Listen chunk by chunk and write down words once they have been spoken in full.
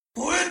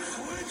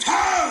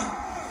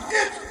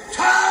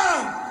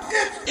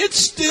It's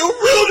still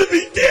real to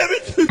me, damn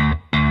it!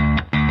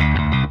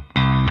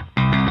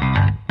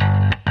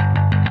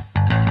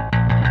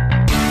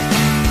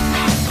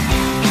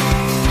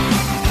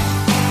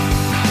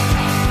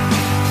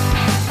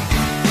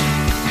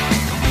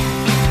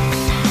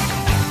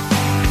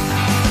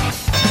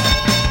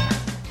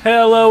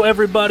 Hello,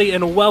 everybody,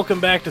 and welcome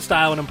back to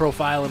Styling and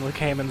Profiling with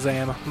Cam and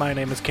Zam. My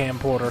name is Cam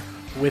Porter.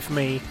 With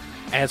me,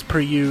 as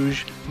per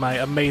usual, my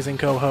amazing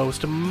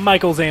co-host,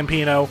 Michael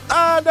Zampino.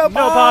 No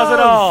pause at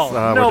all.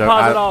 No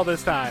pause at I- all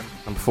this time.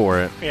 I'm for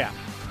it. Yeah.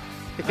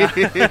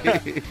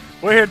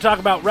 We're here to talk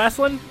about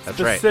wrestling, That's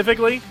right.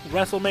 specifically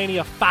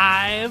WrestleMania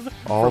 5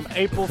 All- from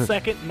April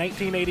 2nd,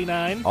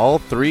 1989. All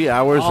 3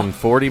 hours and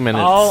 40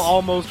 minutes. All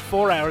almost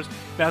 4 hours.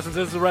 Now, since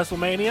this is a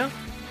WrestleMania,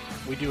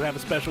 we do have a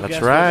special That's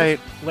guest right. with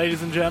us.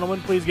 Ladies and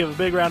gentlemen, please give a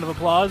big round of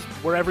applause.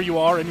 Wherever you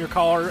are, in your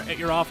car, at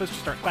your office,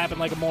 just start clapping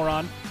like a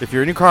moron. If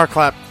you're in your car,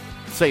 clap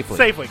safely.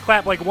 Safely.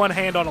 Clap like one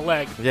hand on a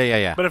leg.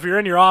 Yeah. But if you're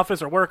in your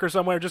office or work or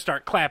somewhere, just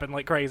start clapping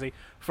like crazy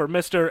for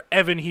Mr.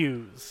 Evan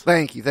Hughes.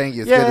 Thank you. It's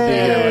good to be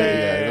here with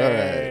you guys. All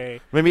right.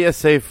 Yay. Maybe a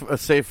safe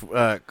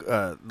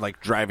like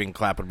driving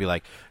clap would be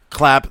like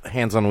clap,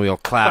 hands on wheel,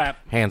 clap.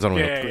 Hands on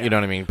wheel. Yeah. You know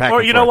what I mean? Back Or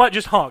and you know forth. what?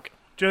 Just honk.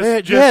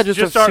 Just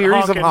a start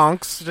series honking. of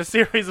honks. Just a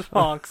series of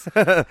honks.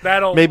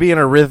 That'll Maybe in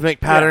a rhythmic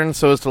pattern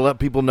so as to let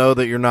people know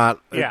that you're not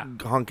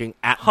honking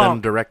at them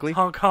honk directly.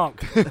 Honk,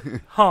 honk.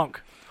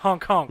 Honk.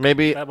 Honk, honk.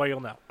 Maybe that way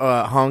you'll know.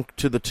 Honk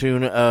to the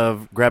tune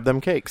of Grab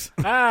Them Cakes.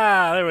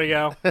 There we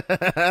go.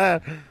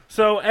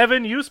 So,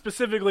 Evan, you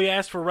specifically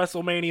asked for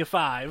WrestleMania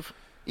 5.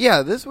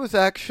 Yeah, this was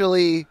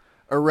actually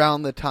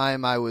around the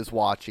time I was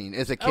watching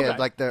as a kid, Okay.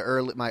 like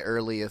my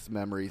earliest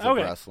memories of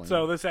wrestling.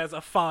 So this has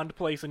a fond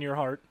place in your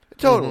heart.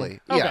 Totally,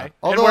 Okay. yeah. And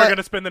Although we're going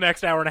to spend the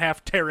next hour and a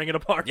half tearing it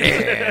apart.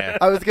 Yeah.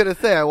 I was gonna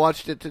say I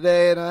watched it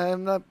today,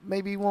 and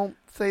maybe won't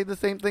say the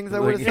same things I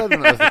would have said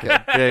when I was a kid.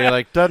 Yeah, you're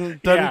like, doesn't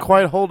Yeah.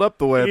 quite hold up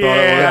the way I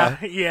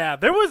thought it would. Yeah.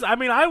 There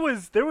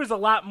was a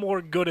lot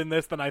more good in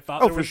this than I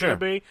thought there for was going sure. to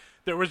be.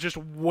 There was just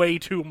way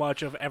too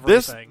much of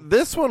everything.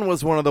 This one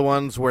was one of the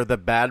ones where the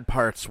bad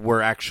parts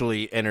were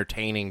actually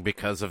entertaining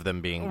because of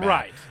them being bad.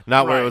 Right.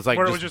 Not where Right. it was like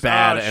Where it just was just,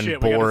 bad oh, and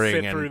shit, we gotta boring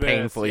sit through and this.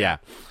 painful. Yeah.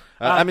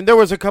 Yeah. I mean, there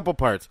was a couple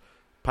parts.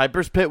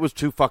 Piper's Pit was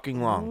too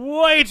fucking long.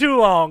 Way too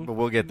long. But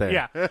we'll get there.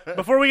 Yeah.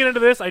 Before we get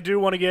into this, I do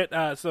want to get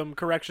some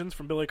corrections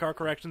from Billy Carr.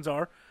 Corrections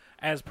are,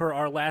 as per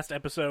our last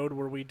episode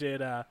where we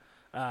did,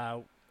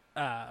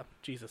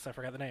 Jesus, I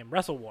forgot the name,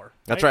 Wrestle War.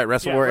 That's right,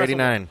 Wrestle War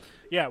 89.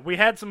 Yeah, we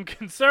had some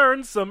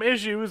concerns, some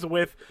issues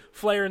with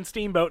Flair and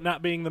Steamboat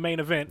not being the main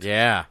event.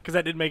 Yeah. Because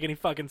that didn't make any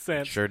fucking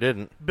sense. Sure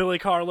didn't. Billy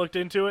Carr looked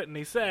into it, and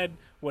he said,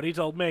 what he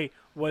told me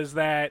was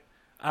that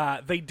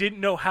they didn't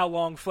know how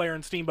long Flair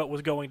and Steamboat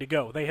was going to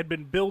go. They had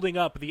been building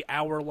up the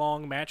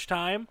hour-long match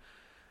time,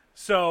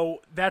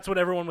 so that's what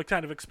everyone was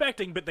kind of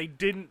expecting, but they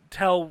didn't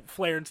tell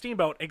Flair and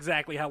Steamboat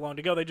exactly how long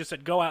to go. They just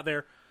said, go out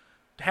there,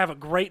 have a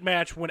great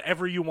match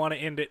whenever you want to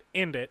end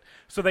it.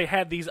 So they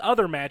had these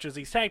other matches,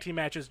 these tag team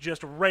matches,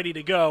 just ready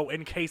to go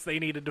in case they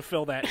needed to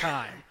fill that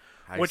time.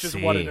 Which is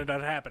what ended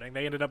up happening.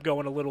 They ended up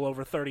going a little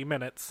over 30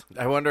 minutes.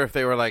 I wonder if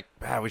they were like,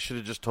 we should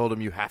have just told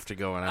them you have to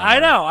go an hour. I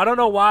know. I don't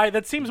know why.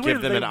 That seems Give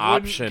weird. them They an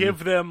wouldn't option.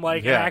 give them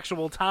an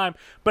actual time.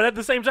 But at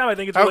the same time, I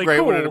think it's How really great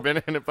cool. would it have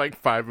been if like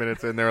 5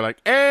 minutes in, they were like,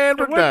 and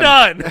we're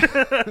done.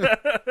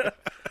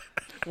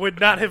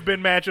 Would not have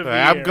been match of the year.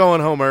 I'm going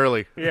home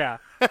early. Yeah.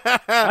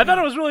 I thought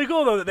it was really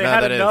cool, though, that they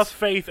had that enough is.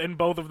 faith in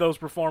both of those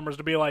performers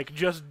to be like,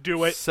 just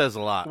do it. Says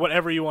a lot.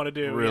 Whatever you want to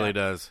do. It really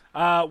does.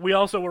 We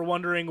also were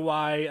wondering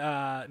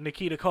why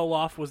Nikita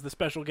Koloff was the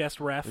special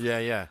guest ref.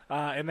 Yeah.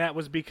 And that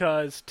was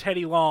because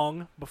Teddy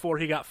Long, before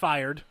he got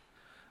fired,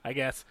 I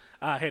guess,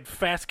 had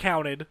fast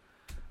counted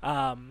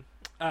the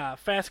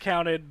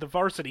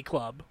varsity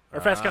club, or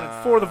fast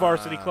counted for the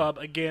varsity club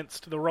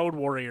against the Road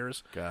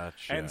Warriors.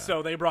 Gotcha. And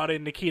so they brought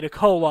in Nikita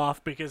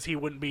Koloff because he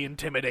wouldn't be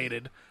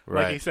intimidated,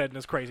 like he Right. said in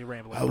his crazy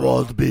rambling. I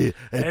won't be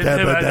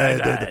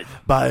intimidated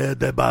by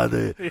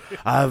anybody.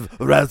 I've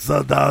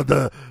wrestled on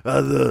the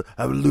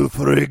Lou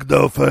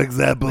Ferrigno, for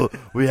example.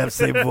 We have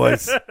same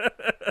voice.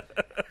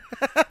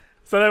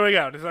 So there we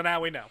go. So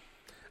now we know.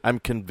 I'm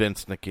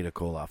convinced Nikita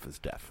Koloff is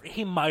deaf.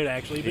 He might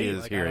actually be. He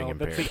is hearing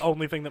impaired. That's the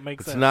only thing that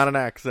makes It's sense. not an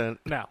accent.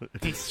 No,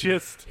 he's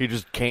just... He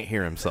just can't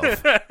hear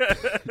himself. All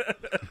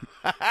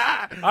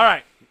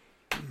right.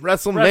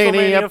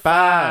 WrestleMania 5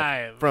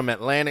 5 from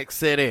Atlantic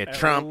City,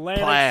 Trump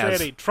Atlantic Plaza.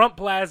 City. Trump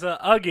Plaza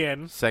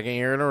again. Second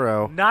year in a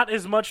row. Not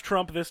as much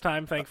Trump this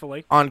time,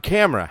 thankfully. On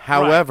camera,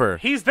 however. Right.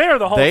 He's there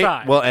the whole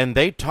time. Well, and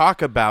they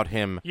talk about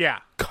him Yeah.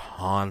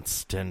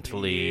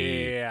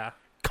 constantly. Yeah.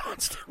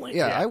 Constantly.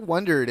 Yeah, I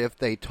wondered if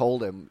they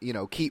told him,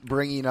 keep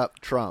bringing up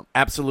Trump.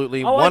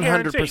 Absolutely, Oh,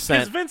 100%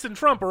 because Vince and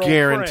Trump are old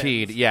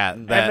guaranteed. friends. Yeah,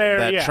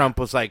 that yeah. Trump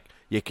was like,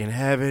 you can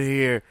have it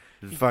here.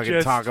 Fucking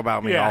Just- talk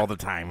about me yeah. all the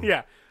time.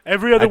 Yeah.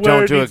 Every other I don't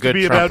word do a needs to good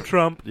be Trump. about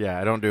Trump. Yeah,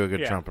 I don't do a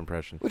good Yeah. Trump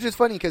impression. Which is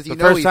funny because The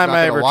first he's time not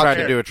I gonna ever watch tried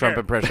it. to do a Trump Here.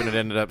 impression, it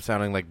ended up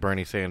sounding like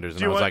Bernie Sanders, and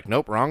Do I you was want- like,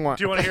 nope, wrong one.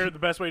 Do you want to hear the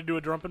best way to do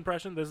a Trump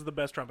impression? This is the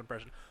best Trump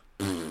impression.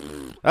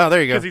 Oh,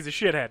 there you go. Because he's a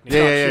shithead. And he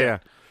Yeah,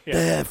 talks yeah, shit.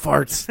 yeah.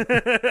 Farts.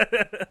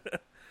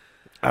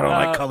 I don't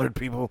like colored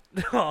people.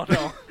 Oh,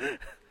 no.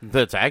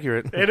 That's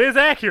accurate. It is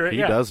accurate, He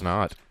yeah. does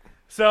not.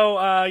 So,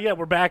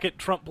 we're back at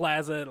Trump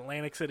Plaza in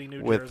Atlantic City,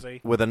 New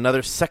Jersey. With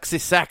another sexy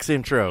sax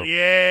intro.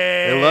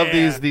 Yeah. I love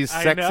these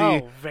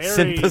sexy Very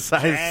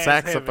synthesized jazz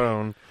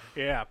saxophone.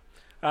 heavy. Yeah.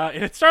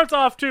 And it starts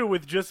off, too,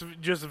 with just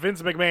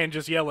Vince McMahon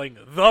just yelling,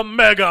 "The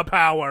Mega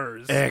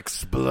Powers!"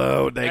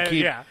 Explode. They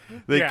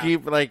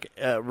keep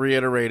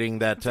reiterating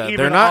that Even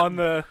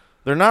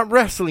they're not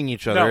wrestling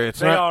each other. No, it's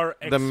they not are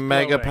the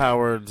Mega exploding.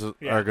 Powers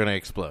Yeah. are going to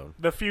explode.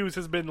 The fuse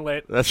has been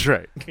lit. That's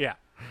right. Yeah.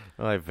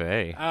 Oy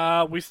vey.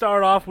 We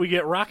start off, we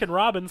get Rockin'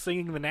 Robin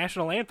singing the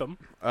national anthem.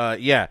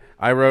 Yeah,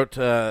 I wrote,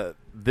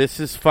 this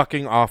is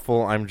fucking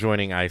awful, I'm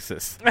joining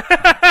ISIS.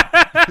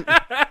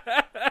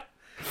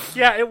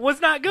 Yeah, it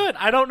was not good.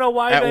 I don't know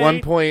why At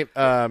one point,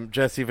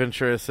 Jesse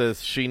Ventura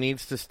says she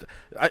needs to...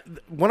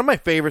 one of my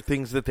favorite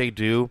things that they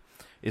do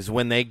is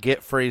when they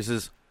get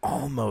phrases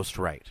almost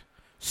right.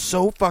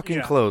 So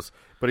fucking close.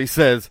 But he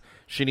says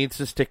she needs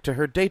to stick to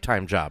her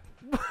daytime job.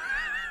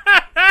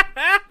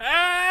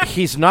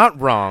 He's not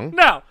wrong.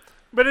 No,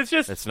 but it's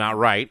just It's not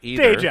right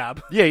either. day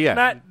job. Yeah.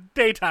 Not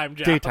daytime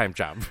job. Daytime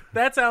job.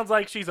 That sounds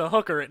like she's a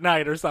hooker at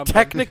night or something.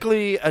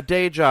 Technically, a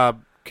day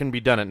job can be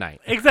done at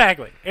night.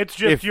 Exactly. It's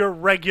just If- your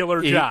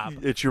regular job.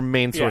 It's your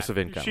main source Yeah. of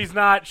income. She's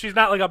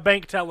not like a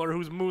bank teller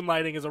who's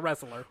moonlighting as a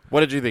wrestler.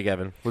 What did you think,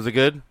 Evan? Was it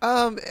good?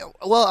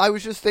 Well, I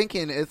was just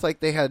thinking, it's like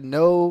they had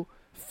no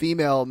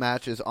female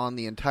matches on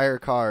the entire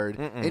card,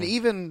 and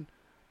even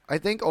I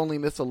think only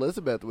Miss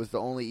Elizabeth was the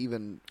only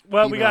even.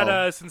 Well, we got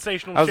female. a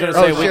sensational. I was going to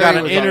Sherry. say we Sherry got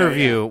an was on there,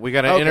 interview. yeah. We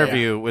got an Okay,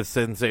 interview with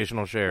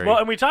Sensational Sherry. Well,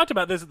 and we talked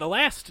about this at the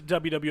last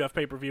WWF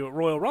pay-per-view at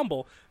Royal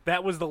Rumble.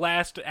 That was the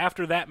last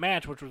after that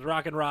match, which was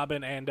Rockin'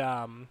 Robin and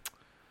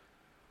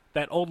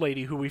that old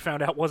lady who we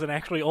found out wasn't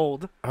actually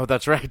old. Oh,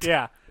 that's right.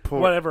 Yeah,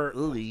 Poor whatever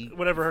Lily.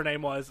 her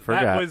name was.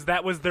 Forgot.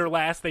 That was their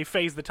last. They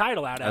phased the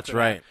title out. That's after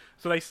right. That.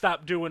 So they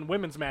stopped doing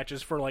women's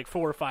matches for like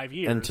 4 or 5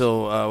 years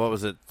Until what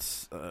was it?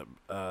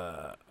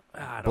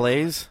 I don't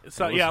Blaze. know.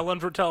 So yeah,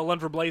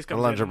 Alundra Blaze comes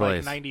Alundra in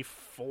Blaze. like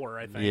 '94,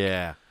 I think.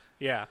 Yeah.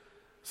 Yeah.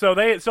 So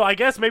I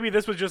guess maybe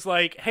this was just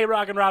like, hey,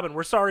 Rockin' Robin,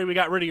 we're sorry we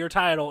got rid of your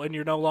title and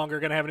you're no longer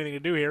going to have anything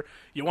to do here.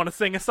 You want to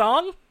sing a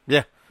song?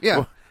 Yeah.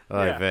 Yeah.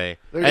 Oh, Yeah. vey.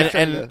 They're just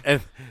trying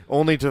And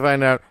only to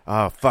find out,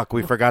 oh fuck,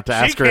 we forgot to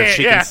ask her if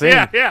she yeah, can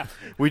sing. Yeah.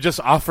 We just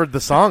offered the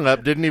song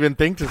up, didn't even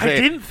think to say,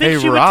 didn't think hey,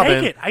 she would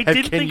Robin, take it. I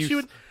didn't think she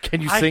would. Can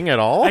you sing at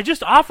all? I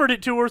just offered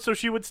it to her so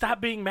she would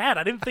stop being mad.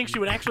 I didn't think she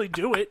would actually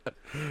do it.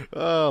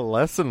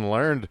 Lesson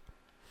learned.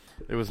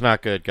 It was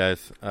not good,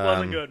 guys. It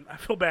wasn't good. I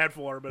feel bad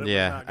for her, but it was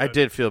not good. I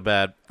did feel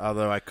bad,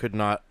 although I could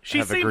not She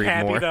have seemed agreed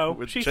happy, more though.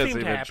 with She Jesse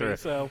seemed Ventura.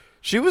 happy, so...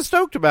 She was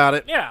stoked about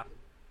it. Yeah.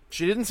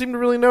 She didn't seem to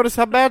really notice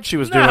how bad she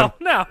was doing.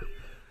 No.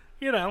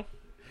 You know.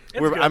 It's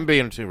good. I'm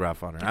being too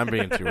rough on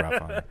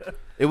her.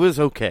 It was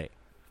okay.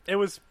 It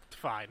was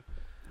fine.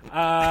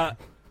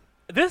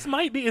 This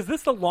might be... Is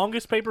this the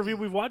longest pay-per-view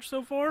we've watched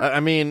so far? I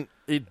mean,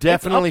 it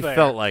definitely It's up there.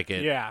 felt like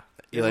it. Yeah.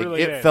 It Like,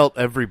 really it did. felt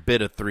every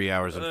bit of 3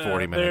 hours and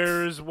 40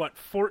 minutes. There's,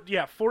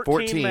 14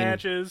 14.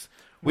 matches.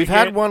 We've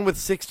had one with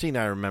 16,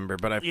 I remember,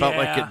 but I felt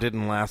like Yeah. it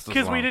didn't last as long.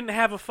 Because we didn't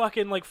have a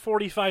fucking,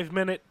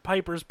 45-minute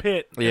Piper's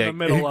Pit in Yeah, the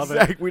middle of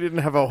exactly. it. We didn't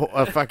have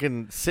a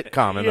fucking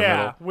sitcom in the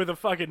middle. With a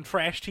fucking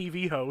trash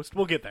TV host.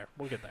 We'll get there.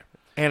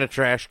 And a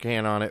trash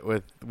can on it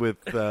with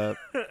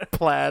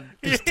plaid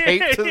just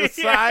taped to the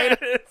side.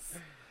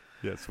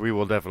 Yes, we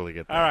will definitely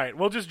get there. All right,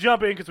 we'll just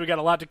jump in because we got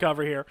a lot to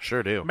cover here.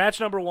 Sure do. Match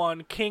number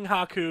 1, King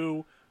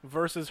Haku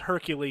versus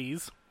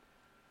Hercules.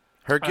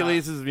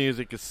 Hercules'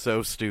 music is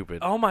so stupid.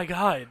 Oh, my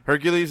God.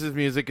 Hercules'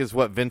 music is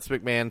what Vince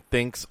McMahon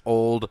thinks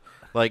old,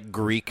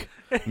 Greek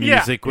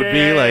music would be.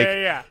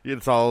 Yeah.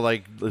 It's all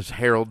like there's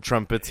herald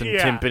trumpets and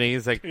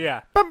timpanis.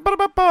 Yeah.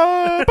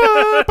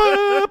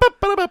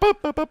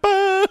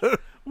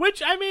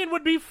 Which, I mean,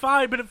 would be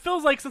fine, but it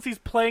feels like since he's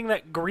playing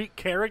that Greek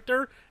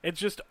character, it's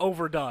just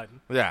overdone.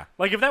 Yeah.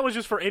 Like, if that was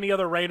just for any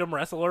other random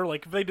wrestler,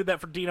 like, if they did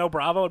that for Dino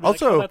Bravo, I'd be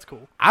Also, like, oh, that's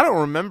cool. I don't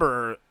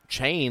remember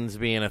chains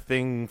being a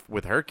thing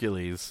with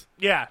Hercules.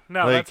 Yeah,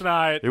 no, that's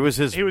not... It was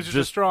his He was just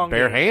a strong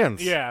bare dude.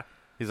 hands. Yeah.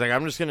 He's like,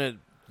 I'm just going to...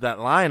 That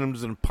line, I'm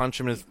just going to punch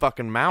him in his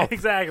fucking mouth.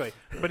 Exactly.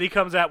 But he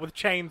comes out with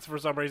chains for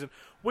some reason.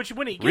 Which,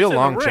 when he gets Real in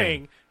long the ring,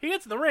 chain. he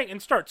gets in the ring and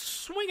starts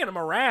swinging him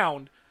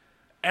around.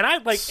 And I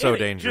So it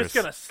dangerous. just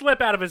gonna slip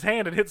out of his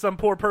hand and hit some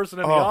poor person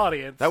in the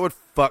audience. That would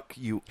fuck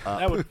you up.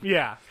 That would,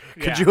 yeah.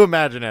 Could you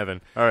imagine, Evan?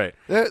 All right.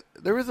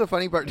 There was a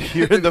funny part.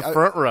 You're in the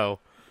front row,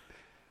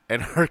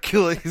 and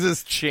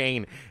Hercules'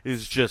 chain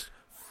is just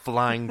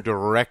flying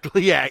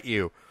directly at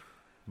you.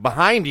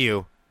 Behind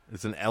you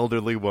is an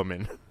elderly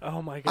woman.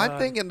 Oh my God! I'm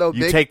thinking though,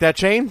 You take that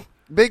chain?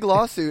 big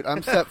lawsuit.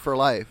 I'm set for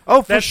life.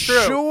 Oh, for That's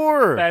true.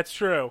 sure. That's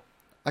true.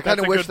 I kind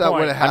That's of a wish good that point.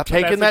 would have I'm happened.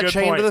 taking That's a that good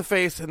chain point. to the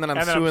face, and then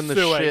I'm suing the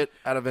shit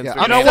out of Vince Yeah,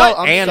 McMahon. you know what?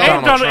 I'm And sorry.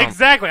 Donald Trump.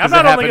 Exactly. I'm 'Cause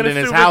not it only happened going to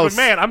in sue his house.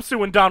 Vince McMahon, I'm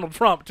suing Donald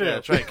Trump too. Yeah,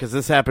 that's right, because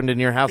this happened in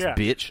your house, Yeah.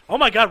 bitch. Oh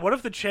my God! What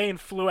if the chain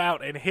flew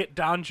out and hit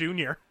Don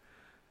Jr.?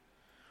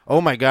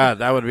 Oh my God,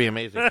 that would be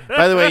amazing.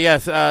 By the way,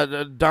 yes,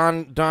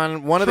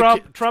 Don, one of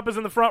the Trump is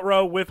in the front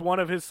row with one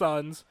of his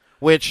sons.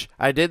 which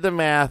I did the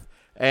math,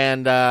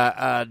 and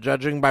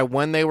judging by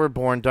when they were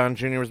born, Don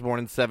Jr. was born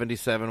in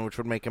 1977, which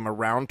would make him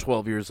around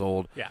 12 years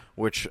old,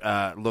 which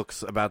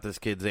looks about this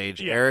kid's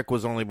age. Yeah. Eric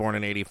was only born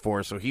in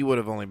 1984, so he would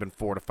have only been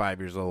 4 to 5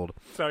 years old,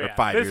 so, or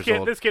 5 years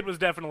old. This kid was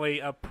definitely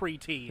a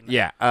preteen.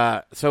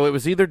 Yeah, so it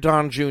was either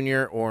Don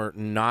Jr. or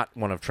not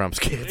one of Trump's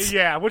kids.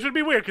 Yeah, which would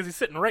be weird because he's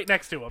sitting right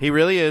next to him. He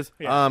really is.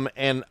 Yeah.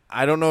 And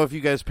I don't know if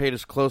you guys paid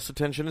as close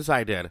attention as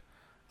I did,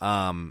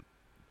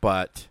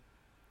 but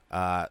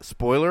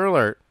spoiler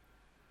alert,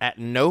 at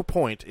no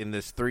point in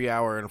this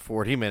 3-hour and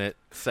 40-minute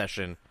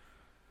session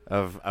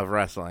of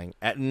wrestling,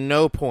 at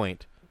no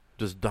point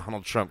does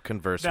Donald Trump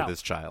converse with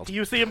his child.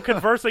 You see him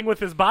conversing with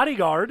his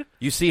bodyguard.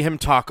 You see him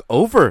talk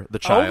over the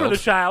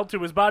child. To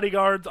his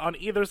bodyguards on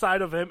either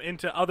side of him and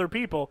to other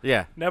people.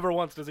 Yeah. Never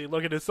once does he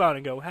look at his son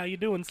and go, "How you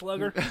doing,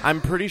 slugger?"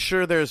 I'm pretty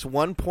sure there's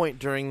one point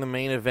during the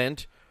main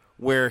event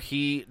where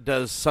he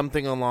does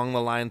something along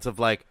the lines of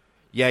like,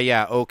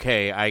 yeah,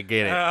 okay, I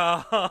get it.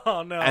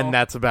 Oh, no. And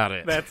that's about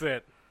it. That's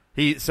it.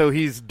 So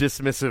he's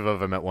dismissive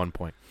of him at one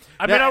point.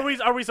 I mean,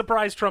 are we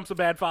surprised Trump's a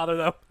bad father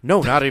though?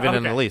 No, not even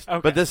in the least. Okay.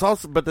 But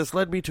this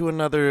led me to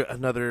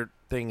another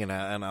thing, and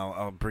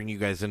I'll bring you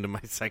guys into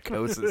my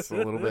psychosis a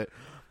little bit.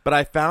 But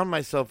I found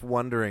myself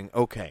wondering,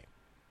 okay,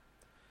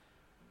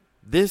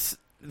 this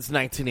is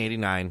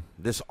 1989.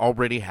 This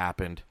already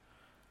happened.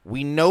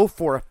 We know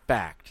for a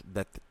fact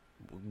that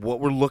what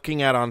we're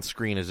looking at on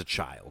screen is a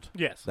child.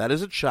 Yes, that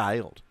is a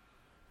child.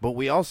 But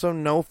we also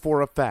know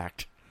for a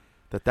fact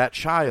that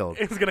child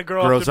is going to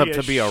grows up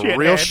to be a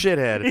real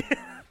shithead.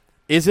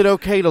 Is it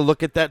okay to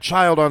look at that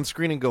child on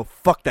screen and go,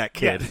 "Fuck that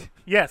kid"?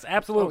 Yes,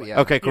 absolutely. Oh,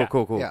 yeah. Okay, cool. Yeah.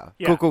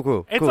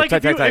 Cool. It's cool. like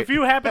tight. if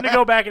you happen to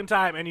go back in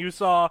time and you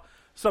saw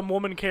some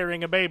woman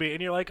carrying a baby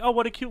and you're like, "Oh,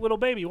 what a cute little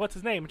baby. What's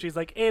his name?" And she's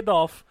like,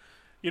 "Adolf."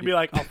 You'd be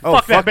like, "Oh,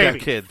 fuck that baby.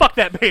 That kid. Fuck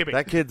that baby.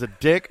 That kid's a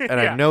dick, and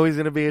I know he's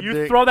going to be a dick."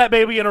 You throw that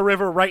baby in a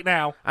river right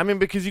now. I mean,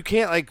 because you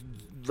can't like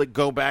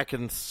go back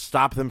and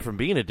stop them from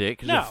being a dick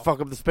because you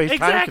fuck up the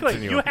space-time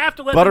continuum. You have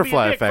to let Butterfly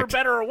them be a dick effect. for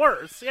better or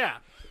worse. Yeah.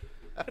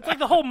 It's like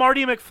the whole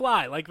Marty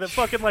McFly. Like the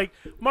fucking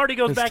Marty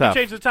goes back tough. and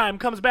changes the time,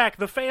 comes back.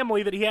 The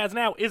family that he has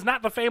now is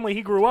not the family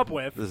he grew up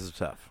with. This is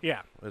tough.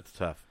 Yeah. It's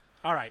tough.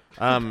 All right.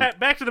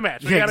 Back to the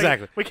match.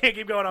 Exactly. We can't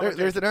keep going on.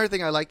 There's another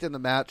thing I liked in the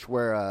match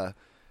where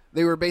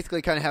they were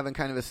basically kind of having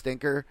kind of a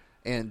stinker,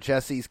 and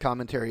Jesse's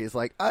commentary is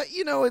like,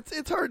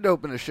 it's hard to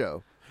open a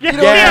show.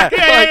 Yeah,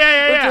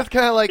 yeah. It's just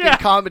kind of like in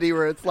comedy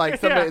where it's like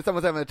someone's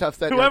having a tough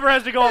set. Whoever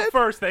has to go up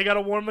first, they got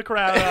to warm the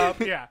crowd up.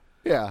 Yeah.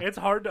 Yeah. It's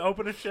hard to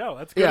open a show.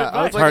 That's good Yeah,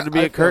 advice. It's hard to be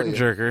a curtain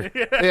jerker.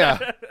 Yeah.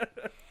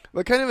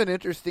 But kind of an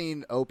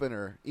interesting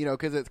opener,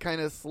 because it's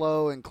kind of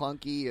slow and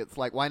clunky. It's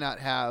like, why not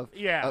have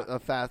a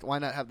fast? Why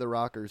not have the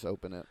Rockers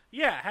open it?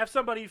 Yeah, have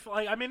somebody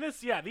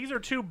these are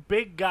two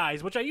big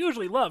guys, which I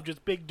usually love,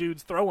 just big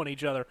dudes throwing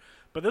each other.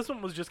 But this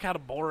one was just kind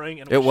of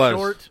boring and it was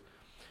short.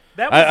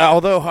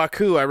 Although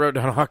Haku, I wrote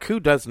down,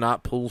 Haku does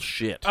not pull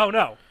shit. Oh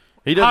no,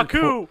 he doesn't.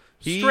 Haku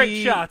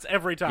straight shots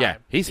every time. Yeah,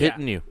 he's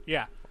hitting you.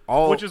 Yeah.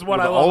 Which is what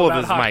I love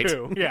about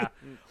Haku. Yeah.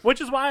 Which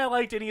is why I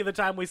liked any of the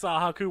time we saw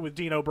Haku with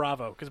Dino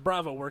Bravo, because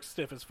Bravo works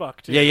stiff as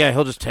fuck, too. Yeah,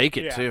 he'll just take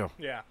it, too.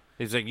 Yeah.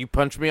 He's like, you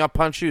punch me, I'll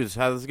punch you. That's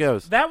how this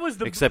goes. That was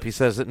the... Except he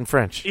says it in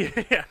French.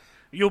 Yeah.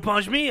 You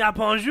punch me, I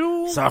punch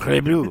you.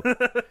 Sacre bleu.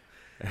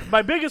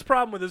 My biggest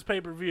problem with this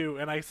pay-per-view,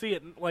 and I see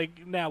it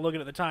now looking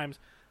at the times,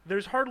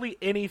 there's hardly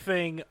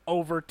anything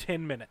over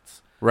 10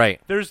 minutes.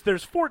 Right.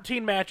 There's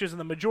 14 matches, and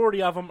the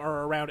majority of them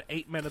are around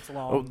 8 minutes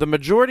long. Oh, the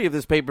majority of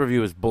this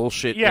pay-per-view is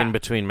bullshit in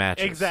between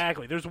matches.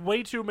 Exactly. There's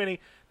way too many.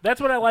 That's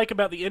what I like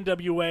about the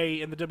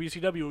NWA and the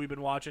WCW we've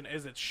been watching,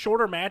 is it's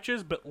shorter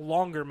matches, but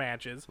longer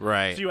matches.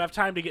 Right. So you have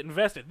time to get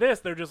invested.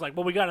 They're just like,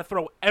 well, we got to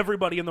throw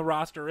everybody in the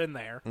roster in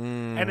there,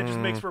 and it just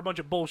makes for a bunch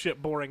of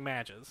bullshit, boring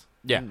matches.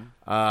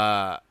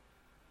 Yeah.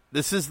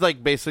 This is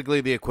like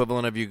basically the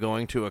equivalent of you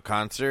going to a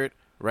concert,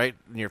 right,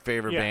 in your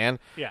favorite band,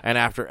 and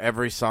after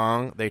every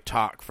song, they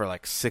talk for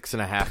like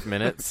 6.5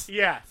 minutes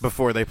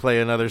before they play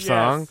another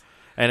song,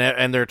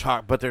 and they're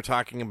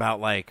talking about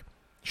like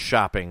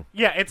shopping.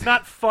 Yeah, it's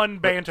not fun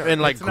banter.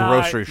 And like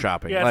grocery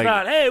shopping. Yeah, like, it's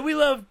not, hey, we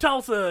love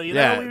Tulsa, we're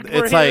here in the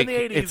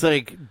 80s. It's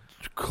like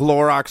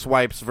Clorox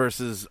wipes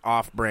versus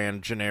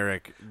off-brand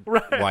generic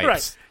wipes.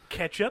 Right.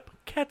 Ketchup.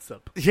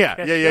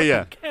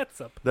 Yeah.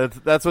 Ketchup.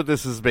 That's what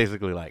this is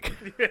basically like.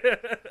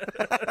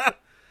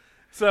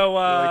 So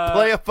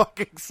play a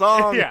fucking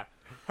song. Yeah.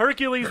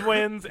 Hercules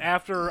wins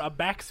after a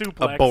back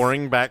suplex. A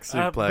boring back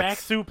suplex. A back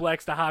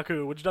suplex to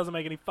Haku, which doesn't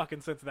make any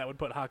fucking sense that would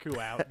put Haku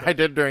out. I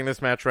did during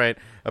this match, right?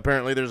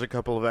 Apparently there's a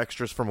couple of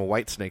extras from a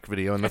Whitesnake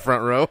video in the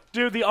front row.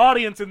 Dude, the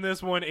audience in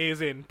this one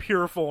is in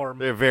pure form.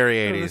 They're very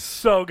 80s. It is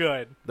so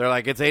good. They're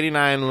like, it's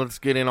 89, let's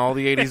get in all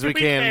the 80s we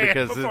can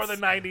because before the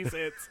 90s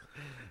hits.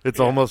 It's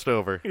almost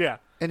over. Yeah.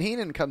 And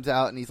Heenan comes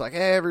out and he's like,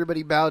 hey,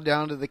 everybody bow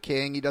down to the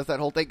king. He does that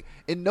whole thing.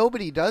 And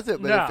nobody does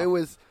it. But if it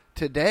was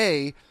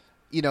today,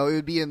 it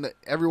would be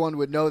everyone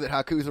would know that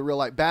Haku's a real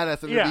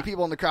badass. And there'd be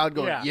people in the crowd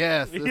going,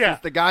 yes, this is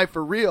the guy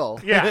for real.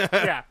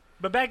 Yeah.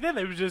 But back then,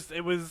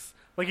 it was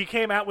Like, he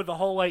came out with the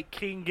whole, like,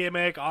 king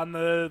gimmick on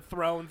the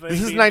throne thing. This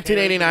is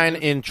 1989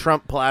 in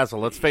Trump Plaza.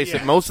 Let's face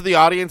it. Most of the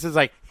audience is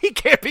like, he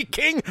can't be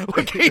king.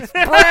 Look, he's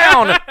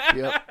brown.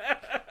 Yep.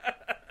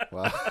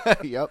 Well,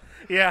 yep.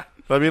 Yeah.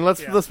 But, I mean,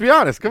 let's be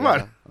honest. Come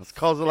on. Let's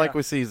call it like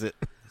we sees it.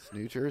 It's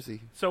New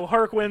Jersey. So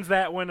Herc wins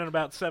that win in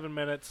about 7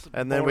 minutes.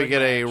 And then we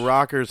get a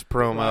Rockers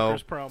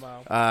promo.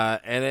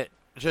 And it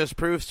just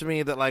proves to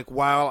me that, like,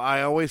 while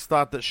I always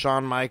thought that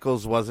Shawn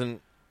Michaels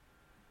wasn't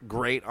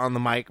great on the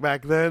mic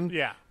back then,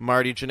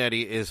 Marty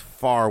Jannetty is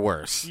far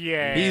worse.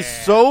 Yeah. He's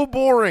so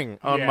boring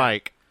on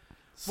mic.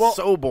 Well,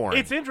 so boring.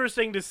 It's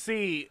interesting to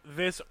see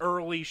this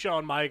early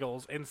Shawn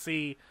Michaels and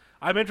see.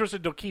 I'm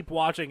interested to keep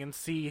watching and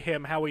see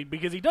him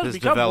because he does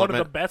become one of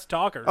the best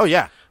talkers. Oh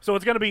yeah. So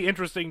it's going to be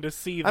interesting to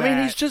see that.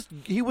 I mean,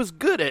 he was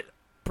good at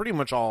pretty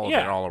much all of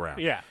it all around.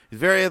 Yeah. He's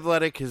very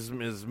athletic. His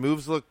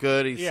moves look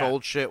good. He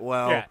sold shit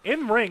well. Yeah.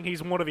 In ring,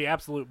 he's one of the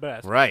absolute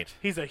best. Right.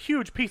 He's a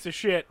huge piece of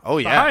shit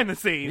behind the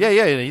scenes.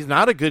 Yeah. He's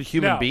not a good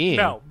human being.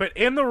 No, but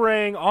in the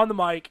ring, on the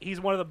mic, he's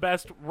one of the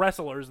best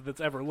wrestlers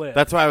that's ever lived.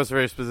 That's why I was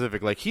very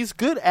specific. Like, he's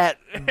good at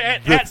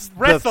wrestling.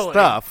 The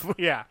stuff.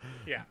 Yeah.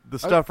 The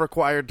stuff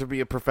required to be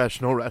a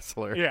professional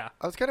wrestler. Yeah.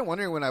 I was kind of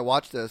wondering when I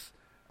watched this,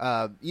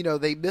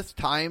 they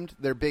mistimed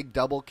their big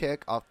double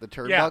kick off the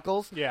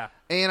turnbuckles. Yeah.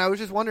 And I was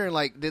just wondering,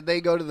 like, did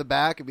they go to the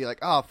back and be like,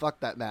 oh, fuck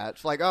that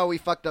match? Like, oh, we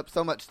fucked up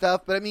so much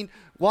stuff. But, I mean,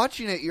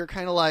 watching it, you're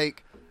kind of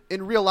like,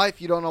 in real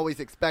life, you don't always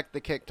expect the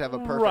kick to have a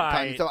perfect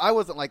time. So I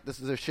wasn't like, this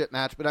is a shit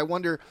match, but I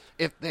wonder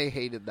if they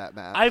hated that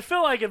match. I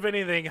feel like, if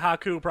anything,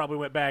 Haku probably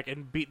went back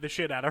and beat the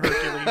shit out of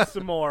Hercules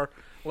some more.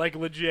 Like,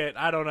 legit.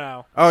 I don't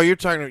know. Oh, you're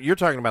talking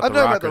about I'm the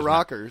talking Rockers. about the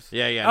Rockers.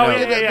 Yeah. Oh, No.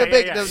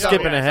 yeah.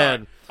 Skipping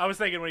ahead. Sorry. I was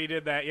thinking when he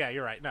did that. Yeah,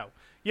 you're right. No.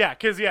 Yeah,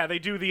 because, they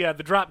do the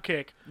drop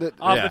kick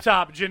off the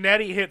top.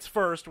 Jannetty hits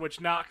first,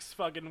 which knocks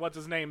fucking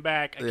what's-his-name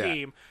back,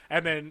 Akeem,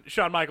 and then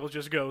Shawn Michaels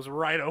just goes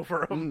right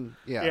over him.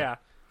 Yeah.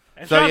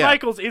 And Shawn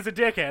Michaels is a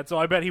dickhead, so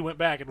I bet he went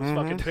back and was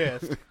fucking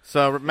pissed.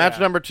 So, match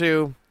number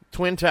 2,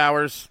 Twin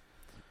Towers,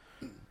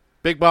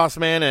 Big Boss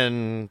Man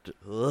and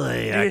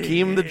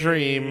Akeem the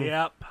Dream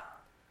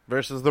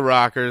versus the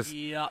Rockers.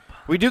 Yep.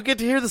 We do get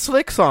to hear the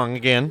Slick song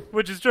again.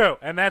 Which is true,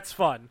 and that's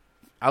fun.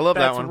 I love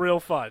that one. That's real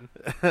fun.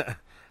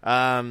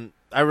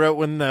 I wrote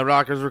when the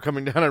Rockers were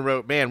coming down, I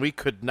wrote, man, we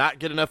could not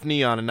get enough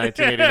neon in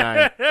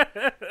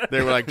 1989.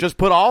 They were like, just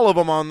put all of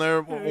them on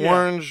there.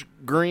 Orange,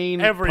 green,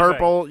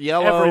 purple,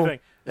 yellow. Everything.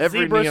 Every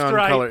zebra neon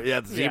stripe. color.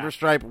 Yeah, zebra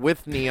stripe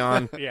with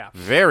neon.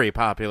 Very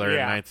popular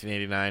in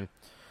 1989.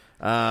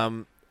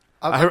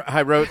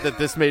 I wrote that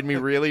this made me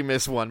really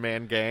miss One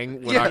Man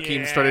Gang when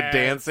Akeem started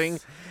dancing.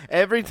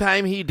 Every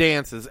time he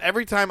dances,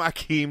 every time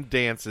Akeem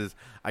dances,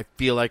 I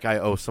feel like I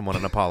owe someone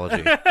an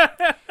apology.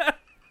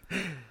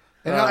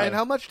 And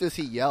how much does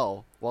he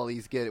yell while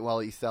he's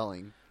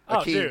selling?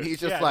 Akeem, dude, he's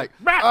just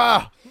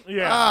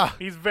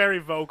he's very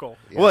vocal.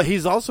 Yeah. Well,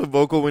 he's also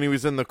vocal when he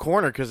was in the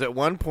corner because at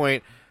one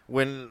point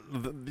when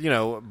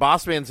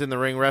Boss Man's in the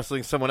ring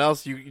wrestling someone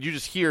else, you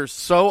just hear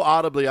so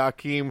audibly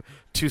Akeem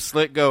to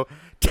Slick go,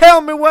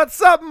 "Tell me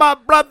what's up, my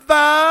brother,"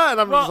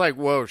 and I'm just like,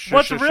 "Whoa!"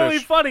 What's really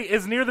funny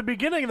is near the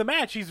beginning of the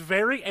match, he's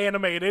very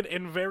animated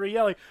and very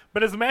yelling.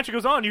 But as the match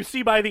goes on, you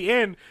see by the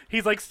end,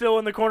 he's like still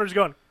in the corner, just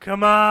going,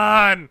 "Come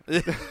on,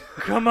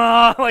 come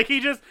on!" Like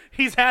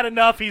he's had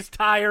enough. He's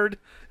tired.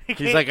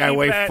 He's like, I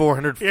weigh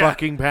 400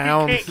 fucking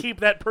pounds. He can't keep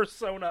that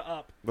persona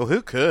up. Well,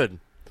 who could?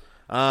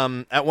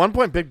 At one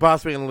point, Big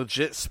Boss Man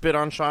legit spit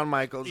on Shawn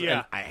Michaels,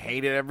 and I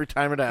hate it every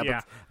time it happens.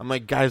 Yeah. I'm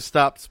like, guys,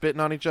 stop spitting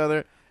on each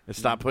other and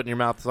stop putting your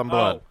mouths on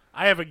blood.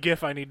 I have a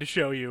GIF I need to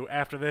show you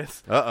after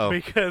this. Uh-oh.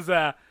 Because,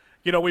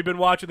 we've been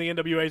watching the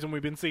NWAs and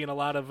we've been seeing a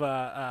lot of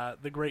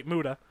the great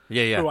Muda,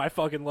 who I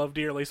fucking love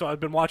dearly. So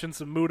I've been watching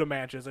some Muda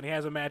matches, and he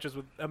has a match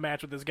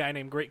with this guy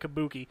named Great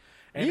Kabuki.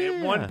 And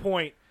at one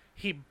point,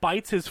 he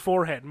bites his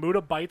forehead. Muda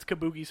bites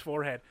Kabuki's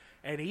forehead,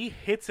 and he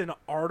hits an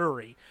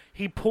artery.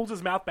 He pulls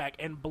his mouth back,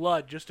 and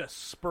blood, just a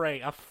spray,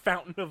 a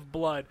fountain of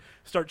blood,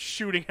 starts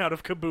shooting out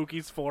of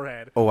Kabuki's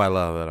forehead. Oh, I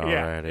love it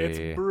already. Yeah,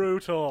 it's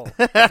brutal.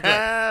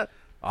 It's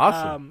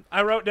awesome.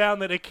 I wrote down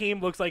that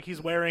Akeem looks like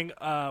he's wearing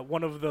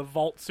one of the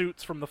vault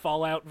suits from the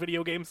Fallout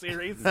video game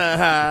series.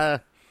 I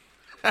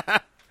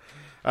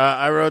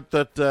wrote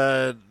that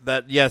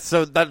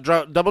so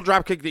that double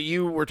drop kick that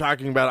you were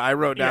talking about, I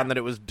wrote down that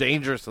it was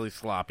dangerously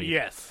sloppy.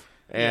 Yes.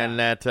 And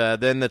that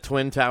then the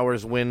Twin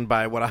Towers win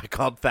by what I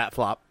called fat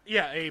flop.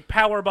 Yeah, a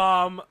power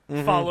bomb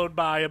followed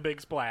by a big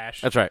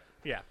splash. That's right.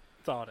 Yeah,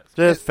 that's all it is.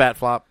 Just fat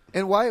flop.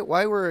 And why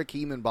were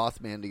Akeem and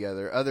Boss Man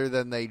together, other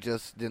than they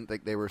just didn't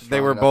think they were strong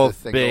They were enough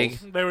both as big.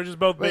 singles? They were just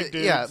both big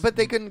dudes. Yeah, but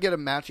they couldn't get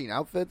them matching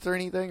outfits or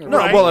anything? Or No,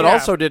 Right, well, it yeah.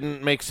 also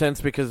didn't make sense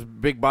because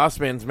Big Boss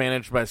Man's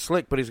managed by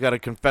Slick, but he's got a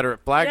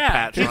Confederate flag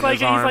patch on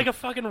his arm. He's like a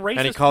fucking racist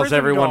and he calls prison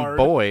everyone guard.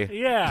 boy.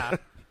 Yeah.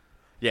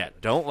 Yeah,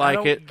 don't like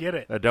don't it. get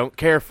it. I don't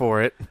care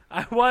for it.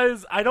 I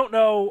don't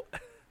know.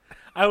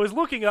 I was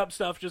looking up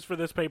stuff just for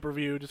this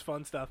pay-per-view, just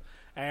fun stuff,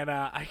 and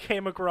I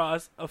came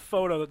across a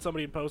photo that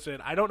somebody had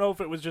posted. I don't know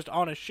if it was just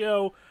on a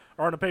show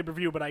or on a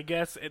pay-per-view, but I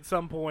guess at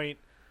some point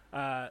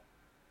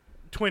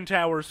Twin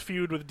Towers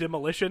feud with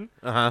Demolition.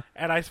 Uh-huh.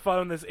 And I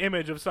found this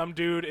image of some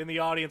dude in the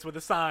audience with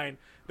a sign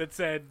that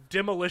said,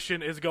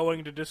 "Demolition is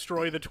going to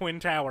destroy the Twin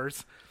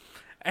Towers."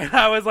 And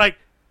I was like,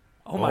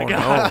 oh my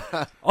God.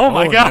 No. Oh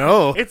my God.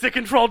 No. It's a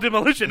controlled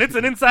demolition. It's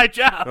an inside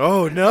job.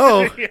 Oh,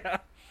 no. Yeah.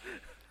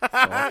 All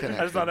I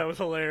just thought that was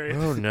hilarious.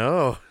 Oh,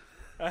 no.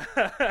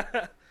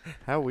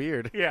 How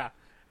weird. Yeah.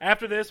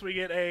 After this, we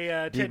get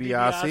a Ted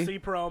DiBiase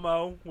DiBiase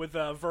promo with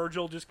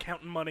Virgil just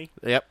counting money.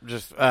 Yep,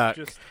 just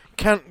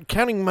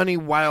counting money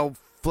while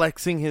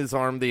flexing his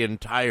arm the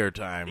entire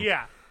time.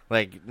 Yeah.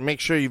 Like, make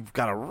sure you've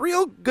got a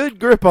real good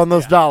grip on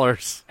those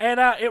dollars. And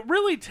it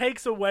really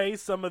takes away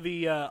some of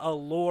the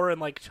allure and,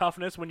 like,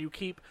 toughness when you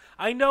keep...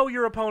 I know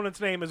your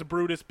opponent's name is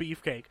Brutus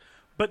Beefcake,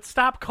 but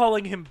stop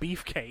calling him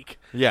Beefcake.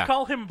 Yeah.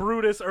 Call him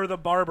Brutus or the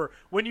Barber.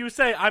 When you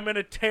say, I'm going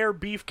to tear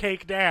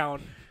Beefcake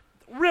down,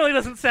 really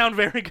doesn't sound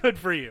very good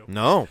for you.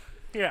 No.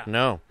 Yeah.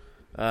 No.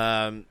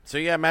 So,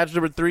 yeah, match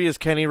number 3 is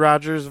Kenny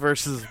Rogers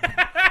versus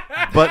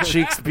Butt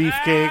Cheeks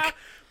Beefcake.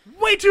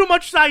 Way too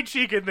much side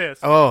cheek in this.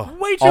 Oh,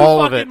 way too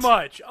all of fucking it.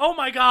 much. Oh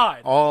my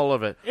God. All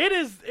of it. It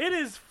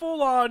is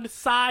full on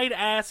side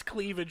ass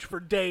cleavage for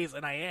days,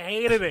 and I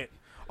hated it.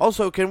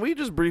 Also, can we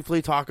just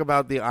briefly talk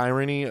about the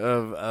irony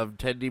of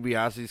Ted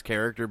DiBiase's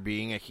character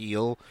being a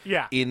heel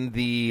in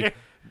the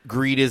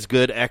greed is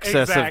good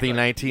excess Exactly. of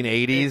the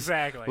 1980s?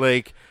 Exactly.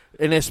 Like,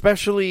 and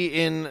especially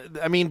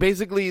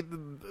basically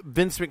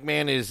Vince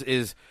McMahon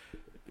is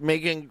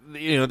making,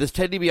 this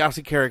Ted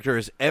DiBiase character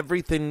is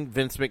everything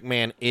Vince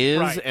McMahon is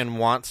Right. and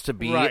wants to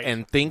be Right.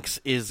 and thinks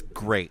is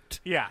great.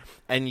 Yeah.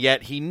 And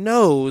yet he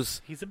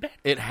knows He's a bitch.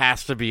 it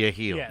has to be a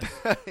heel. Yes.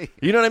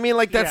 You know what I mean?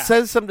 Like, that Yeah.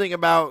 says something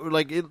about,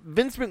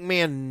 Vince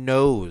McMahon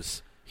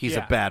knows he's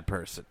Yeah. a bad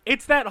person.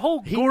 It's that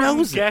whole He Gordon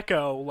knows it.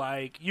 Gekko,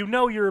 like,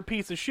 you're a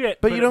piece of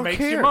shit, But you don't it makes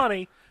care. you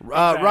money.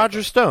 Exactly.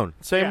 Roger Stone,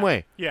 same Yeah.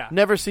 way. Yeah.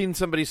 Never seen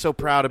somebody so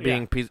proud of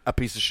being a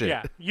piece of shit.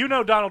 Yeah.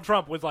 Donald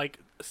Trump was, like,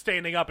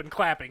 standing up and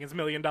clapping as $1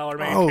 Million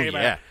Man Oh, came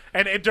yeah.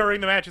 out. And during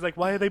the match, he's like,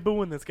 why are they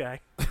booing this guy?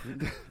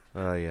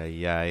 Oh, yeah.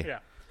 Yeah.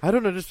 I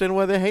don't understand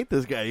why they hate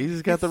this guy.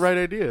 He's got the right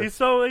idea. He's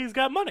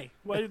got money.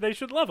 Well, they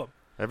should love him.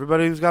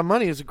 Everybody who's got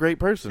money is a great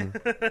person.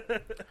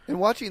 And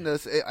watching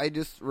this, I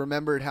just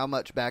remembered how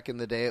much back in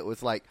the day it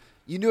was like,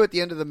 you knew at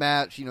the end of the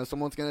match,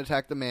 someone's going to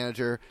attack the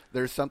manager.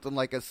 There's something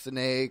like a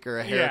snake or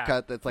a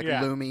haircut that's like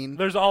looming.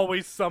 There's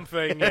always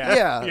something.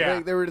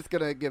 Yeah, They were just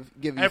going to give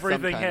you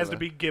everything some kind has of to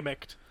be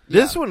gimmicked.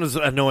 This one is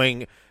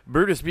annoying.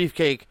 Brutus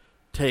Beefcake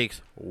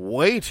takes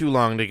way too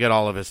long to get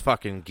all of his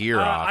fucking gear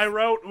off. I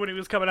wrote, when he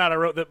was coming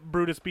out, that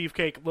Brutus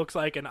Beefcake looks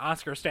like an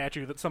Oscar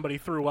statue that somebody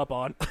threw up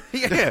on.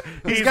 Yeah.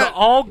 He's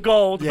all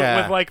gold, but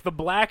Yeah. with, like, the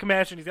black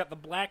mesh, and he's got the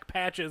black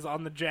patches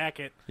on the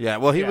jacket. Yeah,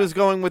 well, he Yeah. was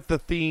going with the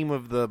theme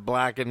of the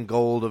black and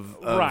gold of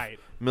Right.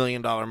 $1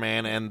 Million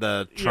Man and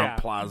the Trump Yeah,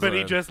 Plaza. but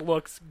he just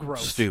looks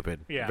gross.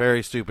 Stupid. Yeah.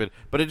 Very stupid.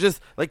 But it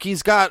just, like,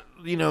 he's got,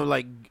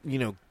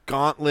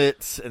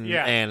 gauntlets and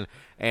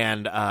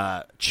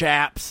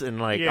chaps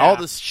and, like, all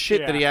this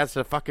shit that he has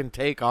to fucking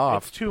take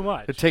off. It's too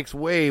much. It takes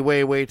way,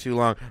 way, way too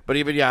long. But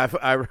even,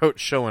 I wrote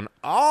showing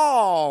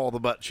all the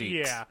butt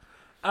cheeks.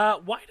 Yeah.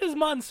 Why does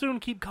Monsoon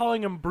keep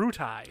calling him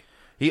Brutai?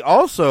 He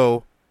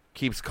also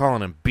keeps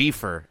calling him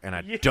Beefer, and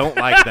I don't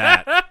like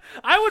that.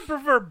 I would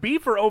prefer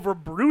Beefer over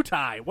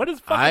Brutai. What is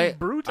fucking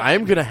Brutai?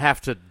 I'm going to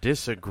have to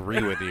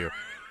disagree with you.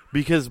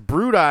 Because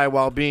Brutai,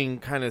 while being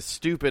kind of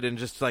stupid and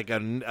just like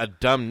a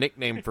dumb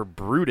nickname for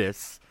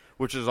Brutus,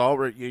 which is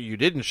already, you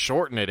didn't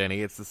shorten it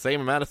any. It's the same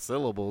amount of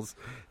syllables.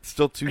 It's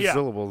still 2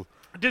 syllables.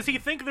 Does he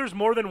think there's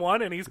more than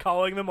one and he's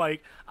calling them,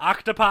 like,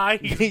 octopi?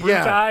 He's Brutai?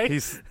 Yeah,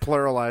 he's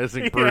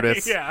pluralizing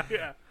Brutus.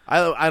 Yeah.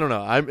 I don't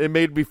know. It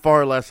made me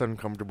far less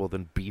uncomfortable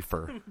than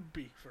Beefer.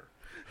 Beefer.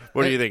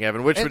 What do you think,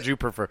 Evan? Which would you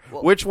prefer?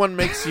 Which one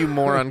makes you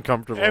more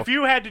uncomfortable? If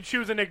you had to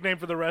choose a nickname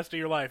for the rest of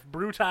your life,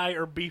 Brutai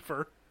or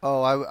Beefer?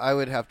 Oh, I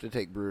would have to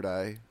take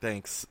Brudai.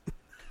 Thanks.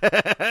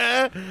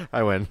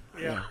 I win.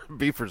 Yeah.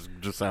 Beefers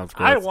just sounds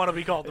gross. I want to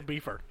be called the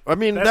Beefer. I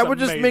mean, That's that would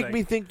just make amazing.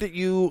 me think that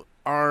you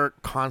are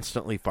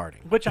constantly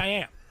farting. Which I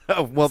am.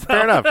 Oh, well,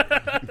 fair enough.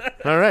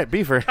 All right,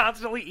 Beefer.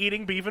 Constantly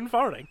eating beef and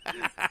farting.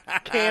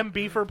 Cam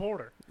Beefer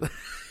Porter.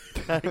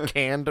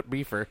 Canned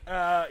Beefer.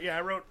 Yeah,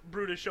 I wrote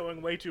Brutus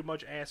showing way too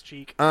much ass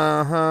cheek.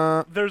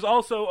 Uh-huh. There's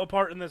also a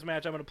part in this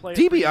match I'm going to play. it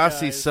for you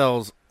DiBiase guys.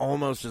 sells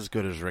almost as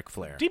good as Ric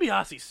Flair.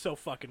 DiBiase's so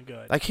fucking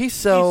good. Like, he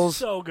sells He's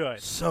so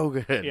good. so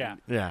good. Yeah.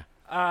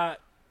 Yeah.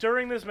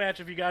 During this match,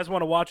 if you guys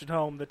want to watch at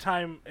home, the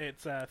time,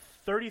 it's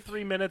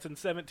 33 minutes and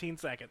 17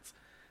 seconds.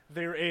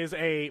 There is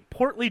a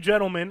portly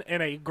gentleman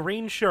in a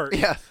green shirt.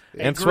 Yes.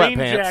 And green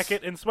sweatpants.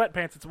 jacket and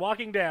sweatpants. It's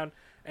walking down,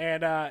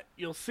 and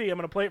you'll see, I'm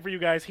going to play it for you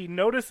guys. He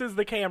notices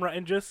the camera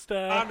and just...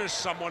 Honest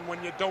someone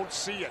when you don't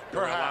see it,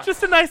 perhaps.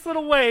 just a nice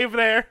little wave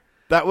there.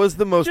 That was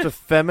the most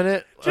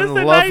effeminate and Just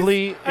a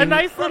lovely...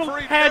 nice little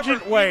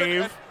pageant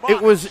wave.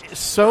 It was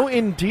so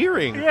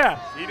endearing. Yeah.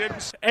 He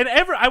didn't. And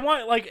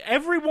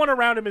everyone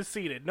around him is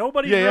seated.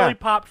 Nobody's Yeah, yeah. really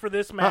popped for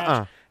this match.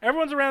 Uh-uh.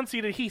 Everyone's around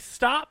seated. He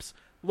stops,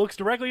 looks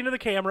directly into the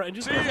camera, and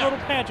just does a little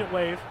pageant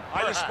wave.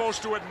 Are you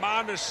supposed to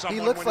admonish someone?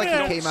 He looks when like you he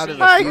don't came out of see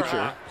the it, future.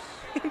 perhaps?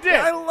 He did.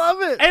 I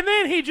love it. And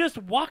then he just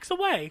walks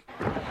away.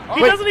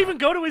 He Wait. doesn't even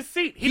go to his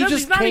seat. He just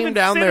he's not came even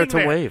down there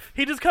sitting to wave.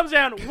 He just comes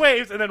down,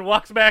 waves, and then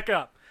walks back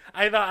up.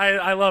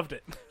 I loved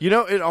it. You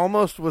know, it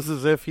almost was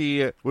as if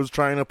he was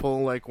trying to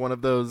pull like one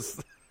of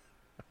those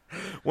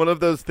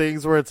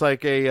things where it's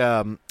like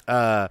a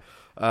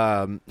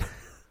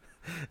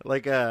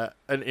like an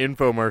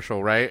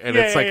infomercial, right? And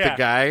it's like the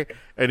guy,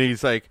 and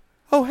he's like,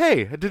 "Oh,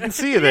 hey, I didn't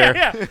see you there."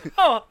 Yeah.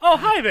 Oh,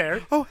 hi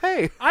there. Oh,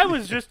 hey. I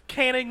was just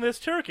canning this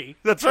turkey.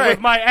 That's right. With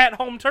my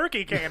at-home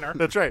turkey canner.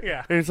 That's right.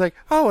 Yeah. And he's like,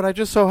 "Oh, and I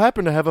just so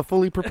happen to have a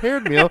fully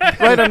prepared meal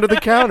right under the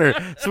counter,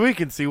 so we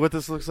can see what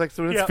this looks like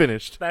when it's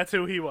finished." That's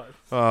who he was.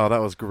 Oh, that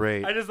was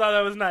great. I just thought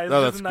that was nice.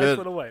 No, It was that's just a nice good.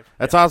 little wave.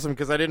 That's awesome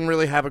because I didn't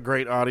really have a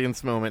great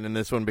audience moment in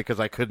this one because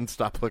I couldn't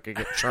stop looking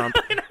at Trump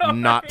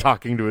not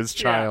talking to his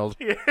child.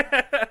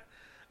 Yeah.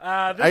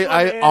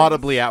 I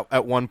audibly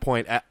at one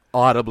point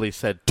audibly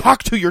said,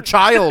 "Talk to your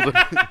child.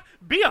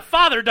 Be a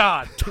father,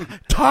 Don.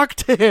 Talk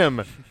to him."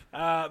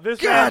 This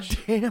God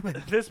match, damn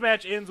it. This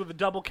match ends with a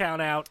double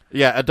count out.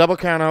 Yeah, a double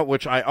count out,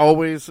 which I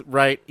always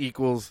write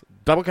equals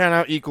double count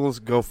out equals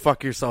go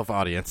fuck yourself,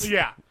 audience.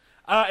 Yeah.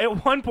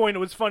 At one point, it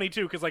was funny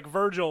too because like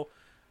Virgil,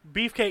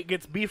 Beefcake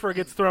Beefer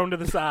gets thrown to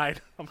the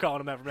side. I'm calling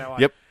him that from now on.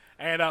 Yep.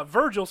 And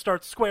Virgil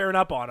starts squaring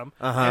up on him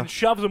and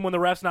shoves him when the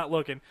ref's not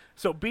looking.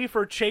 So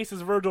Beefer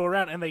chases Virgil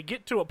around, and they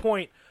get to a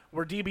point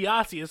where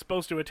DiBiase is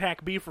supposed to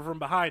attack Beefer from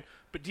behind,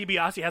 but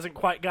DiBiase hasn't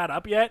quite got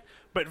up yet.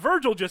 But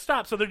Virgil just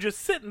stops, so they're just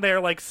sitting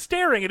there, like,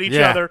 staring at each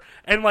other,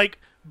 and, like,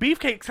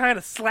 Beefcake's kind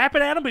of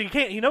slapping at him, but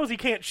he knows he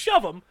can't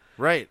shove him.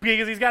 Right.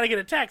 Because he's got to get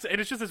attacked, and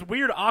it's just this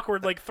weird,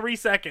 awkward, like, 3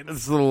 seconds.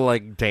 This little,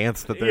 like,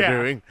 dance that they're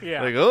doing.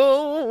 Yeah. Like,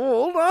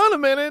 oh, hold on a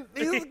minute.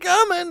 He's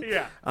coming.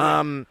 Yeah.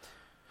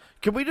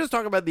 Can we just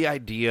talk about the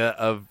idea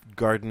of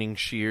gardening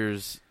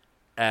shears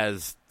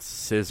as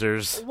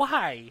scissors?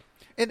 Why?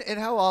 And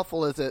how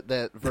awful is it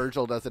that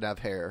Virgil doesn't have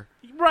hair?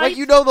 Right. Like,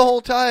 you know the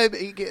whole time,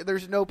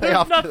 there's no There's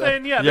payoff to nothing,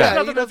 that. there's Yeah.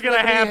 nothing that's going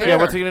to happen. Yeah,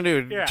 what's he going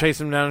to do? Yeah. Chase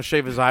him down and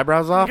shave his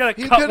eyebrows off? He's got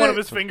to He cut could've- one of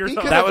his fingers he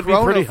off. could've That would be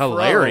grown pretty a fro.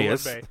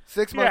 hilarious. Would be.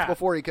 6 months Yeah.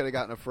 before he could have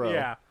gotten a fro.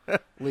 Yeah.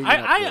 leading up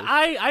to this.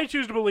 I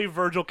choose to believe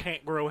Virgil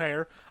can't grow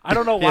hair. I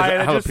don't know why.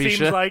 It just alopecia?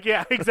 seems like,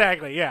 yeah,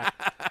 exactly, yeah.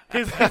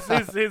 His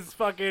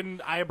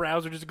fucking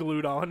eyebrows are just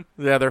glued on.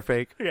 Yeah, they're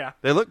fake. Yeah.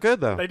 They look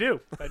good, though. They do.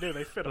 They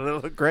fit They him.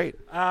 look great.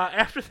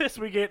 After this,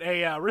 we get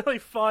a really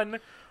fun,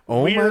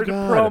 Oh my weird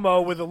God.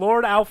 promo with the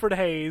Lord Alfred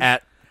Hayes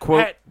At,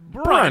 quote, at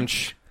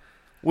brunch.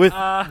 with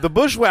the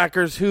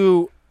Bushwhackers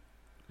who,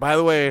 by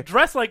the way,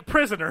 Dressed like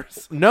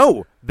prisoners.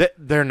 no,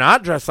 they're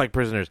not dressed like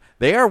prisoners.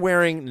 They are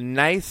wearing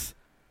nice,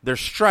 they're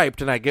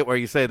striped, and I get where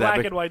you say that. Black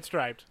but and white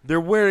striped. they're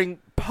wearing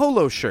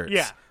polo shirts.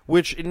 Yeah.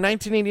 Which in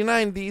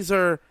 1989, these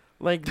are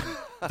like,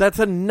 that's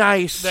a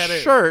nice That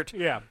is. shirt.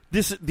 Yeah.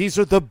 These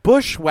are the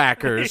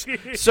Bushwhackers.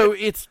 So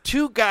it's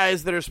two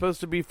guys that are supposed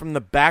to be from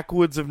the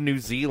backwoods of New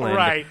Zealand.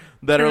 Right.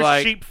 That They're are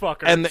like sheep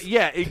fuckers. And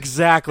yeah,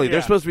 exactly. Yeah.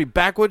 They're supposed to be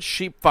backwoods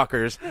sheep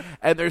fuckers,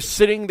 and they're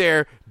sitting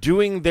there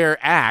doing their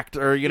act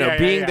or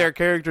being their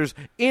characters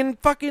in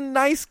fucking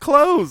nice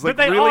clothes, like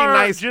But they really are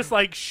nice. just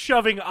like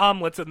shoving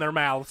omelets in their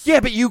mouths.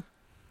 Yeah, but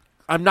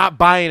I'm not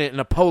buying it in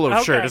a polo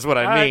Okay. shirt. Is what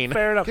All I right, mean.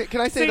 fair enough. Can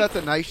I say See, that's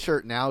a nice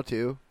shirt now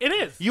too? It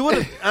is. You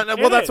would have.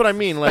 Well, It that's is. what I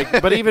mean.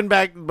 Like, but even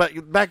back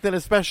then,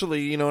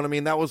 especially, you know what I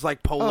mean. That was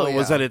like polo Oh, yeah.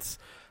 was at its,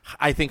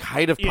 I think,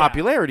 height of Yeah.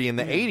 popularity in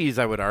the '80s.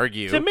 I would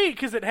argue. To me,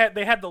 because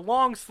they had the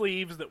long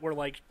sleeves that were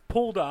like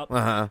pulled up,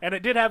 and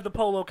it did have the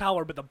polo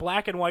collar, but the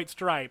black and white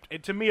striped.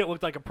 And to me, it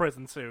looked like a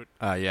prison suit.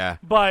 Yeah.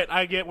 But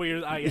I get where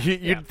you're.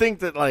 You'd think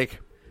that like.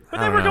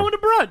 But I they don't were know. going to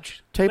brunch.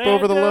 Tape They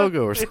over the had,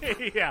 logo or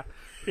something. Yeah.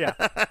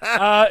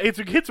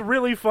 It's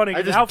really funny. I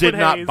 'cause just Alfred did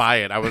not Hayes, buy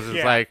it. I was just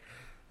Yeah. like,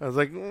 those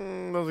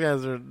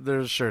guys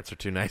their shirts are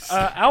too nice.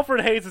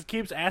 Alfred Hayes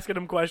keeps asking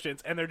them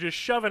questions, and they're just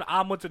shoving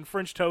omelets and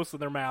French toast in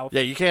their mouth.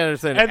 Yeah, you can't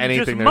understand and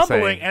anything just they're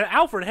mumbling. saying. And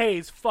Alfred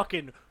Hayes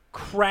fucking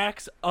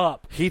cracks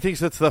up. He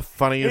thinks it's the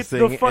funniest It's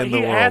thing the fun. in the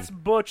He world. asks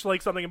Butch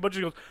like something, and Butch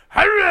goes,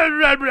 and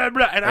he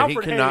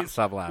Alfred cannot Hayes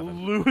stop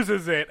laughing.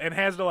 loses it and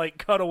has to like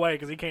cut away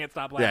because he can't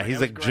stop laughing. Yeah, he's It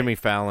was like great. Jimmy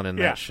Fallon in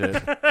Yeah. that shit.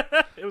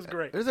 It was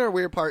great. There's a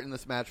weird part in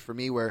this match for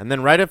me where And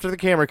then right after the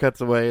camera cuts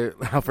away,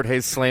 Alfred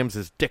Hayes slams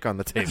his dick on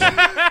the table.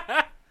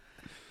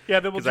 Yeah,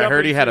 then we'll Because I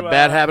heard he had a into,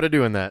 bad habit of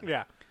doing that.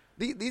 Yeah,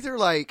 these are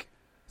like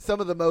some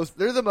of the most.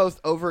 They're the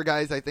most over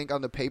guys I think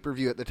on the pay per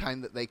view at the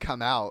time that they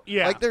come out.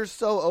 Yeah. like they're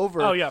so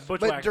over. Oh, yeah, but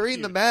Bushwhacker's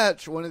during the huge.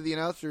 match, one of the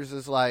announcers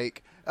is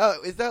like, "Oh,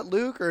 is that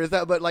Luke or is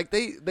that?" But like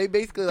they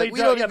basically like They we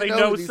don't- don't yeah, even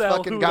they know who these no-sell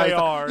fucking who guys they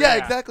are. Yeah,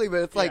 Yeah. exactly. But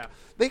it's like Yeah.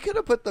 they could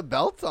have put the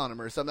belts on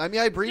them or something. I mean,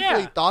 I briefly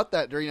Yeah. thought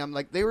that during. I'm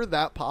like, they were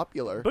that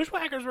popular.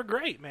 Bushwhackers were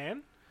great,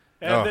 man.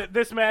 Oh.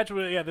 This match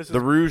was this is The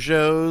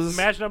Rougeos.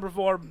 match number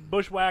 4: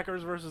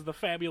 Bushwhackers versus the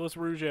Fabulous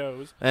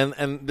Rougeos. And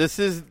this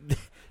is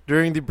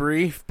during the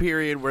brief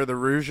period where the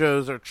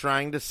Rougeos are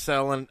trying to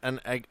sell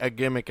a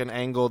gimmick, an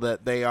angle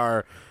that they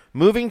are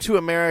moving to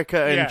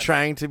America and Yes.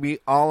 trying to be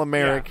all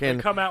American. Yeah,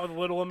 they come out with a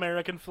little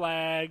American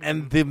flag.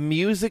 And the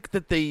music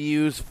that they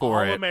use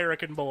for all it,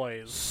 American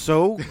boys.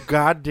 so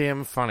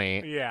goddamn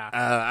funny. Yeah.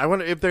 I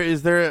wonder if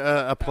is there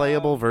a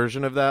playable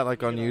version of that,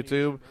 like on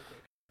YouTube?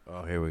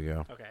 Oh, here we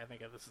go. Okay, I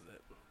think this is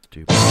it.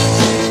 Stupid.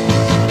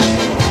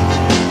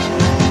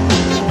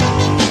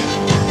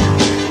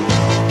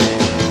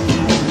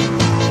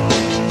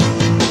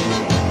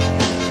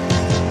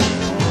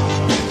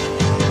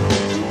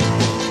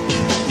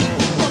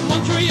 From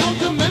Montreal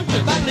to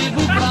Memphis,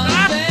 parlez-vous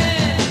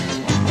français?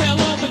 Tell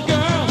all the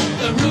girls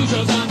the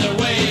Rougeau's on their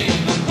way.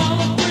 All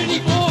the pretty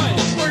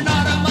boys, we're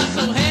not a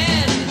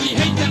musclehead. We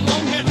hate that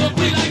long-haired look,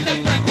 we like that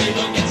freckly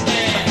look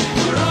instead.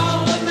 We're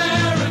all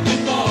American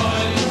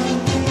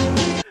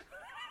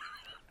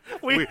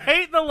boys. We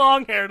hate the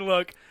long-haired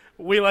look.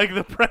 We like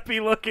the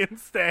preppy look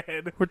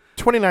instead. We're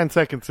 29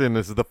 seconds in.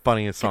 This is the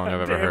funniest song I've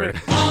ever Damn heard.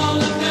 it.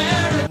 All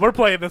American We're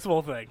playing this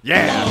whole thing.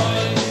 Yeah.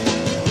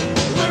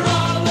 We're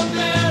all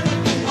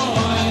American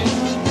boys.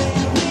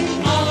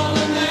 All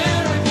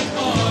American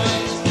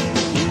boys.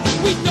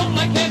 We don't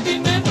like heavy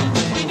metal.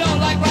 We don't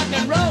like rock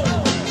and roll.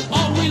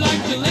 All we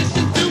like to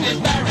listen to is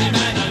Barry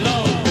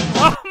Manilow.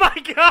 Oh my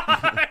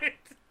god!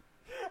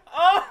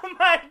 Oh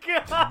my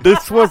god!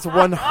 This was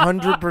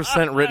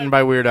 100% written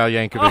by Weird Al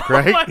Yankovic, Oh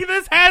right? my,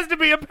 this has to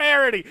be a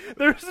parody.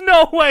 There's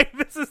no way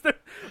this is the.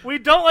 We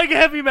don't like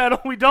heavy metal.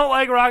 We don't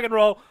like rock and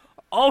roll.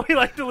 All we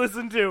like to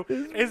listen to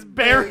is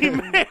Barry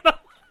Manilow.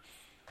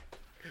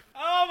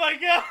 Oh my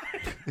god!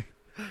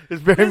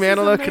 Is Barry This is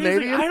Manilow amazing.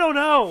 Canadian? I don't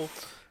know.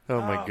 Oh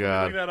my let me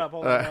god! look that up.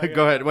 Hold on. Okay,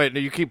 Go ahead. okay. Wait, no,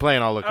 you keep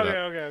playing. I'll look it up.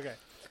 Okay.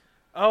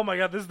 Oh my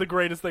god, this is the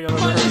greatest thing I've ever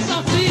Pas de heard.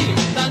 sentir,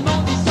 dans le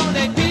monde ils sont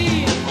des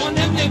pires. On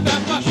aime les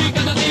faire fâcher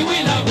quand on dit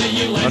we love the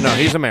USA. Oh no,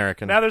 he's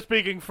American. Now they're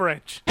speaking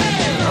French. All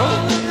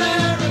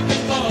American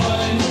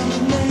boys.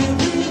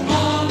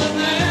 All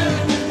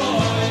American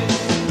boys.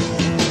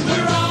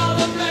 We're all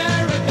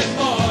American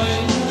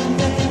boys.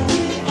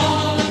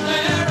 All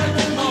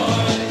American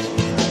boys.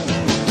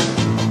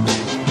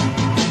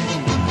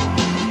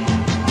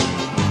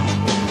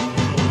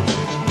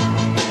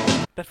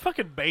 That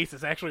fucking bass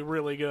is actually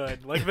really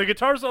good. Like, the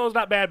guitar solo is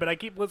not bad, but I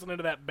keep listening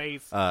to that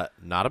bass.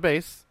 Not a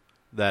bass.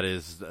 That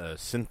is a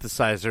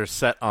synthesizer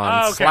set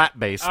on Okay. slap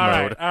bass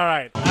mode. All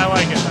right. I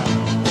like it, though.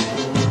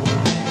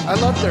 I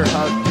love their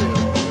hug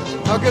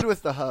too. How good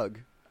was the hug?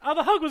 Oh,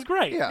 the hug was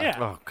great. Yeah.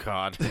 Oh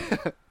god. We're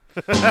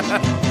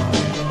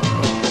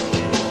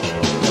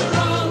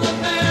all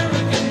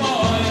American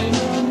boys.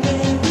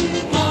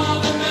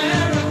 All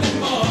American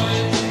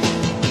boys.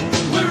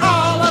 We're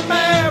all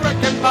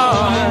American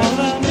boys.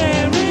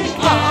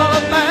 All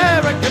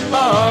American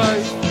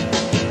boys.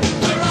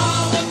 We're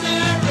all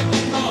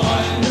American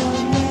boys.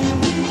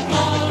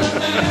 All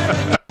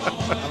American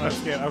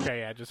boys. Okay,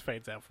 yeah, it just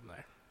fades out from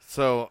there.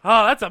 So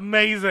Oh, that's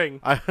amazing.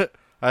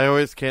 I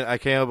always can't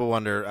help but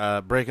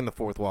wonder, breaking the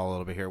fourth wall a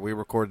little bit here. We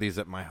record these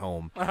at my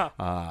home,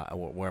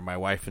 where my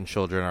wife and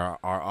children are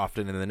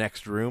often in the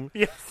next room.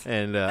 Yes.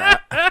 And I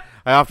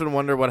often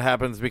wonder what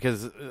happens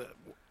because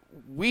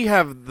we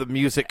have the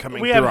music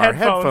coming We through have our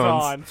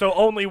headphones on, so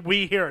only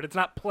we hear it. It's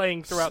not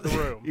playing throughout the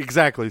room.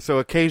 Exactly. So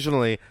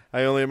occasionally,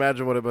 I only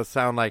imagine what it must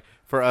sound like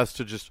for us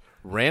to just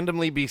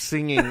randomly be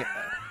singing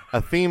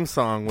a theme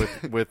song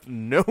with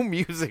no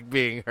music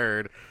being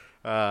heard.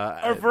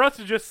 Or for us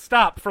to just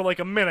stop for like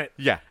a minute.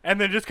 Yeah. And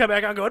then just come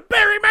back on going,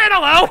 Barry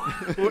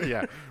Manilow!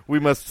 Yeah, we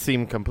must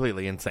seem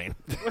completely insane.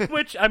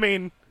 Which, I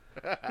mean,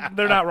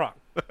 they're not wrong.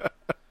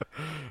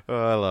 Oh,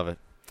 I love it.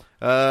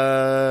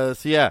 So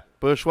yeah,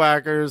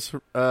 Bushwhackers,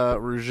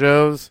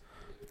 Rougeau's,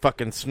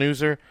 fucking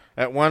snoozer.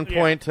 At one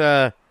point,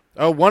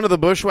 one of the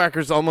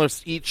Bushwhackers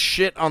almost eats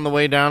shit on the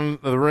way down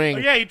the ring. Oh,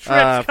 yeah, he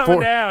trips coming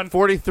down.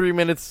 43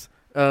 minutes,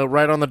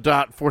 right on the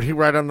dot,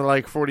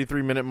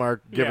 43-minute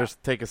mark. Give Yeah. us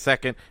take a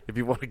second if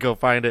you want to go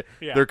find it.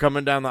 Yeah. They're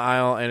coming down the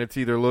aisle, and it's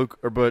either Luke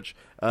or Butch.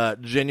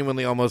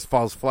 Genuinely almost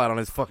falls flat on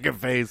his fucking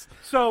face.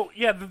 So,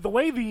 yeah, the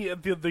way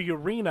the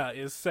arena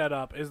is set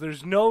up is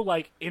there's no,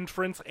 like,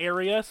 entrance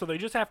area, so they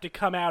just have to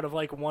come out of,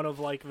 like, one of,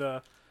 like,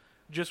 the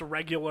just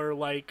regular,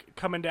 like,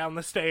 coming down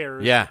the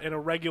stairs in a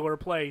regular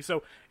place.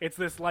 So it's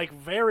this, like,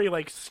 very,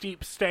 like,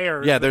 steep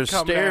stairs. Yeah, that there's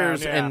come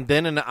stairs down, and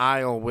then an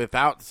aisle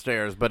without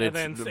stairs, but And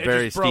it's then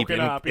very just steep broken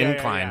up. Yeah,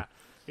 incline.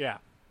 Yeah.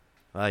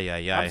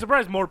 Yeah. I'm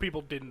surprised more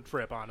people didn't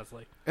trip,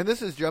 honestly. And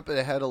this is jumping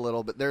ahead a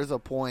little bit. There's a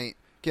point.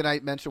 Can I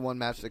mention one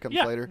match that comes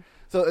Yeah. later?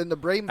 So in the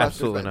Brainbusters,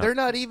 Absolutely not. they're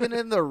not even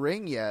in the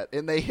ring yet,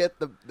 and they hit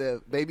the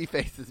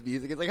Babyface's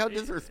music. It's like, how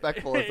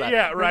disrespectful is that?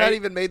 Yeah, They're right. not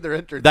even made their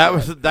entrance. That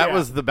yet.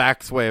 was the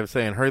back's way of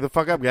saying, hurry the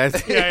fuck up,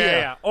 guys.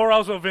 Yeah. Or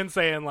also Vince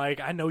saying, like,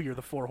 I know you're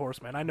the Four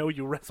Horsemen. I know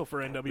you wrestle for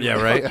NWA.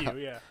 Yeah, right. Fuck you,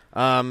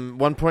 yeah.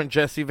 One point,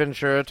 Jesse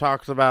Ventura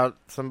talks about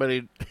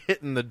somebody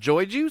hitting the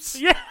joy juice.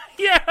 Yeah.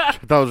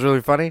 That was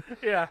really funny.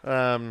 Yeah.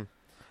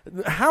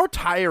 How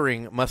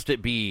tiring must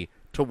it be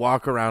to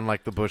walk around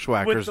like the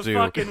Bushwhackers With the do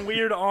fucking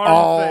weird arm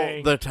all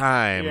thing. the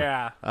time?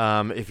 Yeah.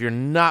 If you're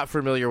not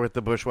familiar with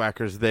the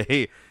Bushwhackers,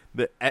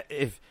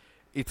 if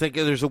it's like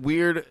there's a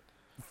weird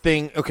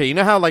thing. Okay, you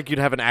know how like you'd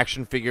have an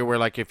action figure where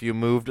like if you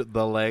moved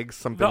the legs,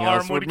 something The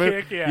else arm would would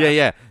move. kick,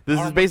 yeah. This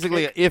Arm is would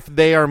basically kick. if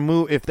they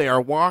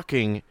are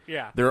walking,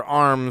 Yeah. their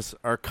arms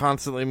are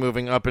constantly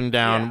moving up and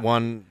down. Yeah.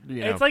 One,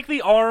 you know. It's like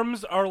the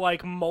arms are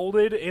like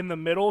molded in the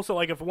middle, so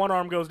like if one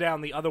arm goes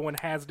down, the other one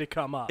has to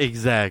come up.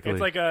 exactly.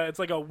 It's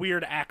like a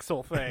weird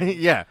axle thing.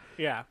 yeah,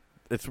 Yeah.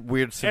 it's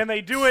weird. And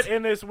they do it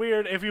in this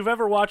weird. If you've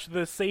ever watched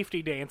the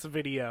safety dance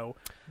video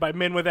by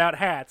Men Without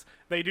Hats,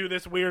 they do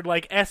this weird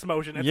like S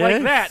motion. It's like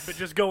Yes. that, but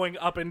just going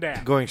up and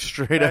down. going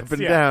straight up That's-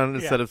 and yeah, down yeah.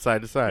 instead of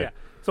side to side. Yeah.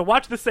 So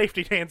watch the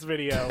safety dance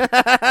video,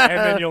 and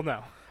then you'll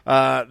know.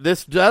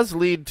 This does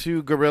lead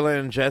to Gorilla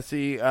and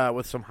Jesse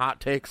with some hot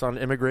takes on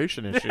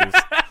immigration issues,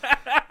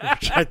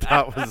 which I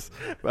thought was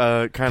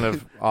kind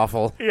of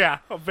awful. Yeah,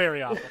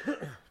 very awful.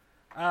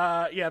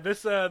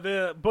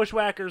 The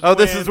Bushwhackers. Oh,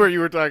 this win. is where you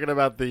were talking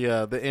about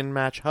the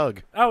in-match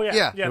hug. Oh yeah,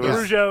 Yeah. the It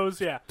was- Rougeaus.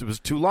 Yeah, It was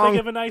too they long.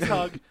 give a nice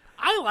hug.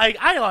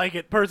 I like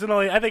it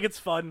personally. I think it's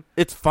fun.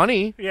 It's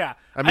funny. Yeah,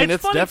 I mean,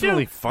 it's funny,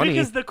 definitely too, funny.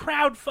 because the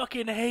crowd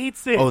fucking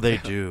hates it. Oh, they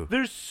do.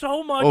 There's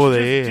so much Oh, just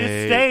they hate.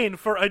 disdain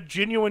for a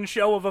genuine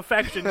show of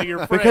affection to your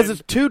friend. Because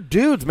it's two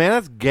dudes, man.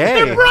 That's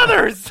gay. they're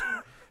brothers.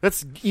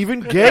 That's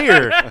even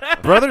gayer.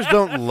 Brothers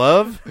don't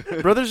love.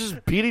 Brothers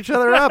just beat each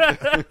other up.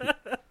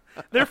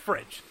 They're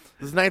French.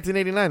 This is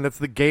 1989. That's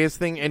the gayest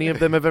thing any of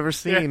them have ever Yeah,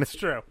 seen. it's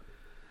true.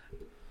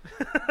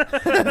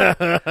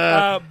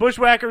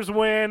 Bushwhackers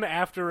win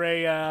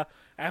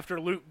after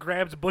Luke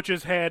grabs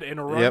Butch's head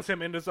and runs Yep.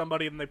 him into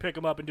somebody, and they pick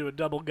him up and do a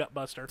double gut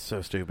buster.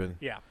 So stupid.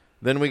 Yeah.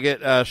 Then we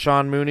get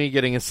Sean Mooney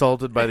getting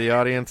assaulted by the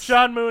audience.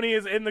 Sean Mooney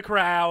is in the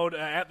crowd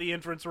at the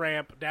entrance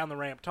ramp, down the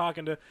ramp,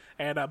 talking to,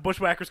 and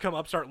Bushwhackers come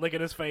up, start licking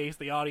his face.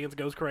 The audience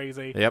goes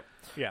crazy. Yep.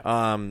 Yeah.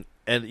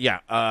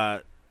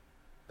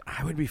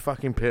 I would be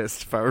fucking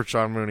pissed if I were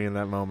Sean Mooney in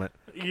that moment.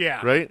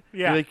 Yeah. Right?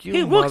 Yeah. Like, you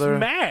he looks mother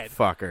mad.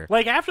 fucker.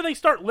 Like, after they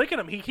start licking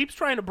him, he keeps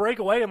trying to break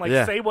away and, like,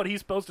 Yeah. say what he's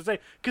supposed to say.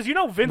 Because, you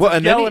know, Vince Well, is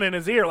and then yelling he- in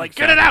his ear, like,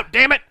 get it out,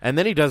 damn it! And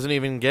then he doesn't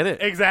even get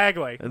it.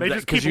 Exactly. They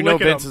just keep Because you know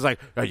licking Vince him. is like,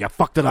 oh, you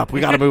fucked it up. We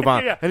got to move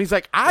on. Yeah. And he's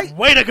like,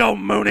 Way to go,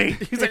 Mooney!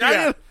 He's like,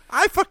 Yeah.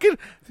 I fucking.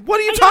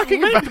 What are you I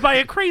talking got licked about? by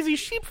a crazy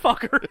sheep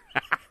fucker.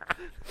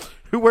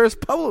 Who wears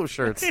polo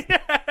shirts?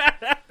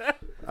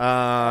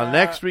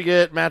 Next, we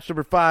get match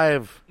number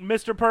 5.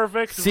 Mr.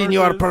 Perfect.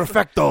 Senor versus-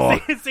 Perfecto.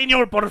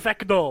 Senor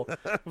Perfecto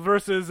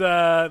versus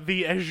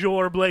the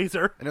Azure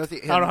Blazer. I know it's I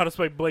don't know how to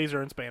say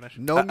blazer in Spanish.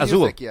 No Azul.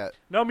 music yet.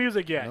 No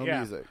music yet. No yeah.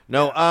 music.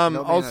 No,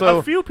 No, also,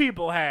 A few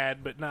people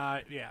had, but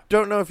not. Yeah.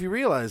 don't know if you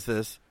realize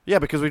this. Yeah,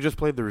 because we just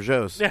played the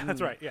Rougeaus. Yeah,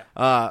 that's right. Yeah.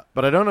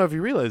 But I don't know if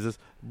you realize this.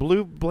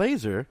 Blue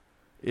Blazer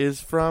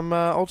is from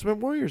Ultimate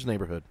Warrior's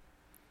neighborhood.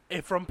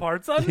 From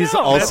parts unknown. He's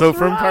also That's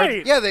from Parts-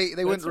 right. Parts- Yeah,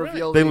 they wouldn't right.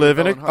 reveal. They the live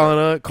in Owen Hart.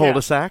 on a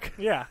cul-de-sac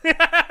Yeah.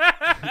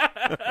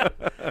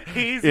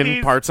 he's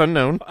in parts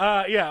unknown.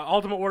 Yeah,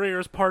 Ultimate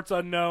Warriors, Parts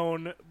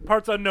Unknown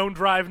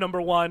Drive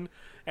number 1,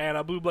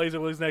 and Blue Blazer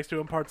lives next to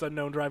him, Parts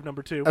Unknown Drive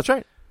number 2. That's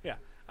right.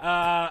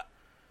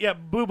 Yeah.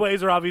 Blue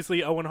Blazer,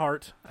 obviously Owen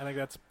Hart. I think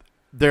that's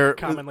They're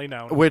commonly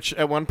known. Which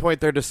at one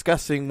point they're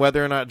discussing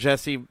whether or not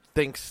Jesse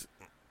thinks,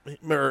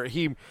 or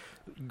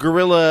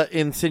Gorilla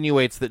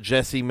insinuates that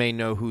Jesse may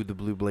know who the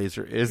Blue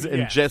Blazer is, and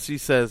Yeah. Jesse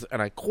says,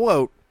 and I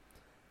quote,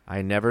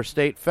 "I never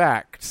state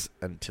facts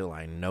until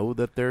I know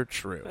that they're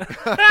true."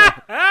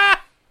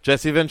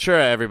 Jesse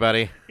Ventura,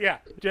 everybody. Yeah,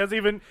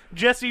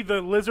 Jesse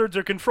the lizards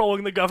are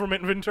controlling the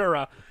government in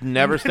Ventura.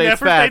 Never states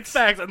Never facts. states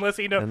facts unless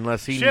he knows.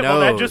 Unless he Shit, well,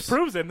 that just knows.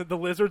 proves it that the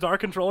lizards are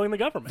controlling the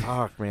government.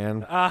 Fuck,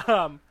 man.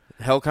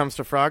 Hell Comes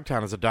to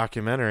Frogtown is a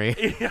documentary.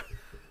 Yeah.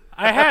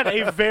 I had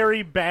a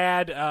very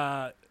bad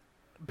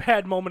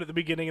moment at the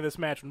beginning of this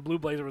match when Blue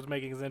Blazer was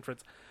making his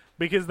entrance,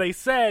 because they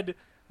said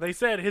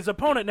his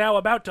opponent now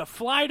about to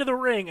fly to the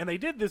ring, and they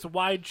did this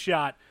wide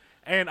shot,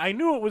 and I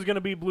knew it was going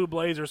to be Blue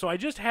Blazer, so I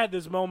just had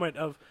this moment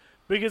of,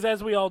 because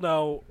as we all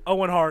know,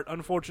 Owen Hart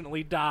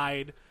unfortunately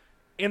died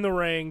in the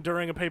ring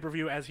during a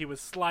pay-per-view as he was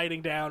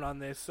sliding down on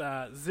this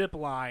zip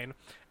line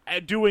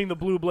doing the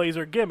Blue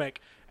Blazer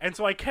gimmick. And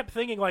so I kept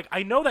thinking, like,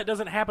 I know that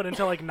doesn't happen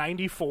until, like,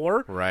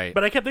 94. Right.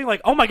 But I kept thinking,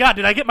 like, oh, my God,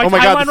 did I get my Oh my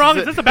God, timeline this wrong?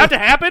 is Is it. this about to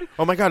happen?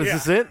 Oh my God, is Yeah.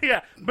 this it? Yeah.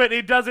 But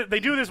it doesn't.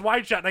 They do this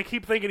wide shot, and I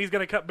keep thinking he's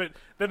going to cut, but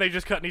then they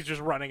just cut, and he's just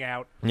running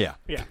out. Yeah.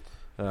 Yeah.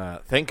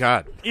 Thank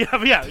God.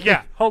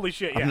 Yeah. Holy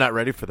shit, yeah. I'm not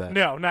ready for that.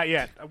 No, not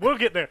yet. We'll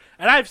get there.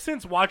 And I've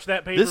since watched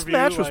that pay-per-view. This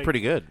match was like-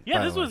 pretty good. Yeah,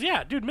 by this the way. was,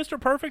 yeah. Dude, Mr.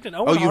 Perfect and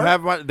Owen Oh, you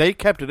Hart. they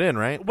kept it in,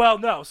 right? Well,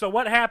 no. So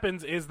what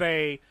happens is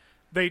they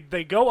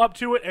go up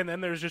to it, and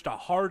then there's just a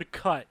hard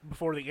cut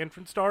before the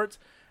entrance starts,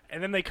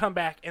 and then they come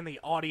back, and the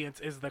audience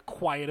is the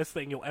quietest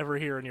thing you'll ever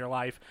hear in your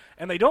life.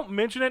 And they don't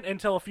mention it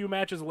until a few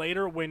matches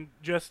later when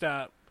just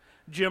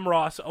Jim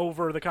Ross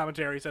over the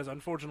commentary says,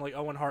 unfortunately,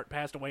 Owen Hart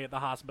passed away at the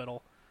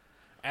hospital.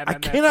 And I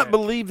then that's cannot it.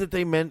 believe that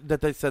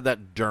they said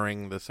that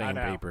during the I same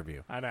know.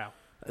 pay-per-view. I know.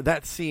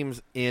 That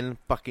seems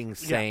fucking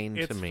sane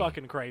Yeah, to me. It's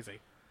fucking crazy.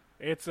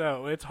 It's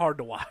hard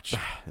to watch.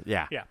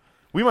 Yeah. Yeah.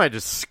 We might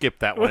just skip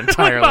that one We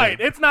entirely.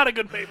 might. It's not a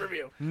good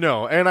pay-per-view.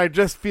 No, and I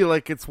just feel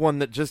like it's one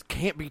that just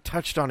can't be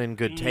touched on in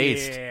good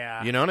taste.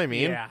 Yeah. You know what I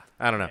mean? Yeah.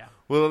 I don't know. Yeah.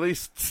 Well, at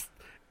least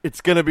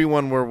it's going to be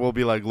one where we'll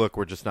be like, look,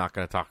 we're just not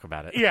going to talk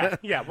about it.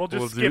 Yeah, we'll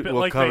just skip it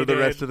we'll like cover they the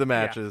did. rest of the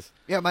matches.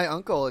 Yeah, my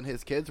uncle and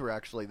his kids were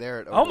actually there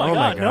at Oh, my Oh,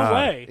 my God, God. no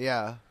way.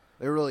 Yeah,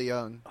 they were really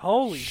young.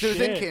 Holy She shit.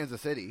 was in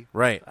Kansas City.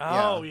 Right.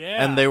 Oh,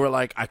 yeah. And they were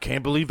like, I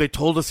can't believe they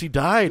told us he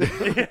died.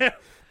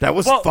 That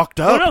was well,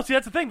 fucked up. Oh, no, see,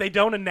 that's the thing. They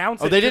don't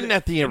announce it. Oh, they didn't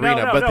at the No,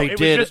 arena, no, but no, they it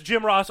did was just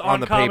Jim Ross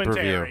on the commentary.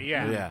 pay-per-view.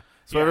 Yeah.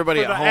 So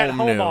everybody for the at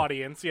home knew.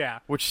 audience, yeah.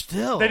 Which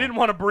still... They didn't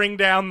want to bring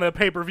down the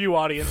pay-per-view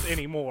audience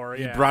anymore.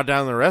 You Yeah. brought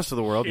down the rest of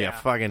the world, Yeah.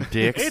 you fucking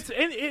dicks.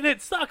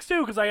 It sucks, too,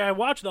 because I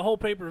watched the whole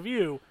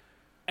pay-per-view,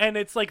 and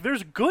it's like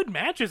there's good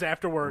matches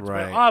afterwards,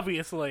 Right. but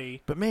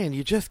obviously... But, man,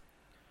 you just...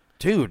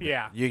 Dude,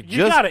 Yeah. you You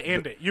just... gotta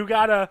end it. You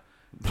gotta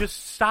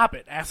just stop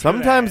it after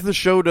Sometimes that. the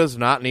show does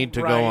not need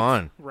to Right, go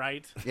on.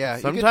 Right. Yeah,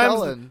 you could tell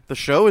Sometimes in, the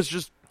show is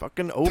just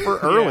fucking over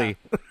early.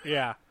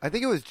 Yeah. I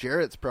think it was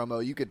Jarrett's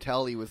promo. You could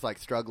tell he was like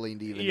struggling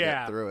to even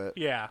Yeah. get through it.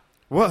 Yeah.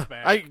 What?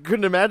 bad. I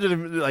couldn't imagine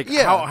him, like,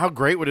 Yeah. how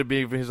great would it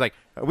be if he was like,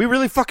 are we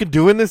really fucking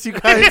doing this, you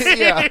guys?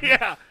 Yeah.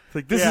 Yeah. It's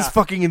like, this Yeah. is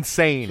fucking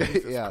insane.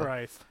 Yeah.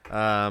 Christ.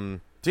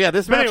 So, yeah,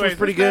 this But match anyways, was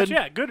pretty this good.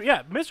 match, yeah, good.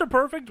 Yeah, Mr.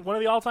 Perfect, one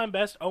of the all-time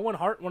best. Owen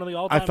Hart, one of the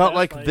all-time I felt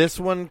best. like this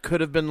one could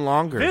have been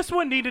longer. This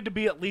one needed to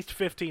be at least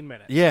 15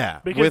 minutes. Yeah.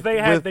 Because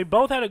they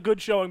both had a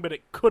good showing, but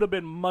it could have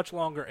been much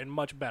longer and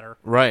much better.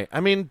 Right. I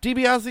mean,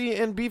 DiBiase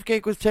and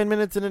Beefcake was 10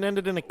 minutes and it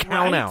ended in a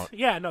count Right? out.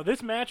 Yeah, no,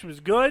 this match was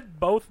good.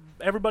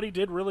 Everybody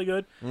did really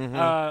good.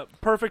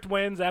 Perfect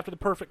wins after the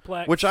Perfect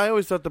Plex. Which I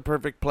always thought the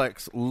Perfect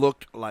Plex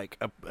looked like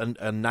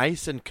a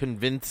nice and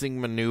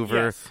convincing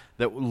maneuver Yes.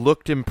 that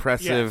looked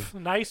impressive.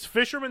 Yes, nice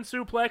fisherman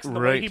suplex. The way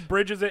Right. he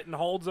bridges it and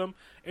holds him,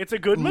 it's a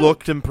good move.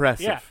 Looked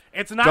impressive. Yeah,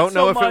 it's not. Don't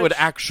know so if it would much-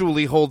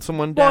 actually hold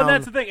someone Well, down.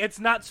 that's the thing. It's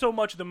not so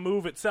much the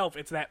move itself;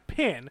 it's that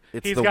pin.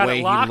 It's He's the got way it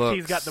he locked. looks.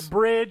 He's got the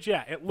bridge.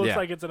 Yeah, it looks Yeah.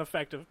 like it's an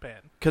effective pin.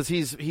 Because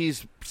he's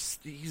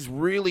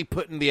really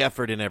putting the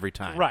effort in every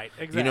time. Right,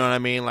 exactly. You know what I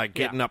mean? Like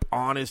Yeah. getting up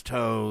on his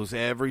toes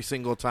every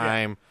single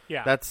time.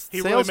 Yeah, That's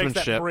he really makes that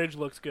salesmanship. bridge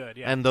looks good.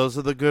 Yeah, And those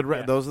are the good.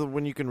 Yeah. Those are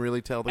when you can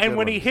really tell the. and good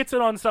when he ones. hits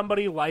it on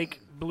somebody like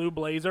Blue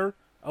Blazer,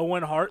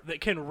 Owen Hart, that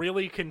can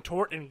really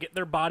contort and get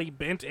their body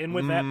bent in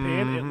with that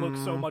pin, it looks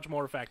so much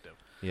more effective.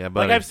 Yeah, Like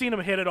buddy. I've seen him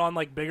hit it on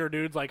like bigger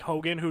dudes like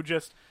Hogan, who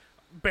just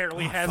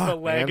barely has the Oh,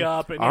 Fuck, leg man.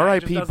 up. And R.I.P.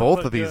 it just doesn't both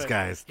look of these good.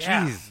 guys.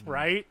 Yeah, Jeez.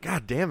 right?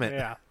 God damn it.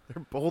 Yeah.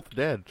 They're both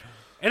dead.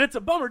 And it's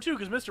a bummer, too,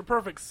 because Mr.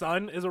 Perfect's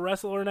son is a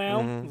wrestler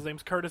now. His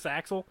name's Curtis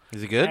Axel.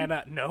 Is he good? And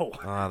no.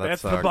 Ah, that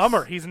That's the sucks.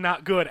 bummer. He's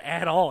not good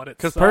at all.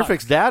 Because Because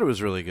Perfect's dad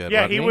was really good.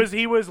 Yeah, wasn't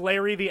he was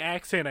Larry the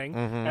Axe Henning,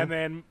 and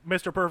then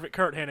Mr. Perfect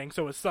Kurt Henning,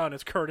 so his son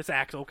is Curtis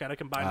Axel, kind of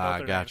combined both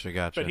their gotcha, names.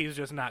 gotcha. But he's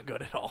just not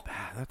good at all.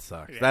 Ah, that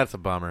sucks. Yeah. That's a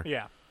bummer.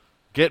 Yeah.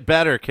 Get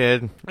better,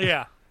 kid.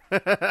 Yeah.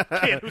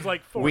 Kid who's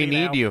like 40 We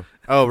need now. you.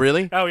 Oh,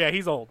 really? Oh, yeah,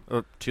 he's old.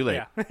 Oh, too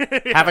late.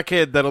 Yeah. Have a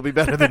kid that'll be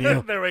better than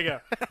you. There we go.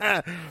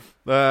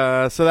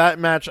 So that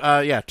match,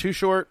 too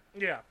short.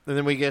 Yeah. And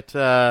then we get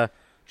Jesse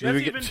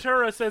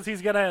Ventura says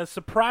he's got a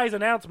surprise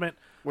announcement,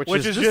 Which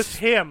which is is just just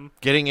him.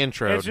 getting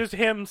introed. It's just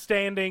him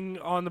standing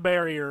on the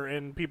barrier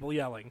and people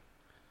yelling.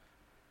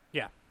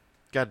 Yeah.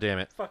 God damn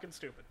it. Fucking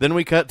stupid. Then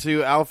we cut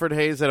to Alfred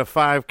Hayes at a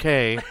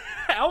 5K.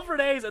 Alfred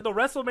Hayes at the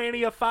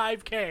WrestleMania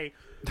 5K.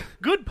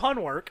 Good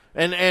pun work.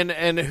 and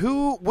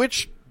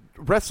which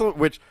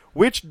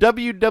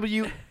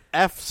WWF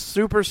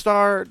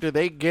superstar do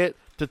they get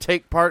to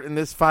take part in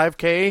this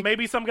 5K?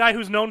 Maybe some guy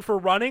who's known for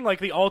running, like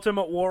the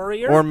Ultimate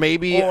Warrior. Or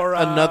maybe Or,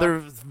 another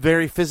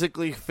very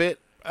physically fit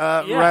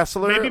yeah,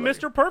 wrestler. Maybe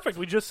Mr. Perfect.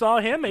 We just saw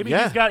him. Maybe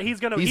Yeah. he's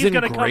gonna He's in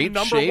come great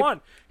number shape.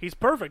 one. He's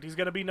perfect. He's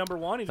gonna be number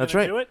one. He's That's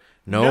gonna right. do it.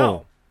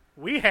 No.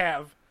 We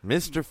have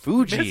Mr.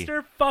 Fuji.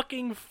 Mr.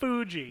 fucking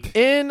Fuji.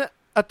 In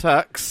a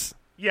tux,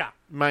 Yeah.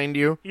 mind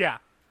you. Yeah.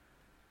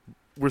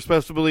 We're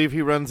supposed to believe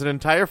he runs an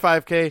entire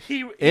 5K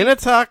He in a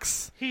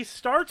tux. He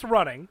starts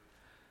running.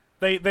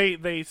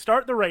 They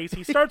start the race.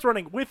 He starts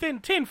running. Within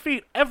 10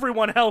 feet,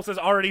 everyone else has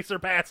already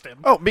surpassed him.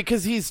 Oh,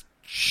 because he's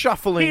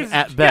shuffling He's-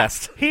 at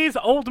best. yeah, he's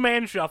old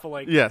man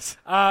shuffling. Yes.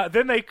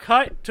 Then they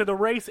cut to the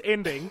race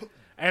ending,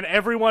 and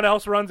everyone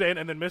else runs in,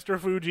 and then Mr.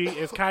 Fuji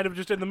is kind of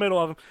just in the middle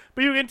of them.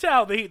 But you can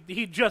tell that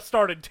he just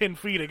started 10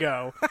 feet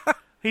ago.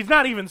 He's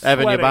not even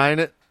sweating. Evan, you buying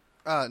it?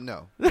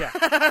 No.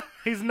 Yeah.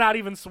 He's not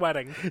even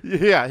sweating.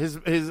 Yeah, his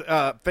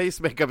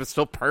face makeup is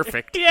still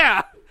perfect.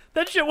 Yeah.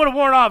 That shit would have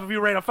worn off if you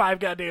ran a 5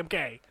 goddamn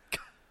K.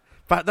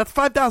 That's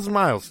 5,000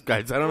 miles,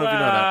 guys. I don't know if you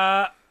know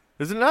that.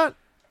 Is it not?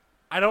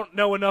 I don't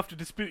know enough to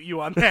dispute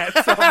you on that.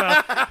 So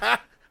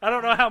I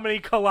don't know how many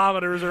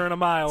kilometers are in a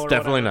mile.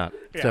 Definitely whatever.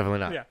 not. It's definitely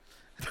not.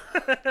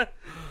 Yeah.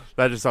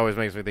 That just always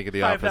makes me think of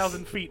the Office.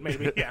 5,000 feet,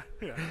 maybe. Yeah.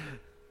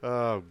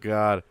 Oh,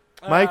 God.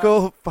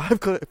 Michael,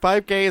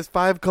 5K is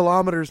 5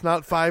 kilometers,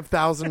 not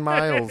 5,000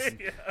 miles.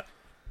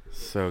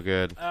 So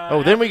good.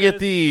 Then we get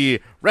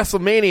the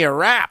WrestleMania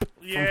rap.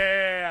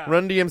 Yeah.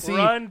 Run DMC.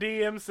 Run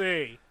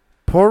DMC.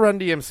 Poor Run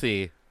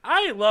DMC.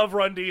 I love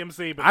Run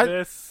DMC, but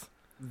this...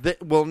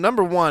 Well,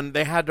 number one,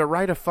 they had to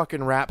write a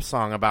fucking rap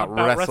song about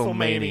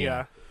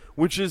WrestleMania.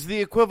 Which is the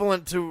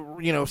equivalent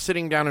to,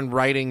 sitting down and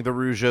writing the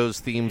Rougeau's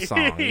theme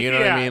song. You know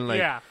what I mean? Like,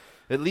 yeah.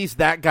 At least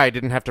that guy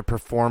didn't have to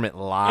perform it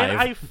live. And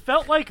I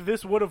felt like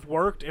this would have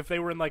worked if they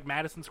were in like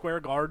Madison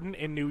Square Garden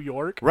in New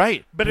York.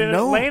 Right. But in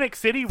No, Atlantic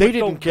City they with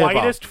didn't the give a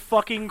whitest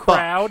fucking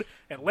crowd,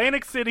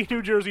 Atlantic City,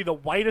 New Jersey, the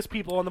whitest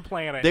people on the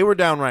planet. They were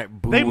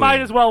downright booing. They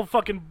might as well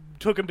fucking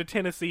took him to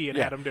Tennessee and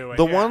had him do it.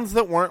 The ones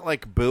that weren't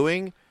like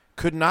booing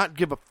could not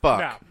give a fuck.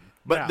 No.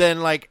 But then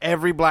like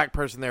every black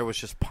person there was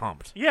just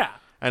pumped. Yeah.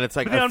 And it's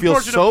like, But the I feel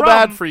unfortunate so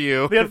problem- bad for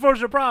you. The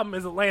unfortunate problem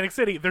is Atlantic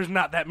City, there's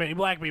not that many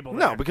black people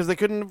there. No, because they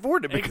couldn't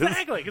afford it. Because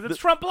Exactly, because it's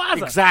Trump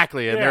Plaza.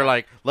 Exactly, and Yeah. they're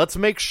like, let's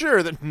make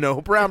sure that no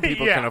brown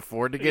people Yeah. can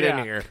afford to get Yeah.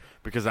 in here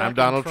because I'm Fucking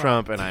Donald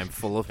Trump. Trump and I'm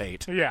full of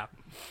hate. Yeah.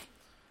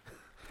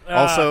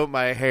 Also,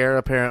 my hair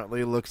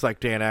apparently looks like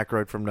Dan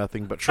Aykroyd from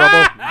Nothing But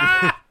Trouble.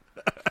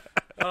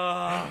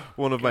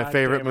 One of my God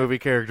favorite damn it. movie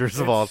characters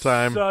of all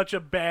time. Such a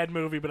bad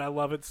movie, but I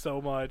love it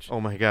so much. Oh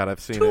my god, I've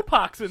seen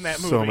Tupac's it in that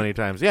so movie. many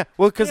times. Yeah,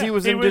 well, because Yeah, he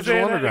was in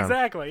Digital Underground.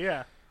 Exactly,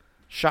 yeah.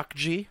 Shock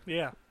G.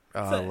 Yeah.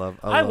 Oh,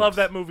 I love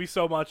that movie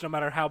so much, no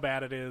matter how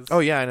bad it is. Oh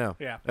yeah, I know.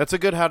 Yeah. That's a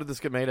good How Did This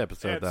Get Made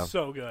episode, It's though.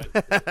 so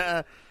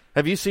good.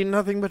 Have you seen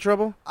Nothing But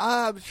Trouble?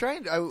 I'm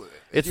trying to.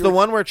 It's the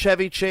one where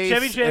Chevy Chase,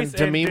 Chevy Chase and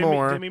Demi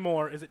Moore. Demi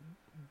Moore. Is it?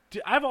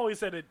 I've always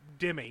said it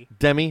Demi.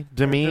 Demi.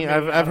 Demi,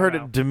 I I've heard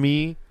don't know. it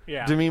Demi.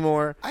 Yeah. Demi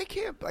Moore. I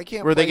can't.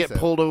 Where they place get it.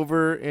 pulled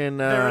over in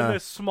They're in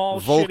this small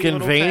shitty little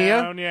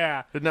Vulcanvania? town.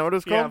 Yeah. Isn't that what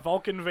it's Yeah,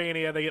 called?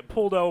 Vulcanvania. They get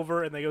pulled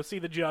over and they go see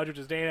the judge, which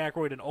is Dan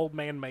Aykroyd in old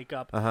man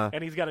makeup,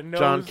 and he's got a nose.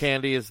 John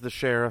Candy is the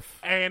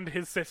sheriff. And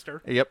his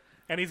sister. Yep.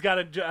 And he's got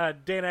a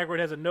Dan Aykroyd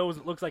has a nose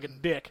that looks like a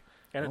dick,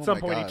 and at Oh some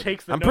my point God. he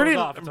takes the I'm nose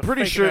off. I'm It's a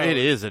pretty fake sure nose. it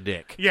is a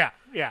dick. Yeah,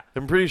 yeah.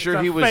 I'm pretty sure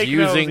It's he a was fake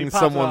nose he using pops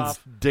someone's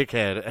off.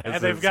 dickhead as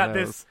And they've his got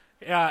nose. this.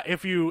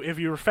 If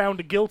you're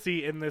found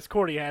guilty in this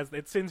court,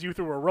 it sends you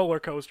through a roller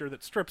coaster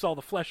that strips all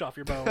the flesh off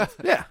your bones.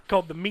 Yeah.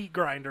 Called the meat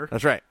grinder.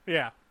 That's right.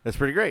 Yeah, That's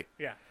pretty great.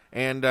 yeah.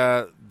 And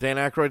Dan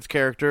Aykroyd's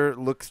character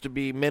looks to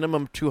be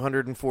minimum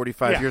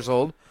 245 Yeah. years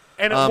old.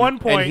 And at one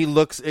point, and he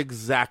looks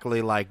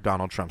exactly like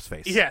Donald Trump's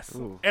face. yes.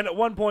 And at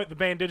one point, the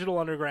band Digital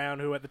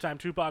Underground, who at the time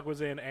Tupac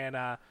was in, and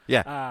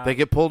they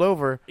get pulled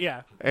over.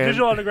 yeah, And-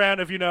 Digital Underground,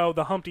 if you know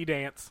the Humpty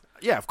Dance,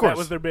 Yeah, of course. that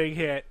was their big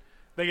hit.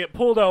 They get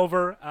pulled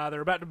over.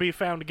 They're about to be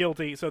found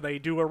guilty, so they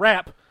do a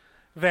rap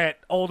that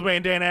old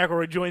man Dan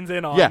Aykroyd joins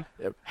in on. Yeah,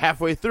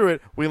 halfway through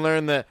it, we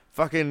learn that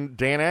fucking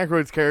Dan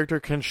Aykroyd's character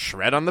can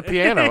shred on the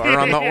piano or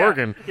on the Yeah.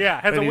 organ.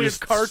 Yeah, has and a he weird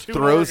just cartoon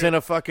throws organ. in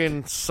a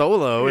fucking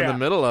solo in Yeah. the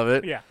middle of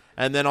it. Yeah.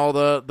 And then all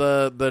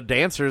the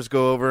dancers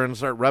go over and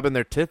start rubbing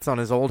their tits on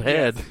his old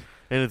head. Yes.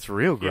 And it's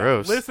real Yeah,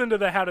 gross. listen to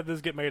the How Did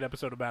This Get Made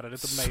episode about it.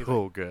 It's amazing.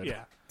 So good.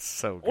 Yeah.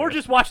 So good. Or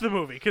just watch the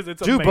movie, because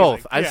it's do amazing.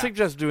 both. I Yeah.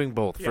 suggest doing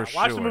both Yeah, for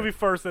watch sure. the movie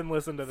first, then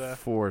listen to the...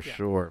 For yeah.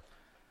 sure.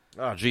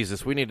 Oh,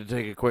 Jesus. We need to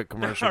take a quick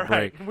commercial All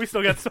right. break. We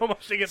still got so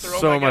much to get through.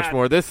 So oh my much God.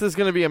 more. This is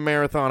going to be a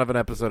marathon of an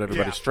episode,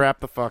 everybody. Yeah. Strap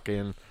the fuck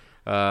in.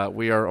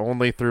 We are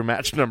only through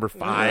match number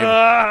 5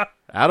 Ah,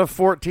 out of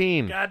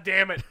 14. God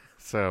damn it.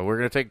 So we're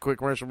going to take a quick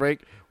commercial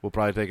break. We'll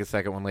probably take a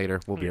second one later.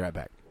 We'll be right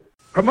back.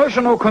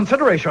 Promotional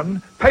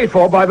consideration paid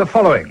for by the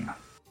following.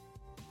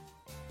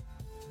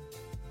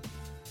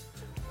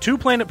 Two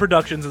Planet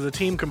Productions is a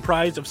team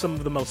comprised of some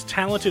of the most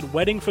talented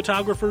wedding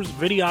photographers,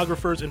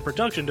 videographers, and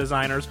production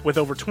designers with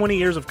over 20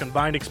 years of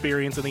combined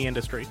experience in the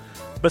industry.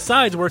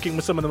 Besides working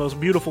with some of the most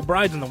beautiful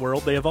brides in the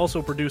world, they have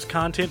also produced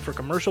content for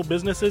commercial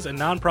businesses and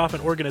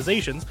nonprofit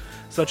organizations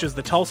such as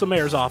the Tulsa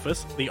Mayor's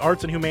Office, the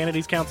Arts and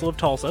Humanities Council of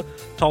Tulsa,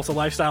 Tulsa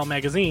Lifestyle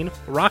Magazine,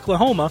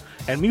 Rocklahoma,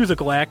 and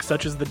musical acts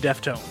such as the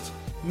Deftones.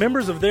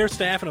 Members of their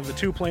staff and of the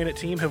Two Planet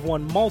team have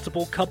won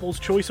multiple Couples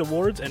Choice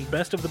Awards and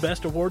Best of the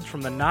Best Awards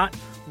from The Knot,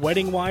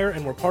 Wedding Wire,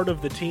 and were part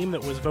of the team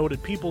that was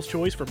voted People's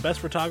Choice for Best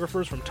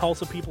Photographers from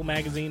Tulsa People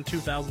Magazine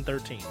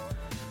 2013.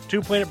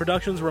 Two Planet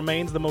Productions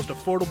remains the most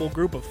affordable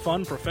group of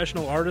fun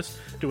professional artists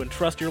to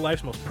entrust your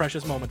life's most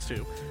precious moments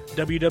to.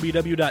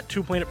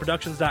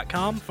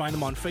 www.twoplanetproductions.com. Find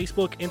them on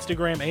Facebook,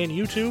 Instagram, and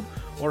YouTube,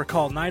 or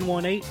call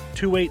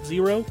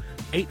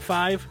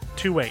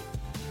 918-280-8528.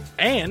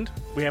 And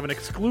we have an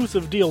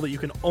exclusive deal that you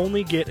can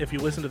only get if you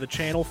listen to the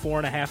Channel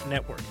 4.5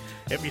 network.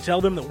 If you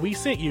tell them that we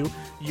sent you,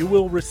 you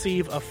will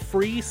receive a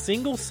free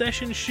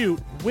single-session shoot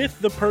with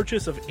the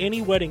purchase of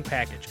any wedding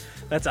package.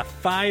 That's a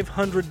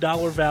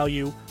 $500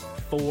 value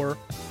for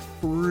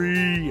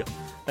free.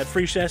 That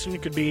free session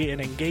could be an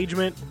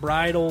engagement,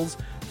 bridals,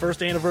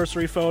 first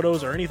anniversary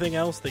photos, or anything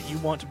else that you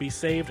want to be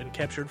saved and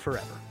captured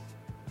forever.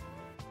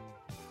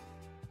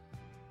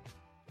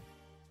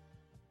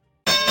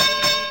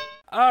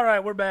 All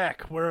right, we're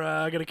back. We're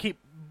going to keep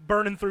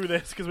burning through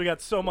this because we got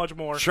so much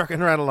more. Trucking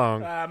right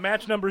along.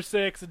 Match number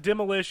 6,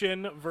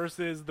 Demolition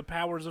versus the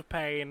Powers of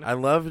Pain. I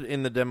loved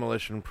in the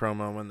Demolition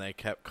promo when they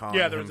kept calling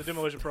Yeah, him... there was a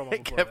Demolition promo They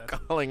before kept this.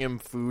 calling him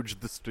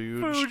Fooge the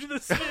Stooge. Fooge the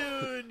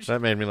Stooge.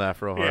 That made me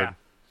laugh real hard. Yeah.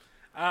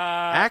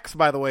 Axe,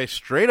 by the way,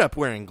 straight up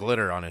wearing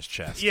glitter on his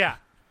chest. Yeah.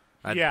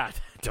 I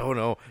don't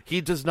know.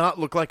 He does not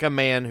look like a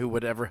man who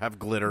would ever have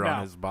glitter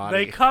on his body.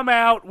 They come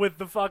out with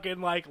the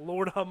fucking, like,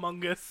 Lord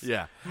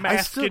Humongous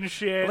mask and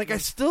shit. Like, I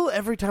still,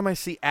 every time I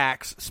see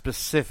Axe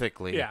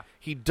specifically, Yeah.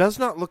 he does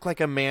not look like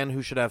a man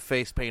who should have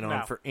face paint on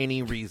No. for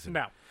any reason.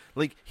 No.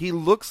 like he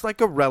looks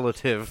like a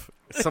relative,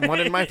 someone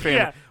in my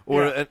family,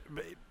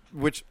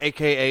 which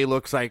AKA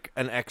looks like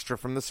an extra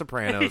from The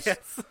Sopranos.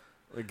 Yes.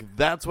 Like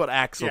that's what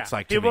Axe looks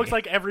like to me. He looks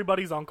like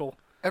everybody's uncle.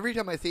 Every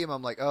time I see him,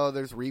 I'm like, oh,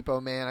 there's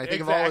Repo Man. I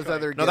think of all his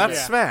other. No,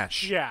 that's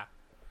Smash. Yeah.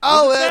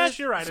 Oh, Smash.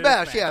 You're right.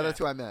 Smash. Yeah, that's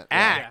who I meant.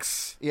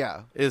 Axe.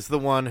 Yeah. Is the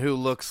one who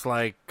looks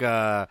like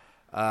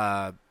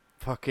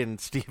fucking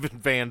Steven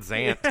Van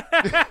Zandt.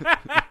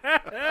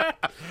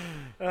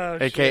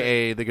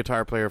 AKA the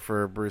guitar player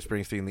for Bruce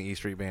Springsteen, the E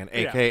Street Band.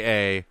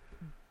 AKA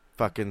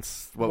fucking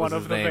what one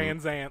was his name? One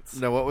of the Van Zandts.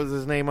 No, what was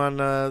his name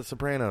on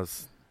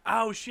Sopranos?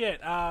 Oh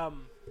shit.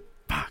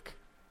 Fuck.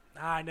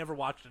 I never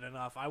watched it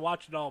enough. I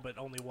watched it all, but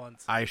only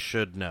once. I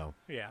should know.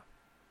 Yeah.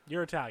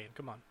 You're Italian.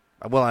 Come on.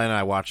 Well, and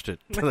I watched it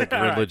like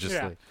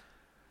religiously.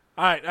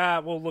 All right.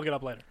 We'll look it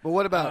up later. But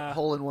what about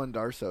Hole-in-One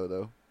Darso,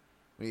 though?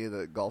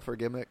 The golfer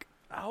gimmick?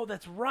 Oh,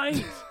 that's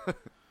right.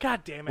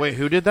 God damn it. Wait,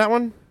 who did that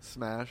one?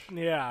 Smash.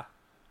 Yeah.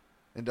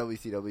 In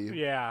WCW.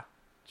 Yeah.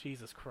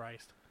 Jesus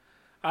Christ.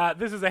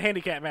 This is a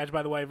handicap match,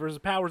 by the way, versus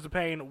Powers of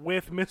Pain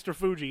with Mr.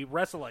 Fuji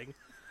wrestling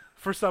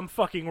for some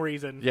fucking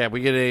reason. Yeah,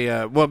 we get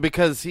a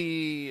because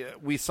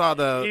we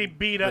saw he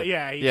beat up.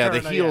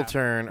 the heel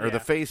turn or the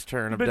face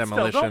turn of but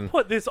Demolition. Still, don't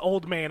put this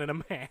old man in a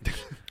match.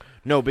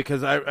 No,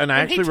 because I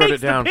actually he wrote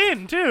takes it down. The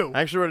pin too. I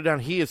actually wrote it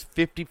down. He is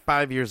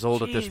 55 years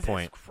old at this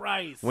point. Jesus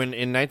Christ. When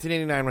in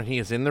 1989, when he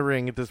is in the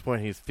ring at this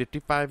point, he's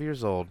 55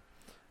 years old.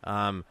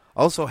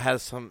 Also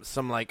has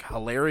some like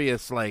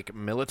hilarious like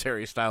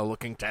military style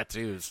looking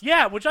tattoos.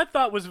 Yeah, which I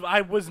thought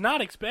I was not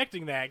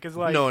expecting that because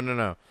like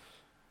No.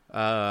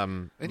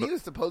 And he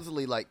was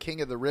supposedly like king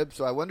of the rib,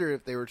 so I wonder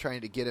if they were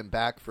trying to get him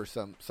back for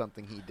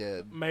something he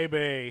did.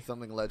 Maybe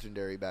something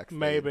legendary backstage.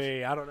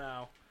 Maybe I don't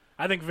know.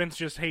 I think Vince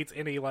just hates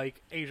any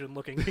like Asian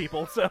looking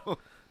people. So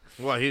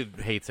well, he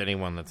hates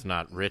anyone that's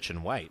not rich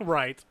and white.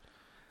 Right.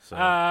 So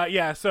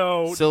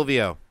So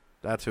Silvio,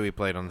 that's who he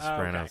played on The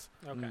Sopranos.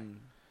 Okay.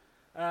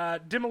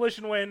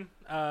 Demolition win.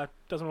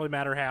 Doesn't really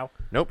matter how.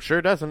 Nope,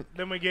 sure doesn't.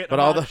 Then we get.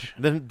 But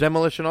then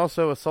Demolition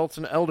also assaults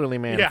an elderly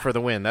man for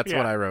the win. That's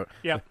what I wrote.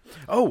 Yeah.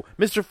 Oh,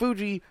 Mr.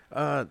 Fuji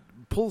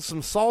pulls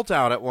some salt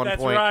out at one point.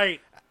 That's right.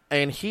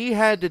 And he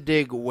had to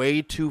dig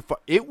way too far.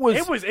 It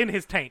was in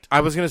his taint.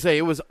 I was going to say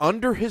it was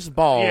under his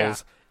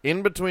balls,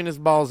 in between his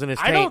balls and his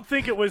taint. I don't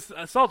think it was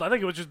salt. I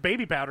think it was just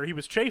baby powder. He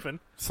was chafing.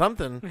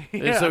 Something.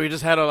 Yeah. And so he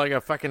just had a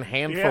fucking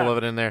handful of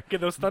it in there.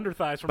 Get those thunder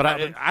thighs from But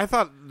rubbing. I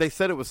thought they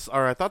said it was,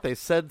 or I thought they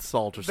said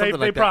salt or something like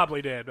that. They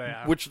probably did.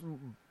 Yeah. Which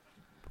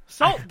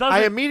salt doesn't.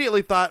 I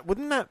immediately thought,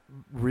 wouldn't that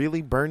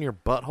really burn your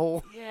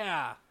butthole?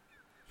 Yeah.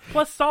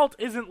 Plus, salt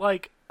isn't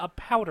like a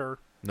powder.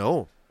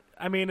 No.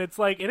 I mean, it's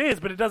like it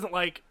is, but it doesn't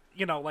like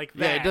like that.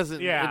 Yeah, it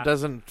doesn't. Yeah. It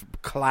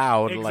doesn't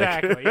cloud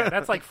exactly. Yeah,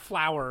 that's like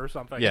flour or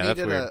something. Yeah, he that's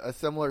did weird. a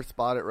similar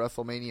spot at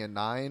WrestleMania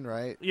 9,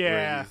 right?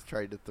 Yeah. Where he's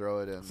tried to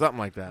throw it in. Something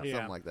like that. Yeah.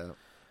 Something like that.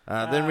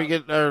 Then we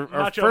get our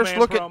Macho first Man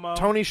look promo. at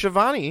Tony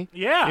Schiavone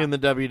in the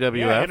WWF.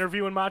 Yeah,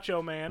 interviewing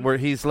Macho Man. Where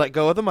he's let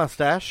go of the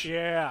mustache.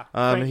 Yeah.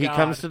 He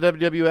comes to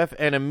WWF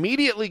and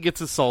immediately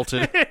gets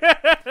assaulted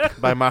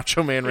by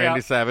Macho Man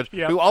Randy Savage,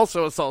 who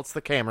also assaults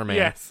the cameraman.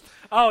 Yes.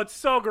 Oh, it's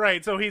so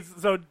great. So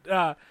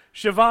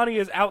Schiavone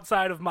is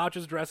outside of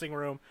Macho's dressing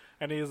room,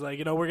 and he's like,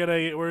 we're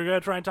gonna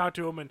try and talk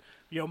to him, and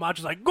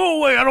Macho's like, go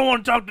away, I don't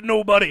want to talk to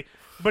nobody.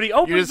 But he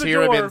opens the door. You just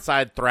hear him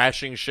inside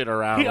thrashing shit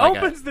around. He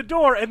opens the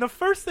door, and the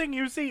first thing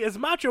you see is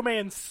Macho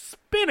Man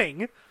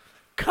spinning,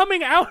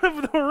 coming out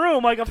of the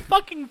room like a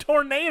fucking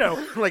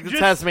tornado. Like the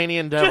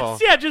Tasmanian devil.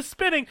 Just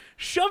spinning,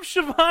 shoves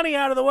Schiavone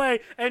out of the way,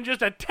 and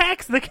just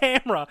attacks the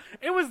camera.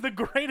 It was the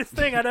greatest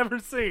thing I'd ever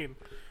seen.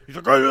 He's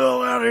like,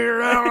 go out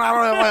here.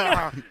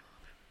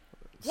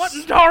 What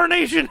in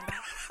tarnation?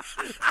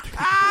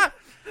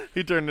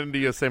 He turned into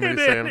Yosemite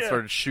Sam and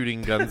started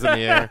shooting guns in the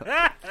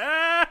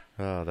air.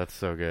 Oh, that's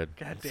so good.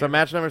 So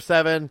match number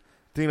 7,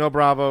 Dino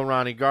Bravo and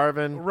Ronnie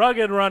Garvin.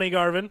 Rugged Ronnie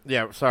Garvin.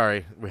 Yeah,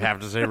 sorry. We have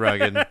to say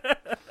rugged.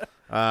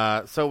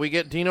 So we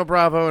get Dino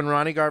Bravo and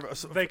Ronnie Garvin.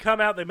 So, they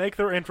come out. They make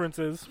their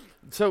entrances.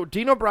 So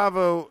Dino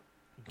Bravo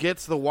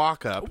gets the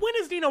walk-up. When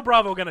is Dino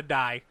Bravo going to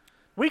die?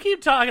 We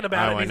keep talking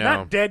about it. He's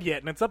not dead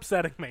yet, and it's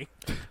upsetting me.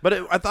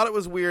 But I thought it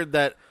was weird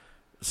that...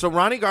 So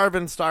Ronnie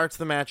Garvin starts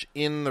the match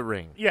in the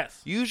ring.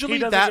 Yes. Usually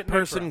that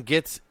person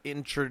gets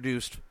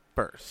introduced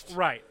first.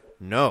 Right.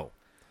 No.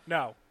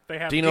 They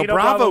have Dino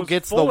Bravo Bravo's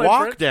gets the full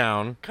walk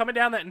down. Coming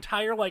down that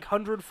entire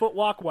 100-foot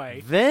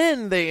walkway.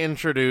 Then they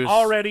introduce...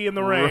 Already in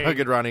the ring.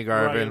 Rugged Ronnie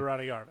Garvin. Rugged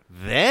Ronnie Garvin.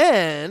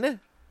 Then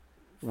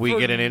we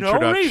get an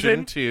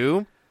introduction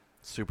to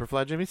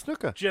Superfly Jimmy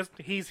Snuka.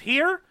 He's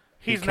here.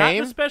 He's not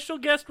the special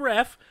guest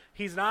ref.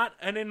 He's not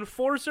an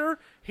enforcer.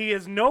 He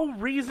has no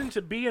reason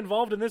to be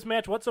involved in this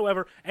match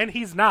whatsoever, and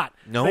he's not.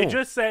 No. They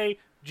just say,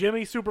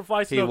 Jimmy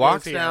Superfly Snuka He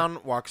walks is here. down,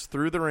 walks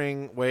through the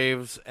ring,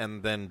 waves,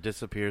 and then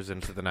disappears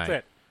into the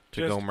night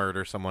to go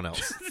murder someone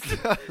else.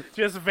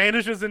 Just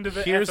vanishes into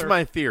the Here's ether.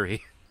 my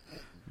theory.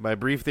 My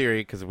brief theory,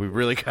 because we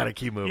really got to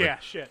keep moving. Yeah,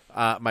 shit.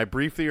 My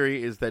brief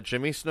theory is that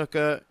Jimmy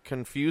Snuka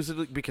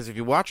confusedly... Because if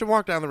you watch him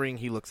walk down the ring,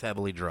 he looks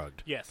heavily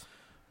drugged. Yes.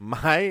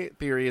 My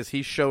theory is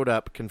he showed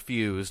up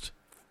confused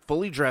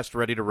fully dressed,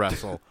 ready to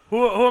wrestle.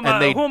 Who am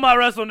I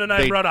wrestling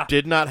tonight, They brother?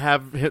 did not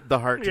have the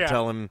heart to Yeah.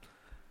 tell him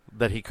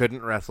that he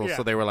couldn't wrestle, Yeah.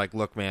 so they were like,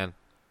 look, man,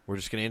 we're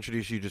just going to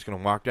introduce you. Just going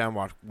to walk down,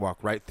 walk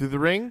right through the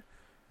ring,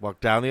 walk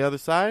down the other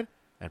side,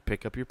 and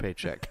pick up your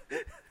paycheck.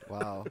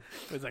 Wow.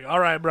 He's like, all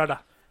right, brother.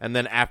 And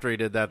then after he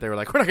did that, they were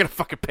like, we're not going to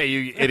fucking pay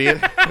you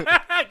idiot.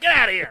 Get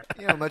out of here.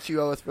 You know how much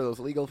you owe us for those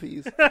legal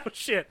fees? Oh,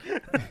 shit.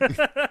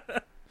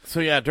 So,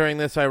 yeah, during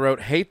this, I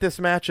wrote, hate this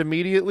match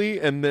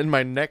immediately, and then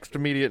my next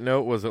immediate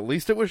note was, at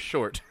least it was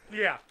short.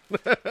 Yeah.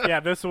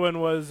 Yeah, this one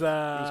was,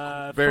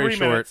 very 3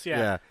 short, minutes.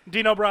 yeah.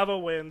 Dino Bravo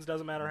wins.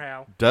 Doesn't matter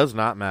how. Does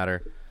not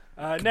matter.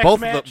 Next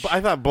match. I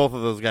thought both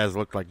of those guys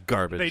looked like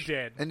garbage. They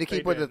did. And to They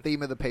keep with the did.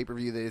 theme of the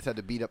pay-per-view, they just had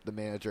to beat up the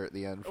manager at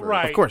the end. For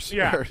Right. Of course.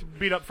 Yeah.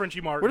 Beat up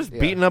Frenchie Martin. We're just Yeah.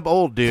 beating up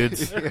old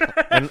dudes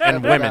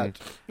and women.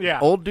 yeah.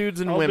 Old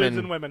dudes and Old women. dudes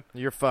and women.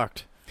 You're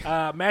fucked.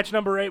 Match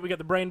number 8, we got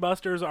the Brain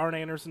Busters, Arn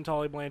Anderson,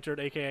 Tully Blanchard,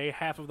 a.k.a.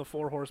 half of the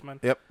Four Horsemen.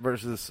 Yep,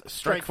 versus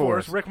Strike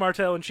Force, Rick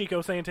Martel, and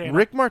Chico Santana.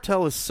 Rick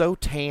Martel is so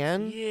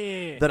tan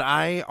Yeah. that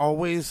I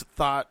always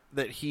thought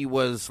that he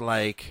was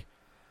like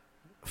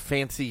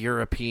fancy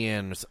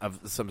Europeans of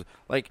some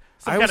like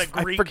Some kinda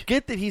Greek. I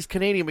forget that he's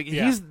Canadian, but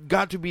Yeah. he's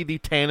got to be the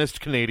tannest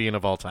Canadian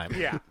of all time.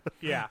 Yeah.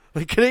 Yeah.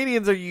 Like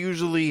Canadians are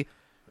usually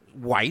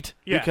white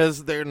Yeah.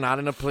 because they're not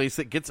in a place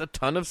that gets a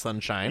ton of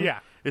sunshine. Yeah.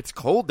 It's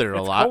cold there a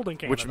It's lot, cold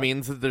in which Canada.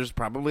 means that there's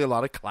probably a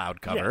lot of cloud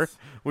cover, Yes.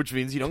 which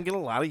means you don't get a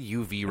lot of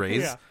UV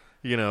rays, Yeah.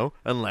 you know,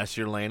 unless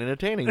you're laying in a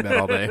tanning bed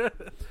all day.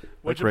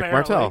 Which Rick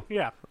apparently- Martel.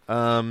 Yeah.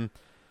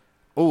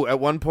 Oh, at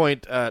one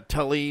point,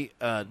 Tully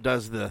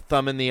does the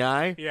thumb in the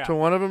eye Yeah. to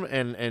one of them,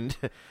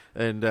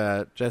 and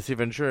Jesse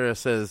Ventura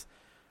says,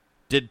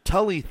 "Did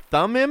Tully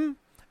thumb him?"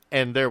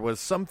 And there was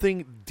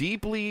something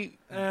deeply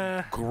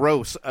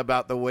gross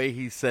about the way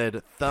he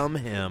said "thumb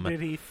him." Did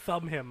he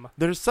thumb him?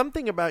 There's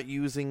something about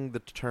using the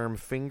term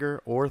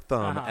finger or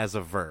thumb Uh-huh. as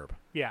a verb.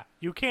 Yeah.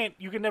 You can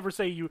never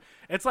say you.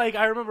 It's like,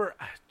 I remember,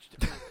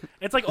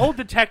 it's like old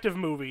detective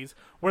movies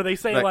where they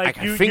say, Like, like,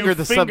 I you fingered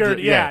the fingered.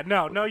 subject, Yeah.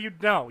 yeah. No, you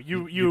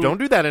don't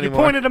do that anymore.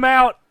 You pointed him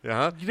out.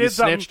 Uh-huh. You did You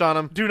something. snitched on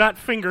him. Do not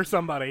finger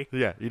somebody.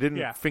 Yeah, you didn't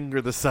Yeah.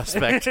 finger the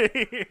suspect.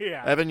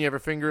 Yeah. Evan, you ever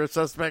finger a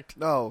suspect?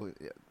 No,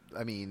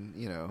 I mean,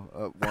 you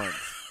know, once.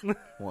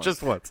 Once.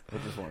 Just once.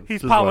 Just once.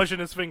 He's Just polishing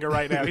his finger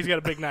right now. He's got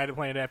a big night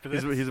planned after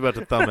this. He's about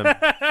to thumb him.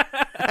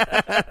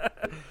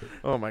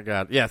 Oh, my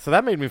God. Yeah, so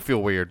that made me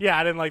feel weird. Yeah,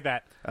 I didn't like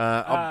that.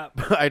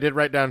 I did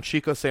write down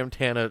Chico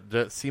Santana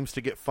seems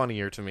to get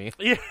funnier to me.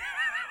 Yeah.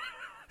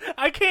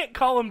 I can't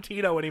call him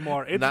Tito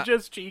anymore. It's Not-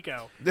 just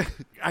Chico.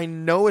 I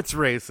know it's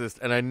racist,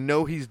 and I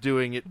know he's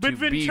doing it But to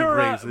be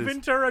Ventura, racist.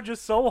 Ventura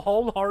just so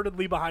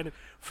wholeheartedly behind it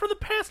for the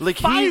past Like,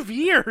 5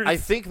 years. I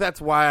think that's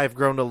why I've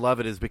grown to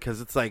love it, is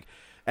because it's like,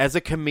 as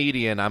a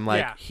comedian, I'm like,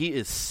 Yeah. he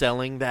is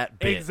selling that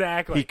bit.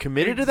 Exactly. He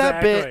committed to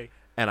that Exactly. bit,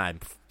 and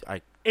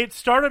It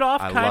started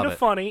off I kind love of it.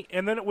 funny,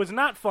 and then it was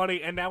not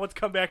funny, and now it's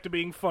come back to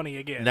being funny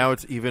again. now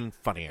it's even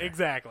funnier.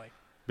 Exactly.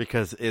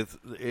 Because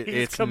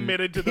it's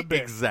committed to the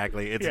bit.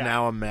 Exactly. It's Yeah.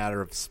 now a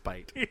matter of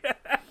spite.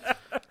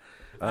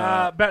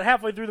 About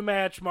halfway through the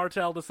match,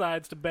 Martel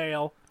decides to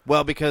bail.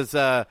 Well, because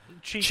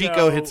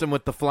Chico hits him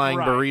with the flying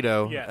Right.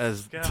 burrito, Yes.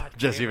 as God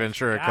Jesse damn it.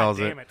 Ventura God calls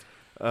damn it.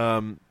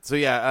 it. So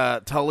yeah,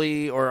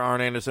 Tully or Arn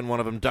Anderson, one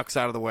of them ducks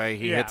out of the way.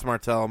 He Yeah. hits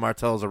Martel.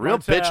 Martel's a real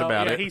Martel, bitch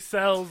about yeah, it. He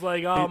sells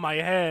like, oh, my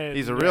head.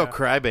 He's a real Yeah.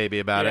 crybaby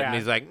about it, Yeah. and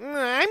he's like,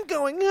 I'm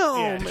going home.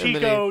 Yeah, And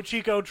then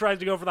Chico tries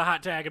to go for the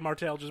hot tag, and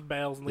Martel just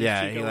bails and leaves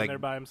he Chico in like there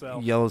by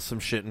himself. yells some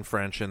shit in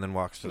French and then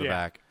walks to the Yeah.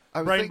 back. I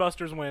was Brain think-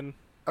 Busters win.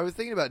 I was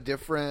thinking about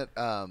different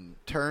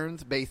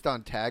turns based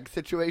on tag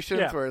situations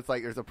Yeah. where it's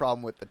like there's a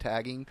problem with the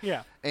tagging.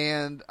 Yeah.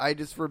 And I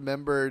just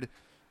remembered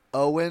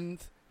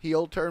Owen's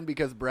heel turn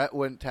because Brett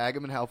wouldn't tag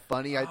him and how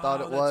funny I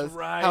thought it that's was.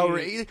 right. How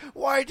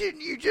why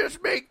didn't you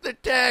just make the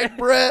tag,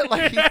 Brett?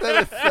 Like he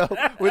said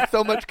it with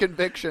so much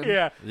conviction.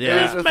 Yeah. Yeah.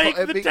 It was Just make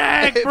the it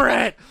tag,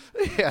 Brett.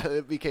 Yeah,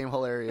 it became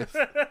hilarious.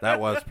 That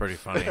was pretty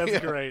funny. That's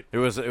great. It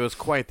was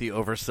quite the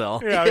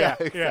oversell. Yeah, Yeah,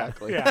 yeah,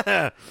 exactly.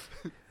 Yeah.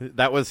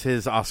 That was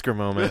his Oscar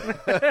moment.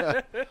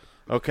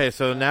 Okay,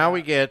 so now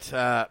we get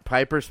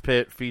Piper's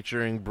Pit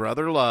featuring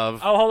Brother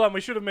Love. Oh, hold on.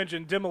 We should have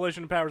mentioned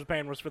Demolition and Powers of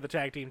Pain was for the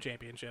tag team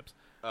championships.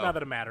 Not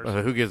that it matters.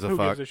 Who gives a Who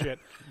fuck? gives a shit?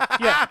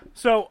 Yeah.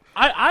 So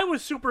I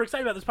was super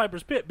excited about this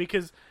Piper's Pit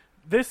because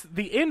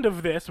the end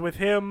of this with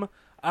him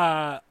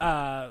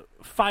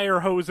fire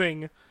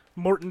hosing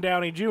Morton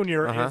Downey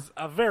Jr. is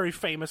a very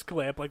famous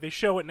clip. Like they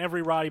show it in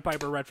every Roddy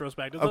Piper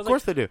retrospective. So I Of was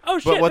course like, they do. Oh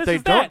But shit! what this they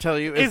is don't that. tell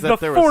you is the that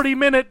there was-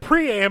 40-minute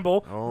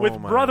preamble with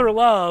my. Brother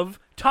Love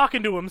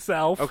talking to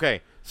himself.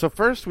 Okay, so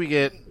first we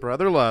get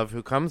Brother Love,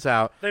 who comes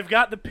out. They've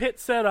got the pit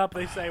set up.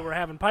 They say we're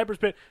having Piper's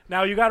Pit.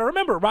 Now you got to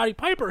remember, Roddy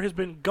Piper has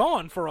been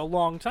gone for a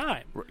long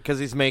time. Because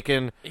he's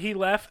making... He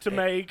left to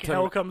make to-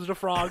 Hell Comes to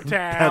Frog Town.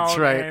 That's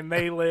right. And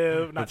They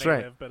Live. Not That's They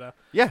right. Live, but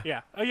Yeah.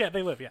 yeah. Oh yeah,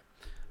 They Live.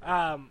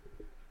 Yeah.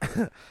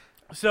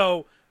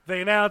 So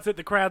they announce it.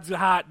 The crowd's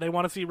hot. They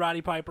want to see Roddy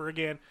Piper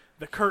again.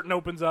 The curtain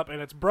opens up,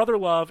 and it's Brother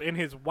Love in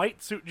his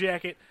white suit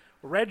jacket,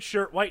 red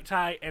shirt, white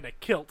tie, and a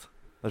kilt.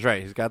 That's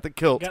right. He's got the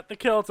kilt. Got the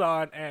kilt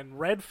on and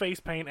red face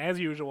paint as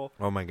usual.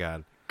 Oh my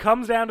God.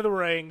 Comes down to the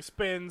ring,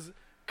 spends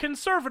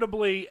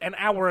conservatively an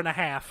hour and a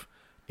half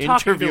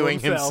Interviewing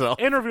himself.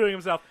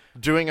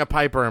 Doing a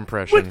Piper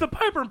impression. Which the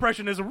Piper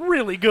impression is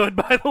really good,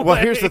 by the way. Well,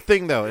 here's the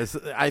thing, though. Is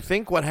I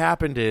think what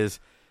happened is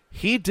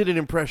he did an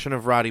impression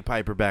of Roddy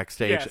Piper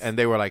backstage, Yes. and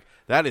they were like,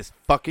 that is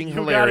fucking You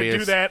hilarious. gotta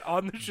do that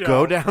on the show.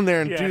 Go down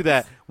there and Yes. do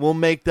that. We'll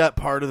make that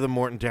part of the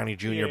Morton Downey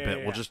Jr. Yeah, bit.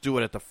 yeah. We'll just do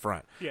it at the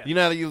front. Yeah. You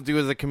know how you'll do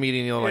as a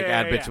comedian, you'll like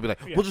add bits. You'll be like,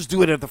 Yeah. we'll just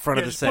do it at the front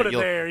Yeah, of the just set. put it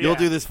there, You'll yeah.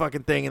 do this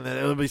fucking thing, and then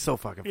it'll be so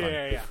fucking funny.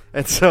 Yeah.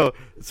 And so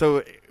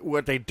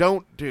what they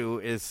don't do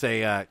is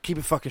say, keep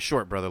it fucking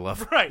short, brother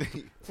love. Right.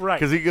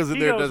 Because he goes in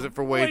there and does it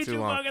for way too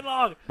long. fucking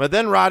long. But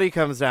then Roddy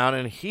comes down,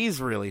 and he's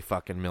really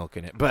fucking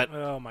milking it. But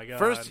Oh, my God.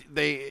 first,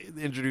 they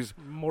introduce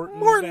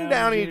Morton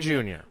Downey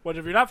Jr. Which,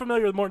 if you're not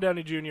familiar with Morton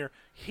Downey Jr.,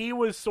 he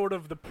was sort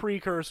of the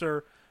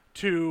precursor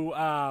to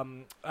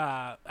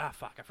I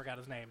forgot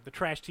his name. The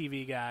trash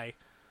TV guy,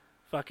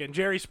 fucking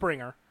Jerry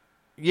Springer.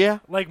 Yeah.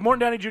 Like Morton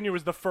Downey Jr.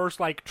 was the first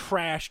like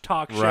trash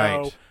talk show.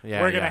 Right.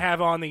 Yeah, We're gonna yeah.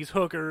 have on these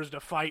hookers to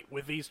fight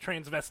with these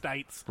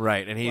transvestites.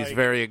 Right, and he's Like-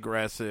 very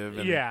aggressive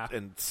and, Yeah.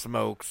 and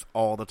smokes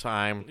all the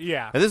time.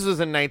 Yeah. And this was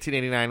in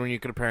 1989 when you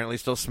could apparently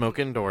still smoke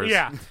indoors.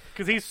 Yeah,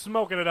 because he's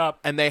smoking it up.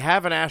 And they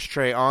have an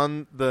ashtray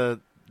on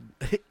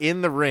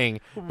in the ring,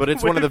 but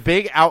it's one of the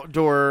big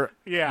outdoor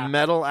Yeah.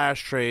 metal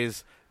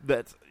ashtrays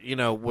that,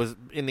 was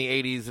in the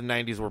 80s and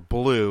 90s were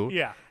blue.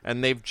 Yeah.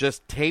 And they've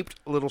just taped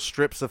little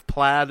strips of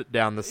plaid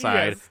down the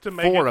side, Yes, to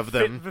make 4 it of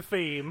them. fit the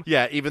theme.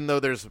 Yeah, even though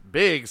there's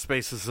big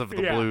spaces of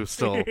the Yeah. blue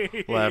still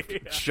left,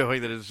 Yeah.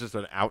 showing that it's just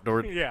an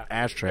outdoor Yeah,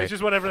 ashtray. It's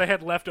just whatever they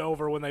had left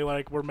over when they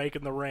were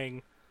making the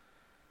ring.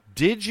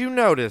 Did you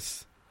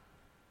notice,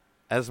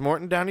 as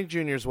Morton Downey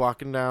Jr. is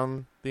walking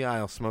down the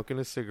aisle smoking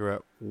a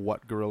cigarette,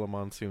 what Gorilla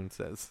Monsoon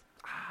says?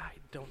 I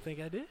don't think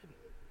I did.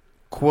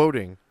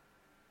 Quoting,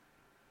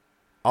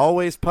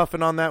 always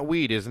puffing on that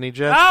weed, isn't he,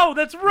 Jeff? Oh,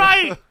 that's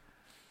right.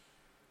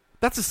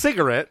 That's a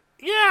cigarette.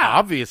 Yeah.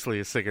 Obviously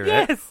a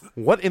cigarette. Yes.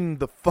 What in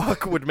the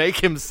fuck would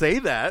make him say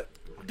that?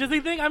 Does he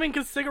think? I mean,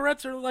 because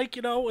cigarettes are like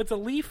it's a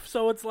leaf,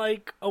 so it's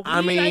like a weed.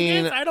 I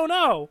mean- guess? I don't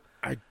know.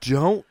 I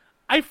don't.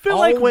 I feel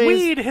like Always-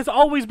 weed has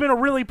always been a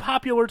really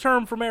popular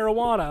term for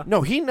marijuana.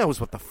 No, he knows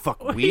what the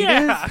fuck weed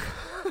yeah. is.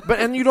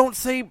 And you don't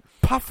say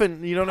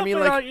puffing, you know what I mean?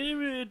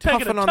 Like,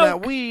 puffing on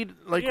that weed,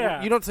 like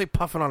Yeah. you don't say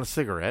puffing on a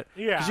cigarette.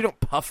 Yeah. Because you don't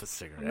puff a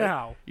cigarette.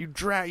 No. You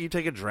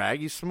take a drag,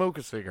 you smoke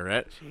a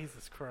cigarette.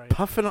 Jesus Christ.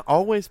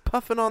 Always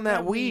puffing on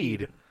that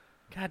weed.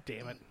 God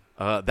damn it.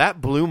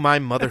 That blew my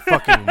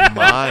motherfucking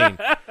mind.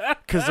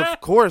 Because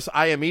of course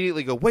I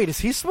immediately go, wait, is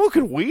he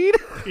smoking weed?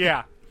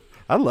 Yeah.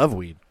 I love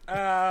weed.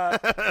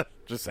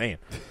 Just saying.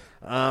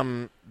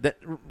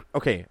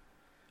 Okay.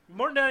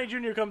 Morton Downey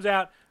Jr. comes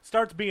out,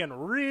 starts being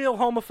real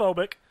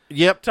homophobic.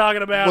 Yep.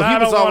 Talking about Well, he I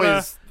was don't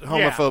always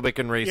wanna, homophobic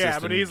and racist. Yeah,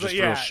 but and he's just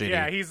yeah, real shitty.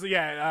 yeah,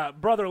 he's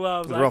Brother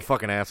Love's He's a like, real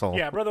fucking asshole.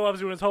 yeah, Brother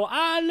Love's doing his whole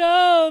 "I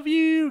love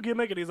you"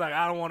 gimmick, and he's like,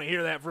 I don't want to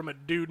hear that from a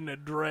dude in a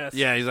dress.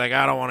 Yeah, he's like,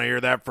 I don't want to hear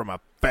that from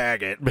a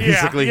faggot.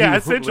 Basically, yeah,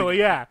 essentially,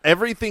 yeah.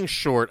 Everything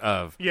short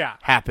of Yeah.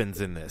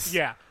 happens in this.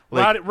 Yeah.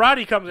 Like,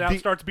 Roddy comes out and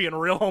starts being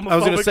real homophobic I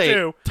was going to say,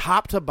 too.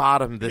 top to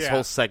bottom, this Yeah.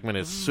 whole segment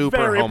is super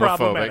Very homophobic.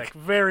 problematic.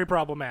 Very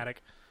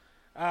problematic.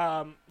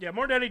 Morton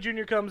Downey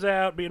Jr. comes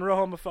out being real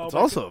homophobic. It's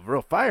also a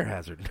real fire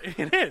hazard.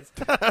 It is.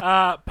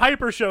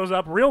 Piper shows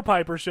up. Real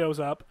Piper shows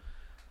up.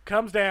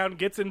 Comes down,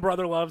 gets in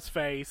Brother Love's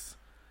face.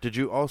 Did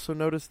you also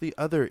notice the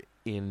other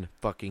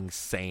fucking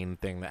sane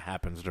thing that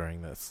happens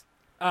during this?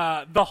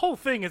 The whole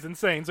thing is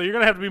insane, so you're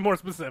going to have to be more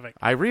specific.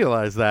 I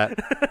realize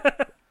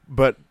that.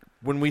 But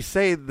when we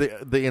say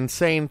the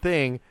insane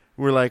thing,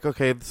 we're like,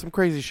 okay, some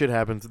crazy shit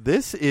happens.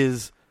 This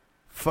is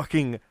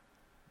fucking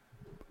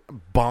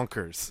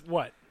bonkers.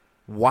 What?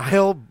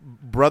 While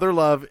Brother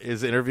Love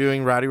is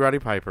interviewing Roddy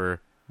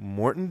Piper,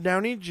 Morton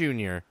Downey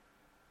Jr.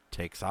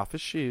 takes off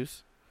his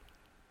shoes,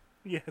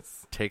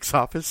 Yes. takes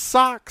off his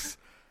socks,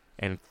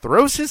 and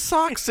throws his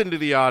socks into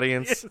the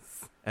audience,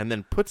 Yes. and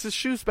then puts his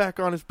shoes back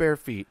on his bare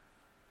feet.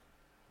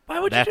 Why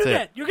would That's you do it.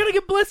 that? You're going to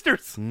get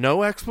blisters. No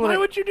Why explanation.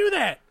 would you do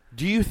that?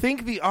 Do you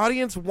think the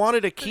audience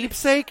wanted a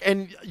keepsake,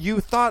 and you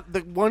thought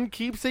the one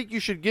keepsake you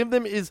should give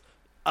them is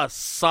a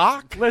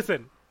sock?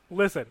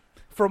 Listen.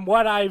 From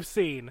what I've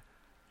seen,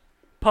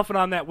 puffing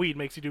on that weed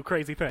makes you do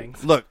crazy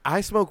things. Look,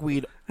 I smoke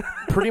weed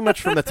pretty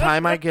much from the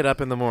time I get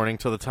up in the morning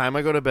till the time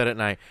I go to bed at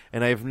night,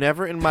 and I've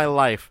never in my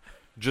life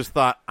just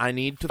thought I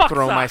need to Fuck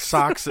throw my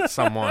socks. socks at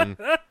someone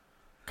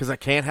because I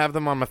can't have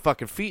them on my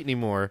fucking feet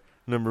anymore.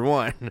 Number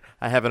one,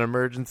 I have an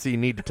emergency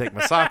need to take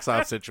my socks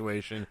off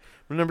situation.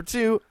 But number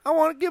two, I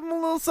want to give them a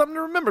little something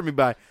to remember me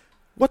by.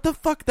 What the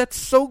fuck? That's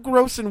so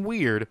gross and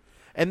weird.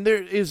 And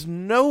there is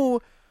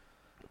no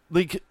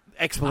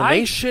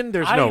explanation.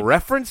 There's no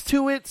reference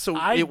to it. So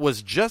it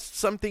was just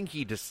something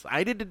he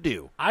decided to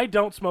do. I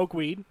don't smoke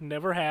weed,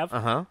 never have.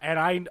 Uh-huh. And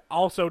I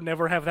also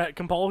never have that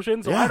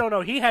compulsion, so Yeah. I don't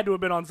know. He had to have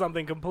been on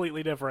something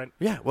completely different.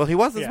 Yeah, well, he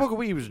wasn't Yeah. smoking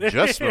weed. He was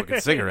just smoking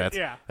cigarettes.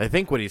 Yeah. I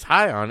think what he's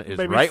high on is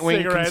Maybe right-wing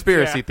cigarettes,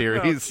 conspiracy yeah.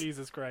 theories. Oh,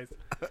 Jesus Christ.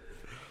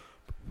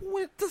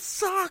 with the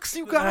socks,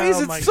 you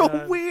guys. Oh, my It's so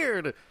God.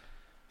 weird.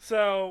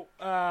 So,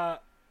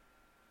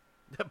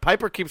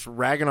 Piper keeps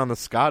ragging on the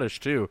Scottish,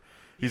 too.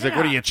 He's like,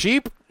 what are you,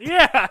 cheap?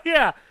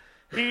 yeah.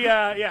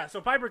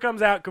 So Piper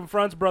comes out,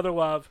 confronts Brother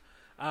Love,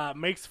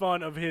 makes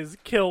fun of his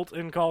kilt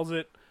and calls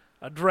it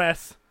a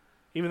dress,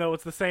 even though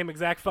it's the same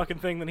exact fucking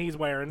thing that he's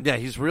wearing. Yeah,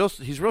 he's real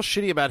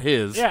shitty about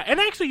his. Yeah, and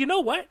actually, you know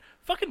what?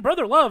 Fucking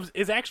Brother Love's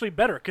is actually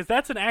better, because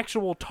that's an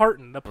actual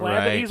tartan. The plaid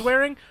that Right. he's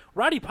wearing,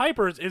 Roddy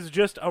Piper's is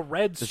just a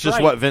red stripe. It's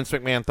just what Vince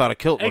McMahon thought a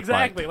kilt looked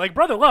Exactly. like. Like,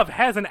 Brother Love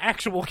has an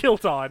actual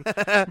kilt on,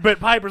 but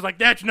Piper's like,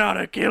 that's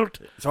not a kilt.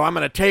 So I'm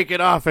going to take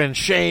it off and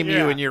shame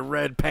Yeah. you in your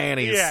red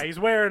panties. Yeah, he's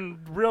wearing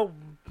real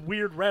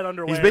weird red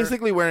underwear. He's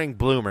basically wearing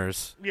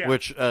bloomers, Yeah.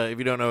 which, if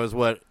you don't know, is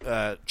what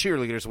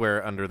cheerleaders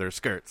wear under their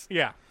skirts.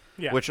 Yeah.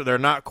 Which they're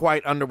not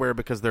quite underwear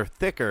because they're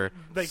thicker,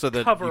 They so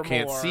that cover you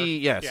can't more. see.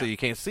 Yeah, so you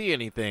can't see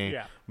anything.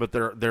 Yeah. But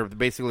they're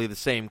basically the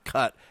same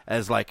cut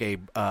as like a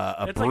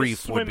It's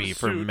brief like a would be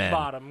for swimsuit men.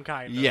 bottom,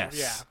 kind of.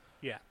 Yes.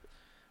 Yeah.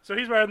 So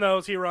he's wearing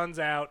those. He runs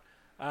out.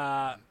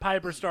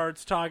 Piper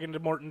starts talking to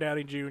Morton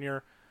Downey Jr.,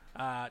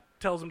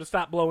 tells him to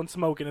stop blowing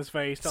smoke in his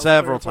face. Tells him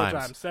Several 3 or 4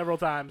 times. Several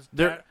times.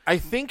 I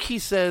think he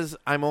says,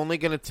 I'm only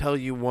going to tell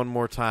you one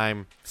more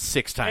time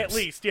 6 times. At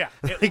least, yeah.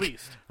 At Like,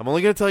 least. I'm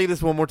only going to tell you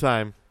this one more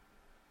time,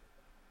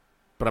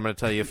 but I'm going to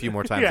tell you a few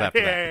more times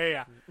after that.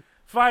 Yeah.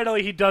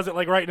 Finally, he does it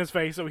like right in his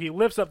face. So he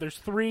lifts up. There's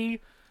 3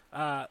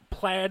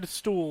 plaid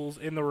stools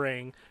in the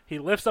ring. He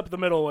lifts up the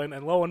middle one,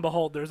 and lo and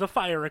behold, there's a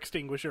fire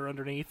extinguisher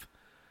underneath.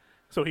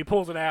 So he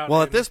pulls it out.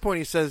 Well, and, at this point,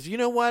 he says, "You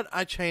know what?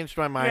 I changed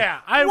my mind.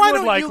 Yeah, I Why would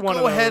don't like you one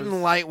of go ahead those."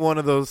 and light one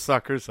of those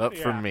suckers up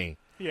for Yeah. me?"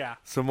 Yeah.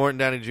 So Morton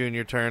Downey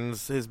Jr.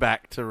 turns his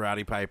back to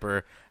Roddy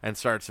Piper and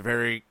starts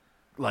very,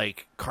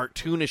 like,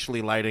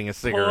 cartoonishly lighting a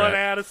cigarette. Pulling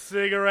out a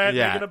cigarette,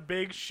 Yeah. making a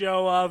big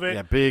show of it.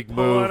 Yeah, big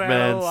pulling out a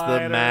movements, the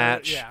lighter.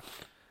 match.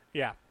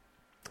 Yeah.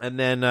 And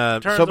then,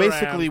 Turns so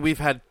basically, around. we've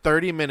had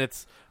 30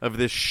 minutes of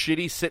this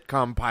shitty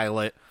sitcom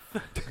pilot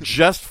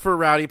just for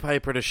Rowdy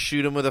Piper to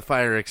shoot him with a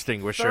fire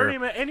extinguisher. 30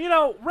 minutes. And, you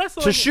know,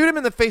 wrestling... To shoot him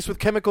in the face with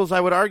chemicals, I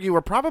would argue,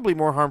 are probably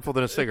more harmful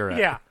than a cigarette.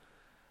 Yeah.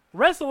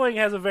 Wrestling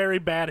has a very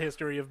bad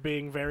history of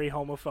being very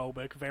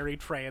homophobic, very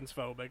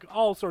transphobic,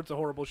 all sorts of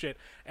horrible shit.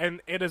 And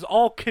it is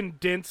all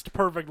condensed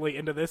perfectly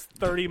into this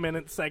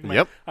 30-minute segment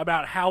Yep.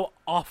 about how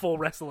awful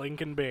wrestling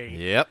can be.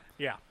 Yep.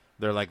 Yeah.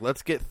 They're like,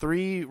 let's get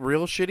 3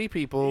 real shitty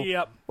people.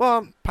 Yep.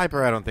 Well,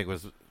 Piper, I don't think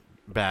was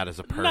bad as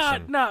a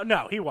person.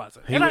 No, he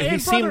wasn't. He, And he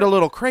and seemed Brother- a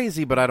little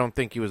crazy, but I don't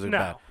think he was No.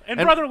 bad. And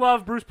Brother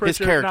Love, Bruce Pritchard,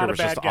 his character not a was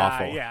bad just guy.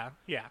 awful.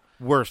 Yeah.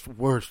 Worst.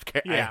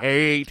 Yeah.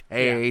 I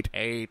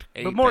hate.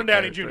 But Morton that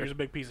Downey character. Jr. is a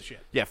big piece of shit.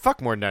 Yeah,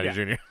 fuck Morton Downey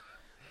Yeah.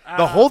 Jr.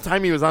 The whole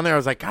time he was on there, I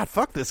was like, God,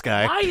 fuck this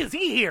guy. Why is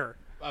he here?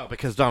 Oh,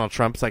 because Donald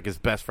Trump's like his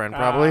best friend,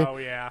 probably. Oh,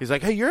 yeah. He's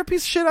like, hey, you're a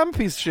piece of shit, I'm a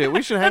piece of shit.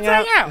 We should hang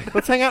Let's out. hang out.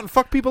 Let's hang out and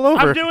fuck people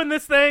over. I'm doing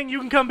this thing. You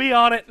can come be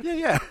on it.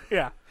 Yeah.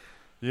 Yeah.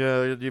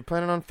 Yeah, you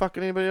planning on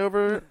fucking anybody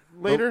over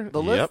later?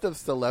 The Yep. list of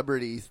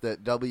celebrities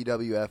that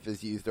WWF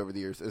has used over the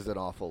years is an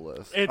awful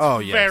list. It's Oh,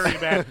 yes. very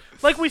bad.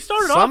 Like, we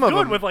started Some off of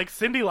good them- with, like,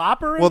 Cyndi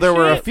Lauper and Well, there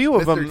were a shit. few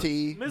of Mr. them.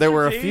 T. There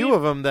were a Mr. T. few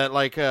of them that,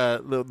 like,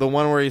 the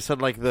one where he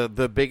said, like, the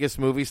biggest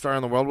movie star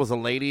in the world was a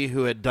lady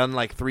who had done,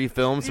 like, 3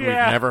 films and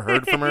Yeah. we've never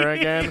heard from her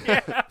again.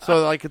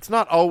 So, like, it's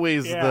not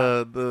always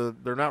Yeah.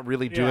 they're not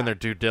really doing Yeah. their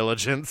due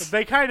diligence.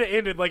 They kind of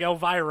ended, like,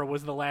 Elvira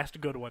was the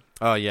last good one.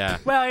 Oh, yeah.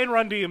 Well, and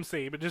Run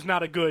DMC, but just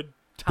not a good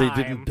They time.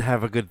 didn't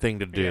have a good thing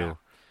to do. Yeah.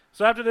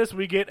 So after this,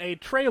 we get a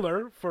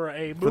trailer for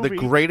a movie. For the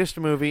greatest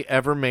movie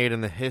ever made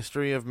in the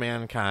history of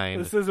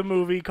mankind. This is a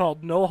movie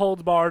called No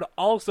Holds Barred.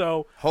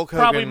 Also, Hulk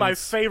probably my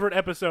Hogan's- favorite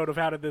episode of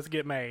How Did This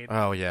Get Made.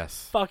 Oh,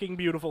 yes. Fucking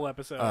beautiful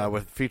episode.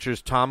 With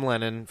features Tom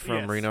Lennon from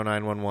Yes. Reno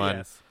 911.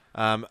 Yes.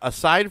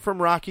 Aside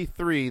from Rocky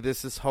 3,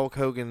 this is Hulk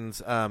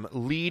Hogan's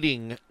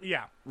leading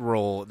Yeah.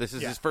 role. This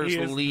is Yeah. his first he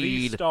is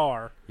lead. the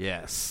star.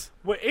 Yes.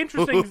 Well,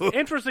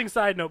 interesting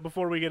side note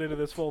before we get into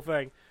this full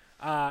thing.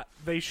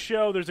 They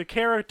show there's a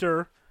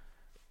character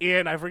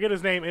in, I forget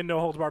his name, in No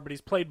Holds Barred, but he's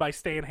played by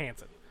Stan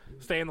Hansen.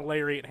 Stan the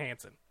Lariat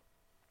Hansen.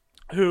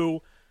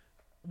 Who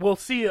we'll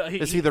see.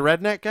 Is he the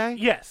redneck guy?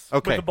 Yes.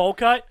 Okay. With the bowl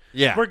cut.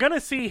 Yeah. We're going to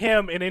see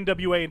him in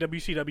NWA and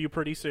WCW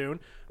pretty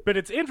soon. But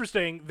it's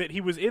interesting that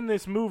he was in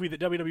this movie that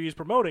WWE is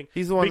promoting.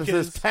 He's the one that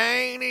because- says,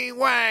 Tiny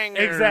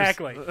Wangers.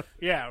 Exactly.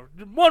 Yeah.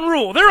 One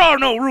rule. There are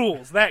no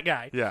rules. That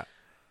guy. Yeah.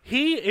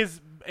 He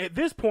is, at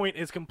this point,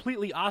 is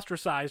completely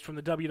ostracized from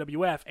the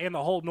WWF and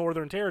the whole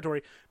Northern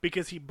Territory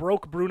because he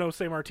broke Bruno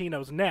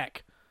Sammartino's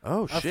neck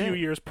Oh, a shit. few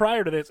years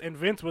prior to this, and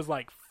Vince was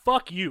like,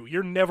 fuck you,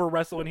 you're never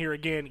wrestling here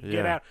again, get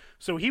Yeah. out.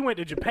 So he went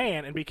to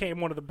Japan and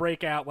became one of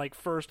the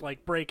first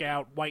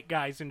breakout white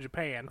guys in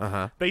Japan.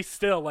 Uh-huh. They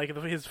still, like,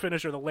 his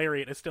finisher, the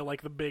Lariat, is still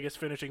like the biggest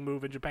finishing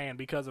move in Japan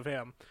because of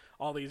him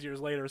all these years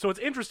later. So it's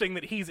interesting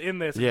that he's in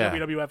this and Yeah.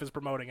 WWF is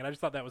promoting it. I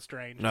just thought that was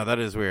strange. No, that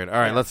is weird. All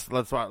right, let's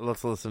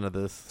listen to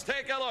this.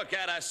 Take a look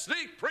at a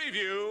sneak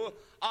preview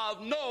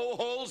of No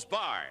Holds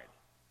Barred.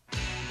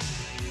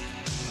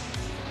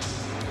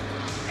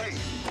 Hey,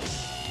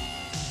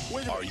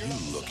 are you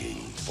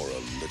looking for a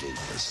little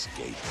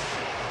escape?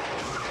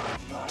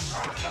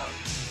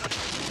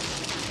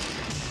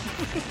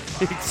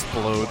 He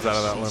explodes out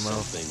of that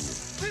limo.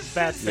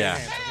 That's Sam Yeah.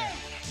 Hansen. Yeah.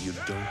 You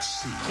don't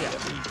see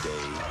every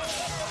day.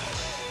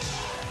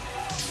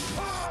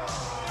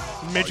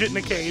 Midget in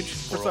a cage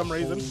for some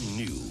reason.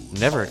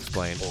 Never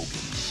explained.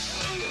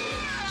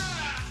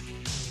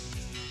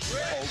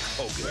 Hulk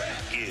Hogan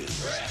is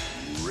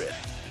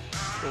ripped.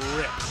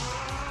 Rip.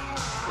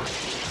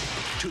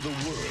 To the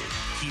world,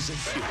 he's a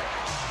hero.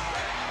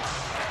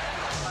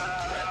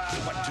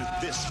 But to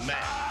this man,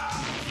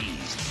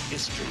 he's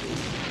history.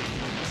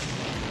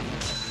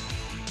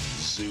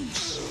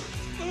 Zeus.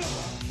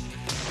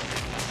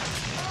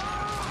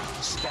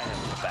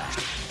 Stand back.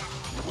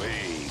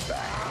 Way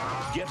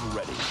back. Get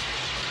ready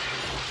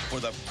for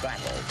the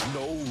battle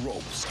no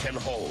ropes can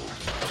hold.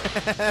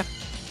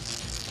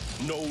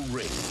 No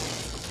ring.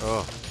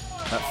 Oh,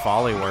 that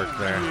Foley work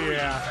there.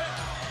 Yeah.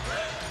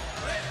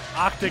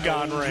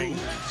 Octagon no ring.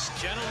 rules,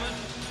 gentlemen.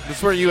 This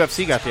is where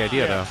UFC got the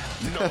idea, though.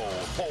 No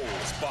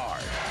holds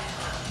barred.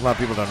 A lot of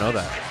people don't know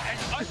that.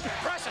 An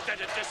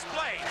unprecedented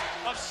display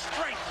of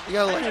strength. You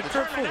gotta and like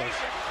determination.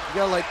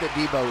 that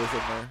Debo was in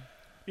there.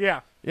 Yeah.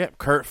 Yeah,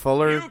 Kurt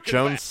Fuller, You can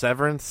Joan bet.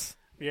 Severance.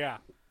 Yeah.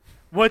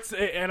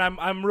 And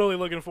I'm really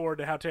looking forward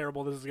to how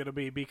terrible this is going to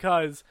be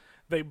because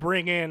they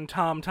bring in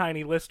Tom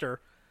Tiny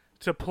Lister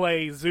to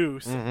play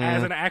Zeus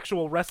as an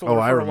actual wrestler Oh, for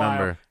I a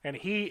remember. while, and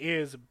he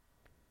is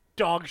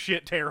dog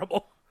shit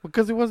terrible.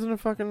 Because he wasn't a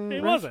fucking He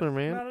wrestler, wasn't,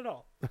 man. not at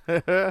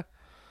all.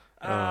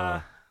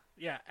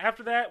 Yeah.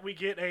 After that, we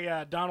get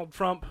a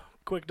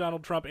quick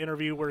Donald Trump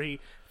interview where he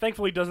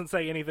thankfully doesn't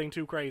say anything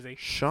too crazy.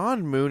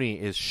 Sean Mooney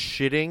is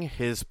shitting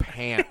his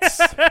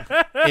pants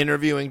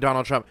interviewing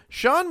Donald Trump.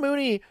 Sean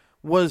Mooney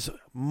was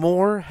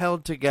more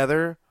held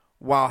together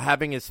while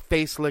having his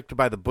face licked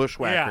by the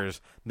bushwhackers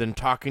than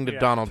talking to Yeah.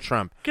 Donald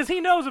Trump. Because he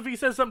knows if he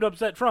says something to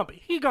upset Trump,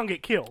 he gonna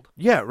get killed.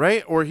 Yeah,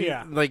 right? Or he,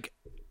 Yeah. like,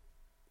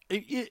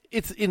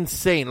 it's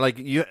insane. Like,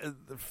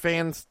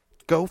 fans,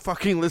 go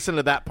fucking listen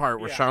to that part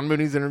where Yeah. Sean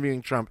Mooney's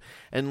interviewing Trump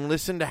and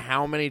listen to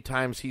how many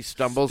times he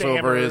stumbles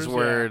over his Stammers,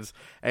 words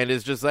and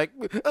is just like,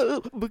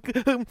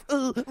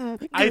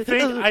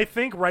 I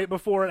think right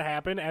before it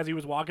happened, as he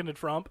was walking to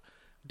Trump,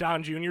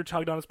 Don Jr.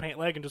 tugged on his pant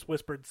leg and just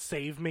whispered,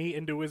 "Save me,"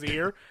 into his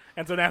ear.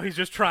 And so now he's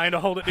just trying to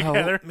hold it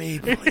together. Help me,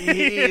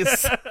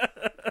 please.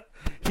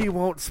 He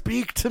won't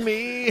speak to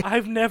me.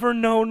 I've never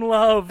known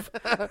love.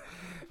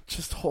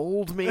 Just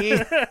hold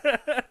me.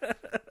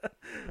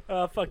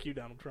 Fuck you,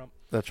 Donald Trump.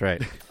 That's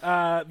right.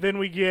 Then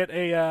we get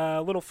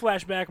a little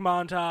flashback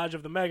montage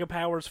of the mega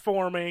powers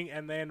forming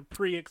and then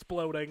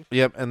pre-exploding.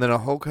 Yep, and then a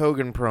Hulk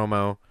Hogan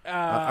promo.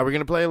 Are we going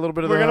to play a little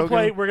bit of the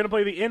Hogan? We're gonna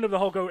play the end of the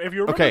Hulk Hogan. If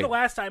you remember Okay. the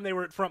last time they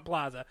were at Front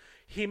Plaza,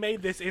 he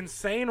made this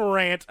insane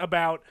rant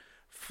about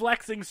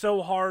flexing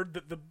so hard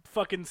that the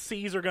fucking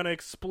seas are gonna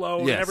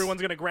explode Yes. and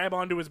everyone's gonna grab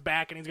onto his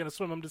back and he's gonna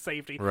swim him to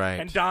safety. Right.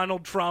 And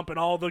Donald Trump and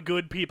all the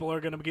good people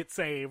are gonna get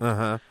saved.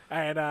 Uh-huh.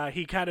 And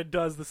he kind of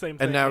does the same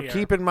thing. And now here.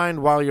 keep in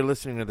mind while you're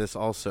listening to this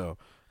also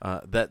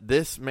that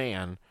this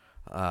man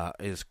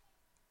is,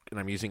 and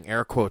I'm using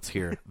air quotes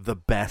here, the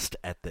best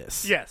at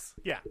this. Yes.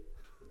 Yeah.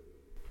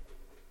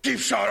 Cheap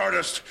shot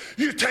artist,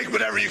 you take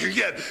whatever you can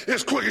get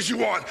as quick as you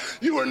want.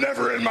 You were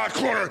never in my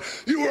corner.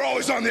 You were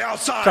always on the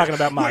outside, Talking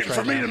about Mach waiting for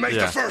right me now. to make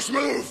Yeah. the first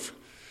move.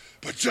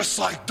 But just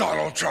like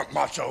Donald Trump,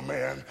 Macho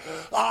Man,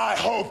 I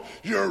hope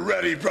you're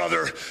ready,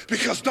 brother,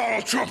 because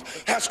Donald Trump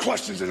has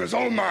questions in his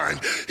own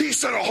mind. He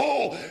sent a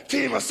whole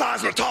team of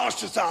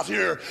seismologists out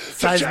here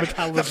to check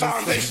the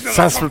foundation of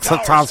the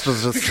Trump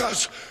Towers,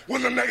 because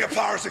when the mega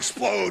powers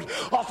explode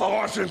off the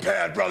launching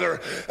pad,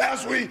 brother,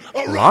 as we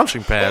erupt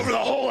Launching pad? over the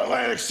whole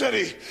Atlantic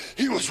City,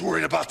 he was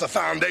worried about the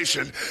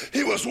foundation.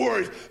 He was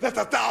worried that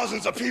the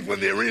thousands of people in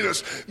the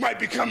arenas might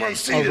become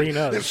unseated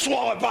Arenas. and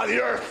swallowed by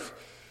the earth.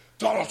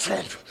 Donald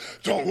Trump,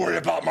 don't worry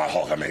about my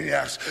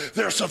Hulkamaniacs.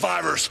 They're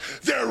survivors.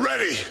 They're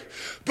ready.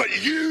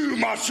 But you,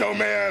 Macho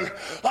Man,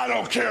 I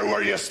don't care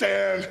where you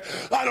stand.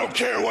 I don't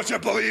care what you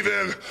believe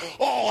in.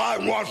 All I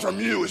want from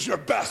you is your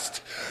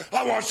best.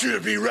 I want you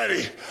to be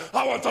ready.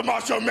 I want the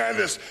Macho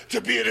Madness to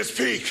be at its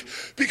peak.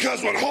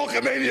 Because when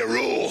Hulkamania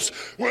rules,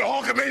 when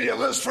Hulkamania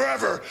lives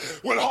forever,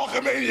 when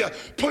Hulkamania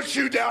puts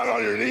you down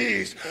on your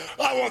knees,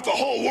 I want the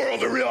whole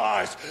world to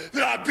realize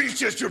that I beat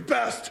you at your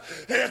best.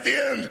 And at the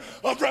end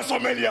of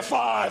WrestleMania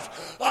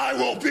 5, I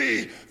will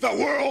be the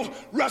World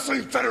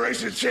Wrestling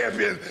Federation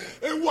champion.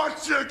 And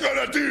what you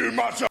gonna do,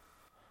 Macho?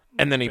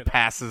 And then he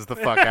passes the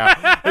fuck out.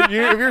 Have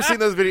you ever seen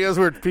those videos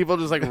where people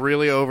just like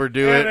really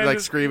overdo Yeah, it, they're like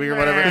just, screaming or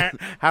whatever?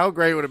 How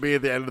great would it be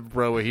at the end of the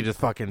pro where he just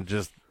fucking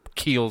just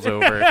keels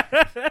over?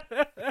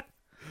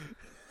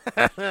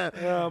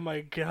 Oh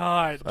my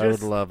god. I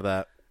would love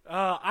that.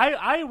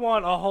 I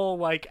want a whole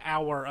like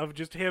hour of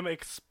just him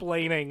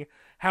explaining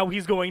how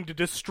he's going to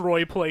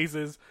destroy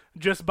places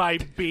just by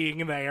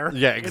being there.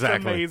 Yeah,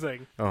 exactly. It's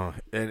amazing. Oh,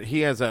 and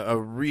he has a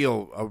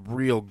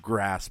real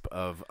grasp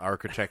of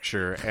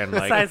architecture and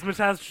like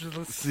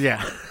Seismologists.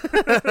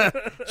 yeah,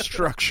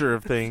 structure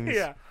of things.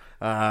 Yeah.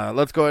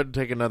 Let's go ahead and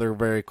take another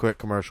very quick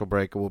commercial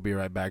break, and we'll be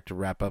right back to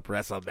wrap up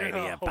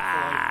WrestleMania hopefully.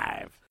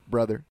 5.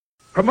 Brother.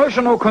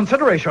 Promotional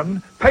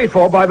consideration paid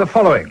for by the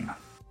following.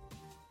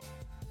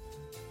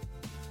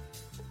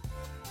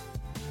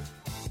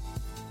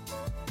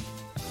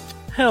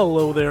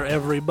 Hello there,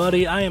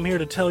 everybody. I am here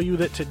to tell you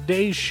that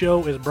today's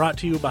show is brought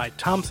to you by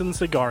Thompson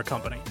Cigar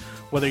Company.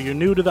 Whether you're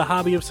new to the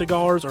hobby of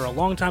cigars or a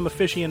longtime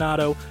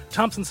aficionado,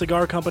 Thompson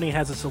Cigar Company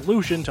has a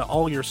solution to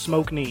all your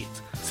smoke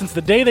needs. Since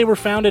the day they were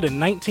founded in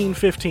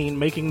 1915,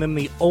 making them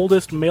the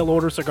oldest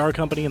mail-order cigar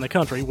company in the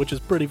country, which is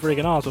pretty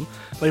freaking awesome,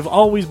 they've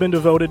always been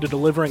devoted to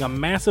delivering a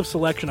massive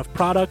selection of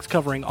products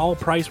covering all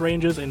price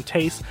ranges and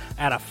tastes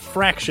at a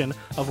fraction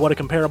of what a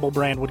comparable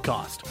brand would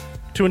cost.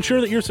 To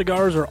ensure that your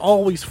cigars are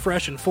always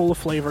fresh and full of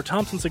flavor,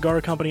 Thompson Cigar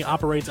Company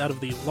operates out of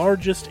the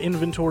largest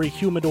inventory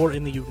humidor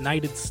in the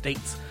United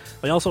States.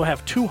 They also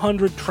have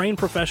 200 trained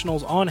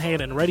professionals on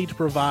hand and ready to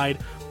provide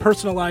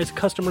personalized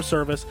customer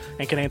service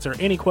and can answer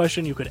any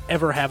question you could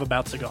ever have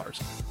about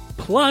cigars.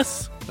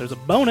 Plus, there's a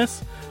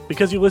bonus.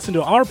 Because you listen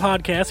to our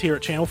podcast here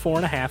at Channel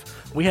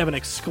 4.5, we have an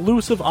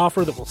exclusive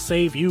offer that will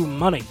save you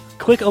money.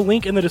 Click a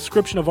link in the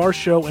description of our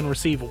show and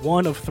receive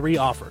one of 3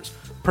 offers.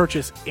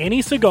 Purchase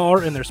any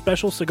cigar in their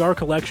special cigar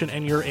collection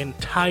and your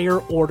entire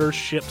order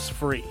ships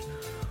free.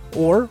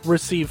 Or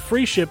receive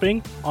free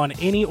shipping on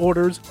any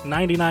orders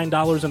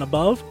 $99 and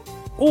above.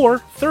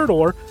 Or,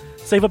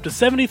 save up to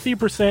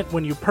 73%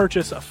 when you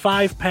purchase a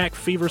 5-pack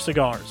Fever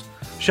cigars.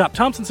 Shop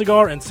Thompson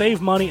Cigar and save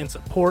money and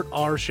support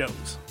our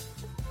shows.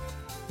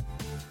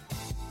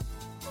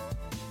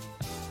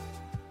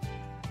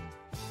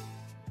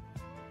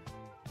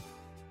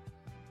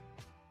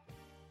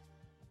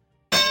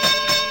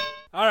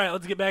 All right,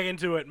 let's get back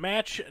into it.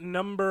 Match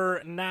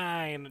number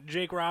 9,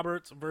 Jake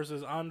Roberts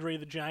versus Andre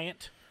the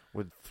Giant.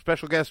 With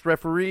special guest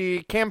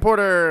referee Cam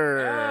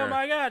Porter. Oh,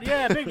 my God.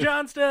 Yeah, Big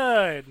John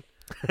Stud.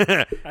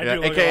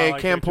 A.k.a.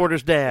 Cam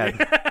Porter's dad.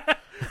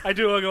 I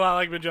do look a lot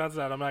like Big John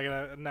Stud. I'm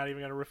not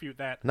even gonna refute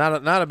that.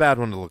 Not a bad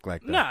one to look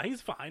like that. Nah,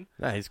 he's fine.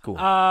 Nah, he's cool.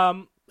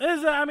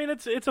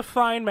 It's a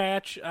fine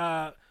match.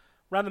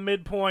 Around the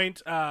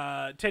midpoint,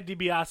 Ted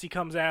DiBiase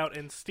comes out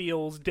and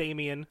steals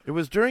Damien. It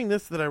was during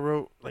this that I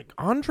wrote,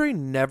 Andre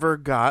never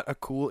got a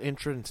cool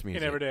entrance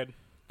music. He never did.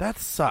 That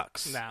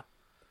sucks. Nah.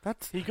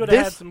 He could have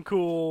have had some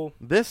cool...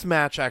 This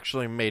match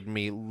actually made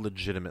me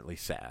legitimately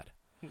sad.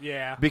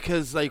 Yeah.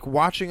 Because,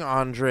 watching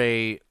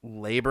Andre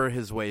labor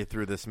his way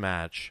through this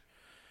match,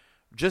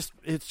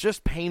 it's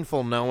just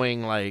painful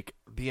knowing,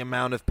 the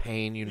amount of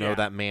pain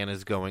that man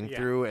is going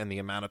through and the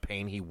amount of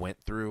pain he went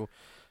through,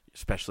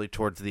 especially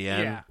towards the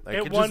end. Yeah.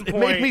 It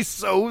made me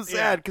so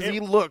sad because he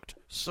looked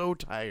so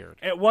tired.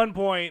 At one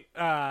point,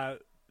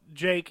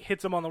 Jake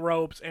hits him on the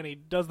ropes, and he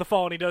does the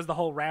fall, and he does the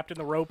whole wrapped in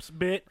the ropes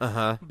bit.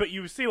 Uh-huh. But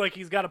you see,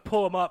 he's got to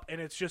pull him up, and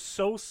it's just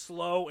so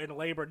slow and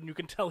labored, and you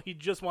can tell he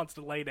just wants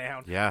to lay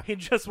down. Yeah. He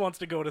just wants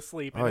to go to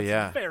sleep, and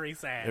it's very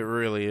sad. It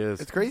really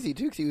is. It's crazy,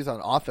 too, because he was on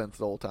offense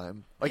the whole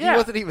time. He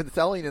wasn't even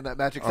selling in that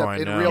match,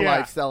 except in real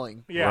life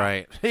selling. Yeah.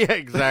 Right. Yeah,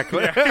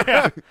 exactly.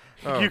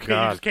 You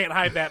just can't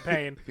hide that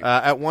pain.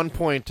 At one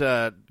point,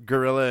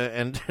 Gorilla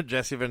and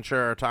Jesse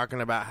Ventura are talking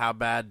about how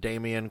bad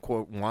Damien,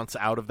 quote, wants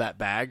out of that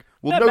bag.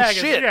 Well, that no bag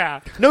shit.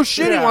 Is, No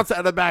shit he wants out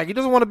of the bag. He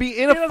doesn't want to be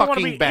in a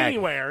fucking bag.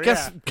 Anywhere.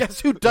 Guess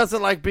who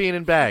doesn't like being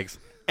in bags?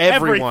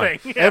 Everyone.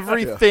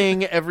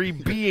 Everything, every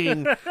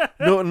being.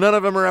 No, none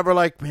of them are ever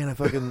like, man, I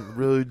fucking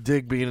really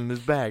dig being in this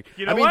bag.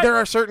 You know there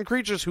are certain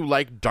creatures who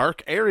like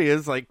dark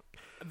areas,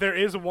 There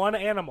is one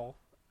animal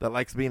that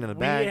likes being in a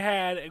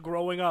bag.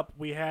 Growing up,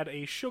 we had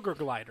a sugar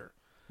glider.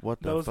 What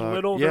the Those fuck?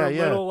 little, yeah,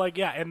 little,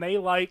 and they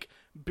like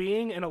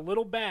being in a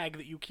little bag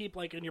that you keep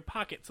in your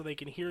pocket so they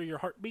can hear your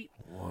heartbeat.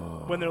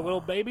 Whoa. When they're little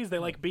babies, they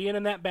like being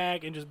in that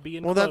bag and just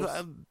being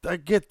close. I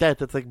get that.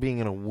 That's like being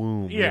in a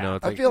womb. Yeah.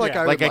 It's I feel like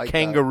I would like a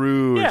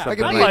kangaroo or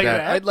something like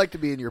that. I'd like to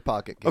be in your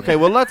pocket. Okay,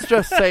 well, let's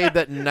just say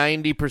that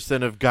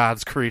 90% of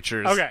God's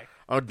creatures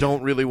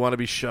don't really want to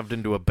be shoved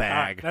into a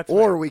bag. Right,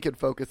 or we could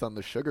focus on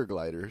the sugar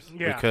gliders.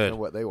 Yeah. We could. And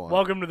what they want.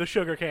 Welcome to the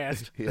Sugar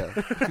Cast. Yeah.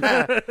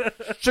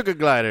 Sugar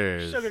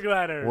gliders. Sugar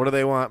gliders. What do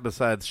they want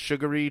besides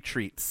sugary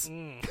treats?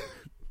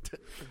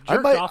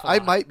 I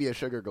might be a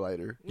sugar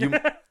glider. You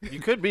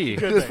could be.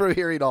 Just from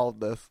hearing all of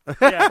this.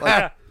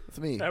 Yeah. It's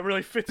me. That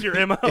really fits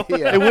your MO.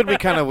 It would be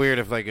kind of weird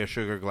if a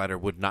sugar glider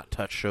would not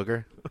touch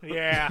sugar.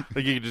 Yeah.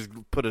 You could just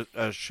put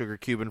a sugar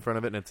cube in front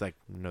of it and it's like,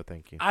 no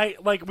thank you.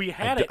 We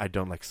had it. I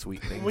don't like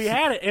sweet things. We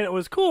had it and it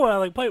was cool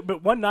and I played,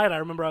 but one night I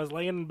remember I was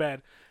laying in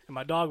bed and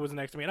my dog was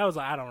next to me and I was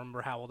I don't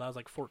remember how old, I was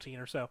 14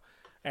 or so.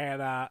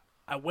 And I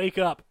wake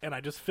up and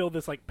I just feel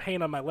this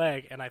pain on my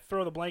leg and I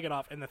throw the blanket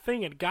off and the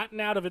thing had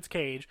gotten out of its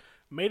cage,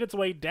 made its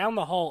way down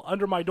the hall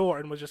under my door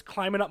and was just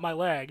climbing up my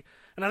leg.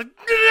 And I was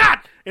like,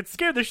 Gah! It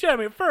scared the shit out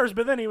of me at first,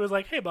 but then he was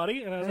like, hey,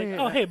 buddy. And I was like,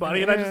 oh, hey,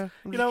 buddy. And I just,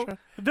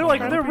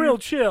 they're real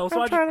chill.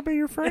 So I'm trying to be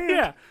your friend.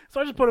 Yeah.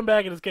 So I just put him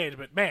back in his cage.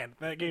 But, man,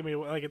 that gave me,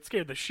 it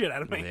scared the shit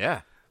out of me.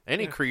 Yeah.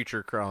 Any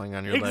creature crawling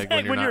on your leg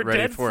Exactly, when you're not ready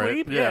dead for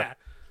sleep, it. Yeah.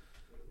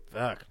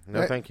 Fuck.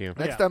 No, thank you.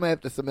 Next time I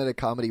have to submit a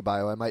comedy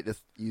bio, I might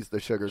just use the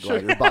sugar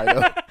glider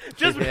bio.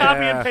 Just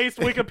copy and paste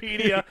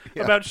Wikipedia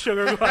about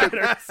sugar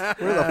gliders.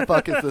 Where the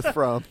fuck is this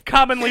from?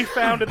 Commonly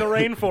found in the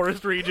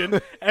rainforest region,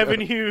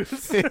 Evan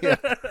Hughes.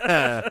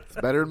 It's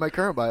better than my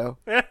current bio.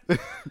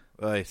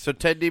 So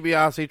Ted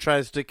DiBiase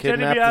tries to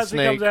kidnap Ted the DiBiase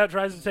snake. comes out,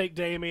 tries to take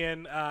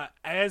Damien.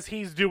 As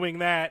he's doing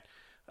that,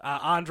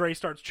 Andre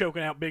starts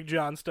choking out Big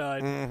John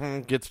Studd.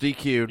 Gets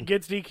DQ'd.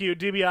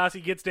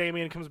 DiBiase gets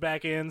Damien, comes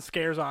back in,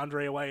 scares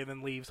Andre away, and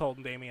then leaves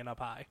holding Damien up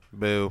high.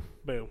 Boo.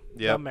 Yep.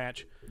 Dumb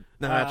match.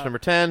 Now match number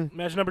 10.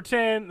 Match number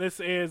 10. This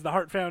is the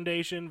Hart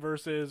Foundation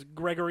versus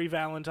Gregory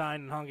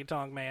Valentine and Honky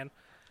Tonk Man.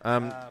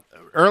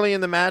 Early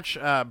in the match,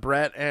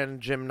 Brett and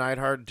Jim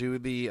Neidhart do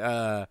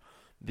the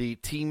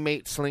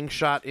teammate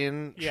slingshot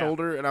in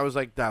shoulder, and I was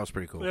like, that was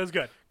pretty cool. It was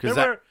good.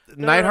 Because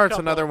Neidhart's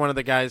another one of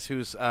the guys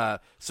who's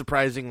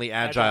surprisingly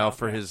agile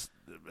for his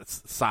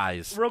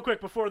size. Real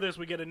quick, before this,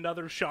 we get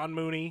another Sean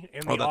Mooney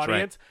in the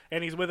audience,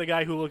 and he's with a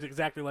guy who looks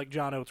exactly like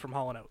John Oates from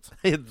Hall & Oates.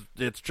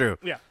 It's true.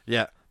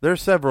 Yeah.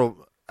 There's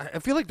several. I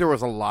feel like there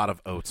was a lot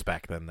of Oates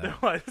back then, though. There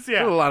was, yeah.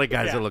 There were a lot of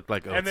guys that looked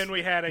like Oates. And then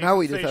we had a Now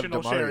we just have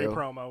sensational Sherry DeMario.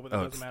 promo, but that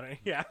Oates. doesn't matter.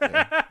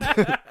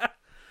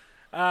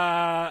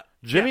 Yeah.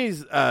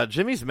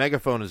 Jimmy's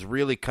megaphone is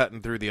really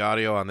cutting through the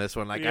audio on this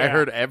one. Like, I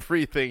heard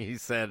everything he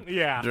said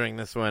during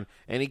this one.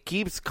 And he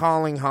keeps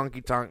calling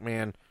Honky Tonk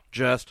Man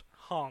just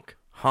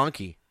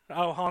Honky.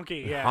 Oh,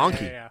 Honky. Yeah.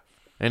 Honky. Yeah.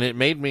 And it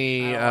made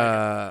me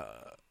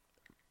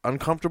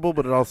uncomfortable,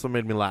 but it also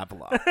made me laugh a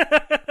lot.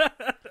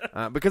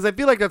 Because I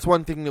feel like that's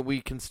one thing that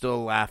we can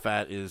still laugh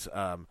at is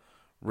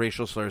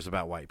racial slurs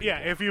about white people. Yeah,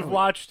 if you've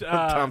watched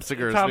Tom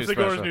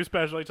Segura's new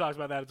special, he talks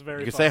about that. It's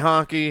very You can funny.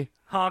 say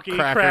honky,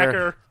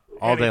 cracker,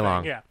 all day anything,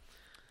 long. Yeah.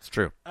 It's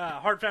true.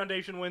 Hart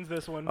Foundation wins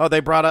this one. Oh, they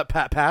brought up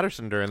Pat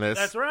Patterson during this.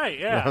 That's right,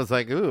 yeah. And I was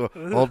like, ooh,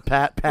 old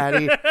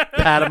Patty,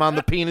 pat him on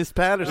the penis,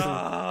 Patterson.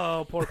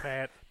 Oh, poor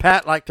Pat.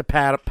 Pat liked to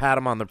pat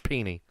him on the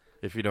peenie,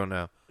 if you don't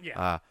know.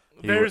 Yeah.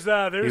 He there's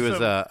was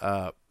some,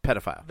 a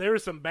pedophile. There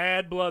was some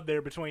bad blood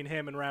there between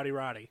him and Rowdy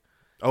Roddy.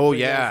 Oh,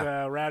 Because,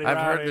 yeah. Rowdy I've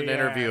Roddy, heard an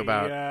interview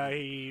about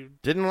he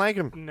didn't like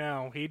him.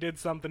 No, he did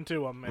something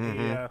to him. And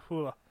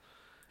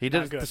He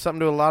not did good.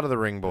 something to a lot of the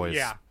ring boys.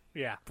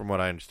 Yeah. From what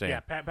I understand.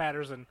 Yeah, Pat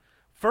Patterson.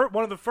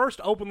 One of the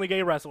first openly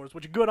gay wrestlers,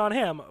 which good on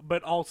him,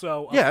 but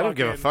also I don't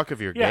give a fuck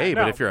if you're gay,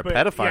 but if you're a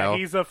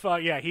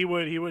pedophile, he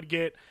would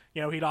get,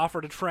 he'd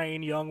offer to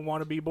train young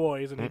wannabe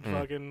boys, and he'd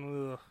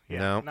fucking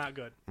not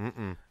good.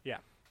 Yeah.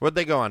 What'd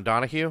they go on,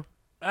 Donahue?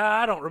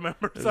 I don't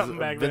remember something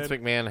back Vince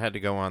then. McMahon had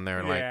to go on there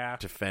and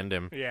defend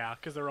him. Yeah,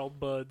 because they're old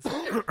buds.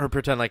 Or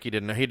pretend like he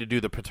didn't know. He had to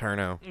do the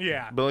paterno.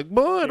 Yeah. Be like,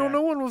 boy, I don't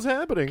know what was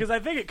happening. Because I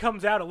think it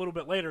comes out a little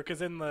bit later,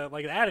 because in the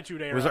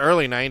Attitude Era. It was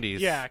early 90s.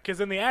 Yeah, because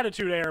in the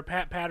Attitude Era,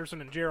 Pat Patterson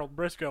and Gerald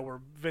Briscoe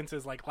were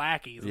Vince's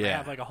lackeys. And they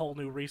have a whole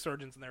new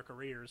resurgence in their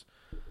careers.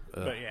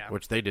 But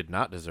which they did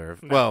not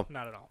deserve. No, well,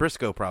 not at all.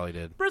 Briscoe probably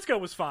did. Briscoe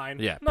was fine.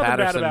 Yeah, Nothing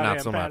Patterson, bad about not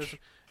him. so much.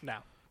 No.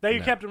 They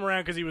kept him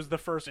around because he was the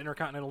first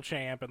Intercontinental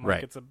Champ, and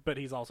but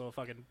he's also a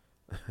fucking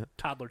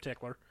toddler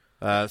tickler.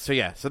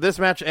 So this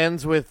match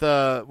ends with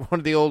one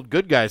of the old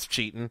good guys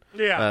cheating.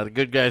 Yeah. The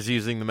good guys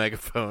using the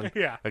megaphone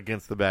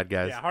against the bad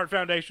guys. Yeah, Hart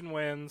Foundation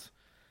wins.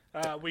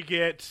 We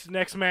get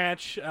next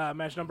match,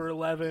 match number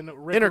 11.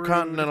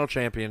 Intercontinental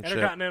Championship.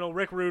 Intercontinental,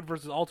 Rick Rude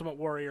versus Ultimate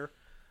Warrior.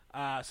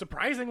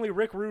 Surprisingly,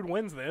 Rick Rude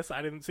wins this.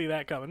 I didn't see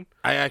that coming.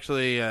 I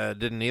actually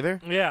didn't either.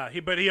 Yeah,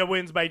 but he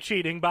wins by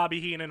cheating. Bobby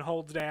Heenan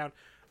holds down.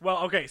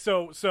 Well, okay,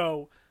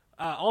 so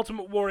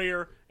Ultimate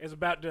Warrior is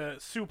about to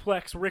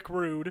suplex Rick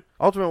Rude.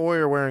 Ultimate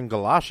Warrior wearing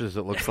galoshes,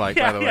 it looks like,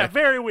 by the way. Yeah,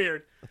 very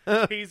weird.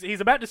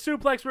 He's about to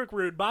suplex Rick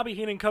Rude. Bobby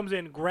Heenan comes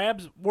in,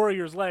 grabs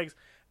Warrior's legs,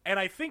 and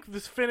I think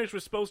this finish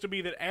was supposed to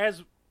be that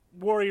as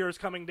Warrior is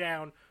coming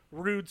down,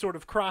 Rude sort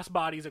of cross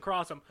bodies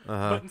across him.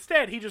 But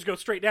instead, he just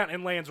goes straight down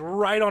and lands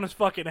right on his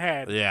fucking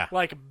head. Yeah.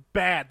 Like,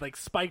 bad. Like,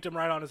 spiked him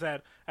right on his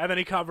head. And then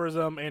he covers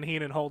him, and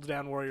Heenan holds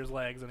down Warrior's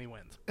legs, and he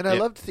wins. And I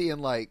loved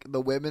seeing, the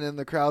women in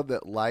the crowd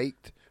that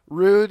liked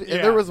Rude.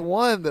 And there was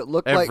one that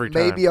looked like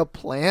maybe a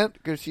plant,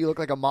 because she looked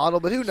like a model,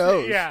 but who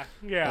knows? Yeah.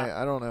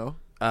 I don't know.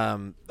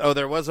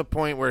 There was a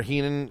point where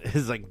Heenan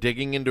is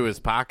digging into his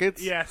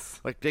pockets.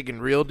 Yes. Digging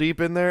real deep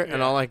in there.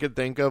 And all I could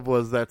think of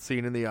was that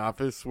scene in The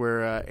Office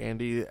where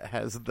Andy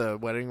has the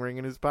wedding ring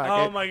in his pocket.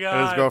 Oh, my God.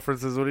 And his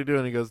girlfriend says, what are you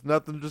doing? He goes,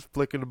 nothing, just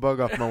flicking a bug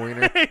off my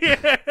wiener.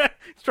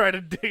 He's trying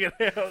to dig it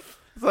out.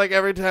 It's like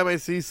every time I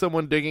see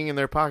someone digging in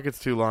their pockets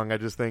too long, I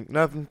just think,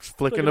 nothing, just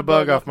flicking a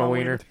bug off my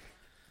wiener.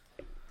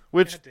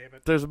 Which,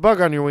 there's a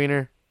bug on your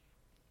wiener.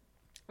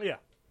 Yeah.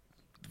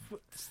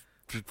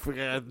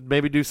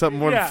 Maybe do something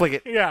more than flick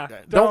it. Yeah.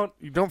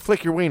 Don't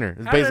flick your wiener.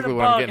 Is basically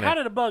what I'm getting at. How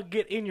did a bug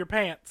get in your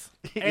pants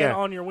and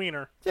on your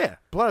wiener? Yeah.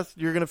 Plus,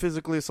 you're going to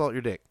physically assault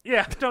your dick.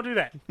 Yeah, don't do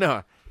that.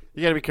 No.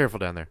 You got to be careful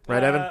down there.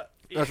 Right, Evan?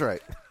 That's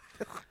right.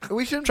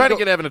 We shouldn't try to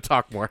get Evan to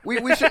talk more.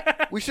 We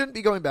shouldn't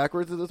be going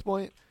backwards at this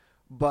point,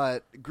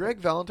 but Greg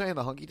Valentine and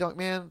the Honky Tonk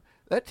Man,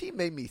 that team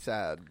made me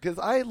sad because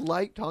I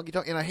liked Honky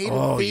Tonk, and I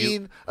hated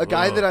seeing a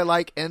guy that I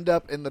like end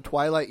up in the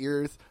twilight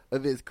years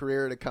of his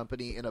career at a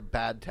company in a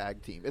bad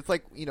tag team. It's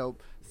like,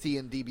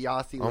 seeing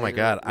DiBiase. Oh my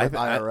God,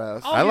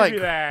 IRS.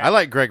 I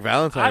like Greg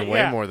Valentine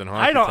way more than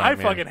Honky Tonk. I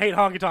fucking hate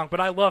Honky Tonk, but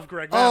I love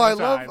Greg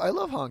Valentine. I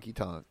love Honky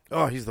Tonk.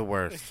 Oh, he's the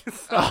worst.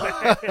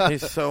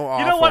 He's so awful.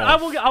 You know what? I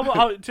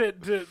will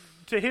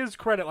to his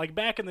credit,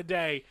 back in the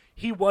day,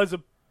 he was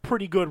a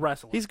pretty good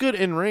wrestler. He's good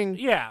in ring.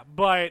 Yeah,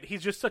 but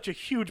he's just such a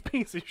huge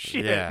piece of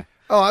shit. Yeah.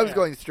 Oh, I was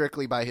going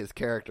strictly by his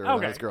character when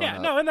I was growing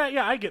up. No, and that,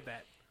 I get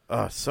that.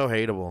 Oh, so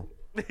hateable.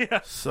 Yeah.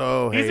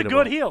 So hateable. He's a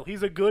good heel.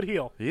 He's a good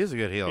heel. He is a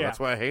good heel. Yeah. That's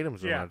why I hate him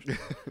so Yeah.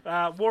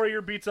 much.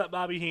 Warrior beats up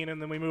Bobby Heenan,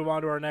 then we move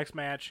on to our next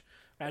match.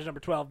 Match number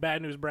 12,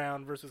 Bad News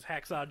Brown versus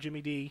Hacksaw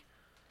Jimmy D.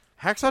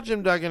 Hacksaw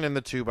Jim Duggan in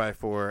the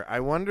 2x4. I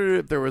wonder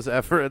if there was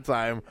ever a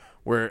time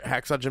where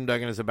Hacksaw Jim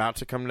Duggan is about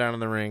to come down in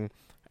the ring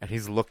and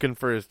he's looking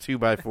for his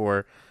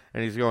 2x4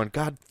 and he's going,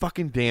 God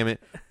fucking damn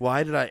it.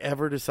 Why did I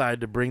ever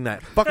decide to bring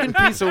that fucking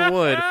piece of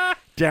wood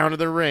down to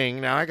the ring?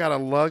 Now I gotta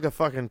lug a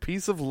fucking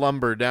piece of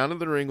lumber down to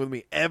the ring with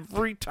me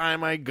every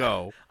time I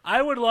go.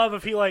 I would love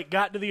if he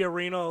got to the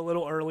arena a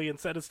little early and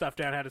set his stuff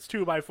down, had his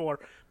 2x4,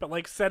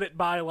 but set it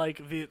by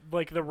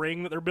the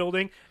ring that they're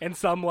building, and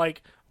some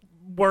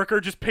worker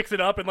just picks it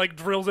up and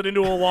drills it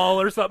into a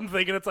wall or something,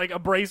 thinking it's a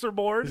bracer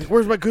board.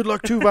 Where's my good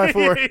luck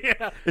 2x4?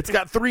 Yeah. It's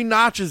got 3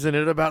 notches in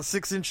it, about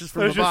 6 inches from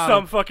There's the just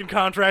bottom. some fucking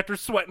contractor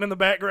sweating in the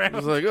background.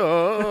 It's I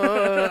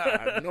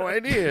have no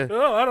idea.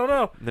 Oh, I don't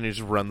know. And then he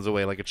just runs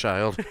away like a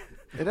child.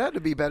 It had to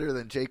be better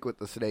than Jake with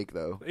the snake,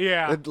 though.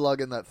 Yeah. And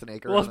lugging that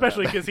snake around. Well,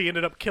 especially because he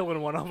ended up killing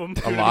one of them.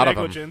 A lot of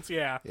them. negligence.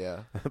 Yeah.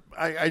 Yeah.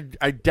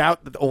 I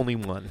doubt that only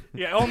one.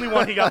 Yeah, only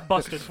one he got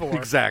busted for.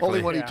 Exactly.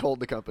 Only one Yeah. he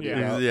told the company Yeah.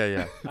 about.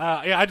 Yeah.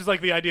 Yeah, I just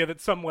like the idea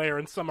that somewhere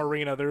in some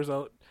arena there's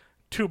a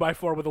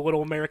 2x4 with a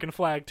little American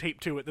flag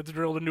taped to it that's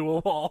drilled into a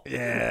wall.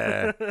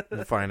 Yeah.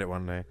 We'll find it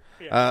one day.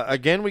 Yeah.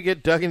 Again, we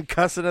get Duggan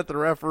cussing at the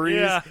referees,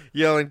 Yeah.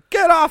 yelling,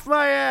 "Get off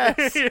my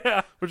ass!"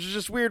 Yeah. Which is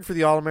just weird for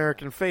the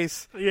All-American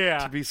face Yeah.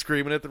 to be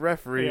screaming at the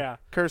referee. Yeah.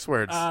 Curse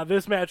words.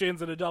 This match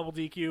ends in a double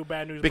DQ.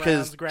 Bad News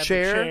Because Browns grab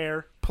chair, the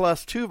chair.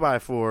 plus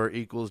 2x4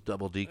 equals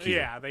double DQ.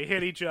 Yeah, they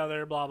hit each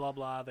other, blah, blah,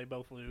 blah. They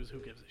both lose. Who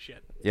gives a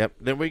shit? Yep.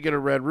 Then we get a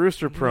Red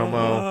Rooster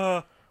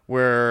promo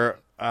where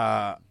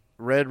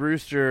Red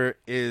Rooster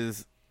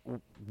is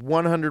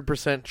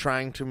 100%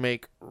 trying to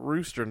make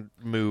rooster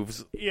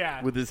moves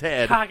Yeah. with his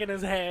head. Cocking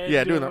his head.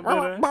 Yeah, doing the...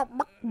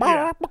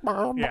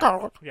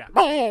 Yeah.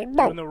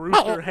 Doing the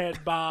rooster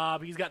head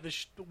bob. He's got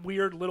this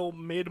weird little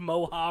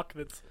mid-mohawk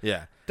that's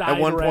Yeah. dyed At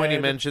one point he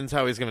red. mentions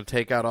how he's going to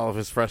take out all of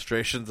his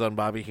frustrations on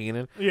Bobby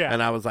Heenan. Yeah.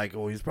 And I was like,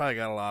 oh, he's probably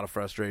got a lot of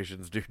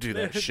frustrations due to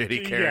that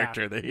shitty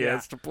character that he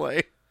has to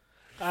play.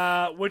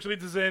 Which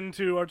leads us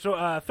into our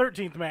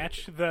 13th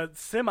match, the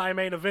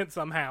semi-main event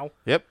somehow.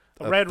 Yep.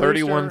 A Red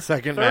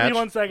 31-second match.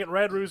 31-second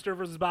Red Rooster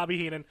versus Bobby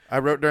Heenan. I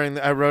wrote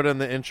in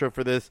the intro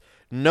for this,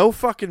 no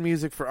fucking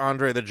music for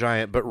Andre the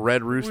Giant, but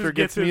Red Rooster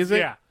gets his- music.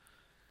 Yeah.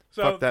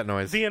 So Fuck that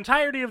noise. The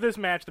entirety of this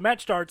match, the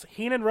match starts,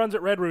 Heenan runs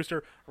at Red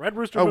Rooster. Red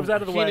Rooster moves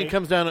out of the Heenan way.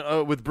 comes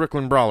down with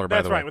Brooklyn Brawler, by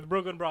That's the way. right, with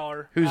Brooklyn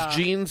Brawler. Whose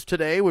jeans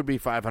today would be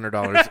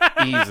 $500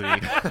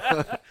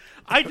 easy.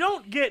 I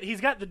don't get, he's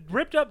got the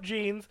ripped up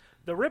jeans,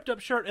 the ripped up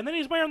shirt, and then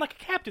he's wearing a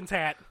captain's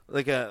hat.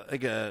 like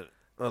a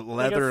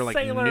leather, like a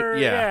sailor.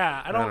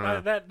 yeah. I don't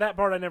know. That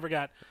part I never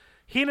got.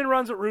 Heenan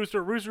runs at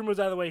Rooster. Rooster moves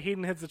out of the way.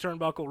 Heenan hits the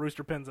turnbuckle.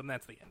 Rooster pins him.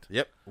 That's the end.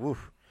 Yep.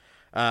 Woof.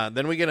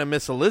 Then we get a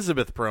Miss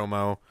Elizabeth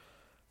promo.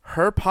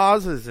 Her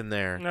pauses in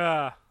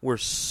there were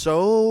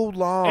so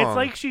long. It's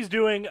like she's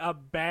doing a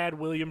bad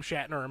William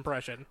Shatner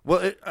impression.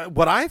 Well,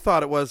 what I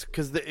thought it was,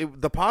 because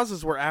the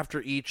pauses were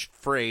after each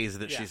phrase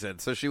that she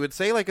said. So she would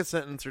say like a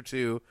sentence or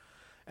two,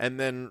 and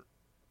then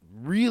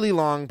really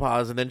long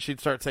pause, and then she'd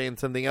start saying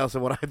something else.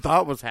 And what I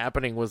thought was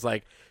happening was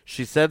like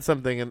she said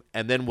something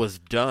and then was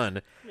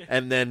done,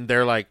 and then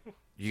they're like,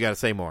 "You got to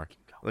say more.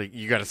 Like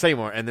you got to say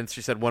more." And then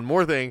she said one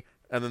more thing,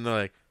 and then they're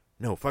like,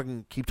 "No,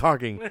 fucking keep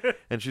talking."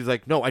 And she's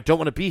like, "No, I don't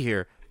want to be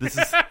here. This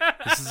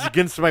is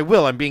against my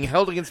will. I'm being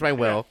held against my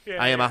will.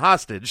 I am a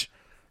hostage."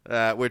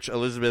 Which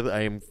Elizabeth,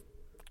 I am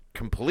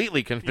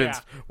completely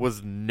convinced,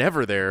 was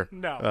never there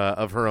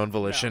of her own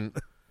volition.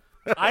 No.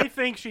 I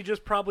think she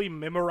just probably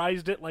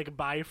memorized it like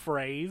by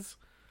phrase.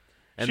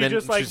 And she then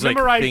just like she's like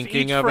memorized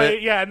thinking each of phrase.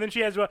 it. Yeah, and then she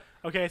has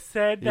okay, I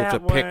said You that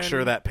have to one,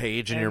 picture that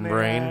page in your and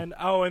brain. then,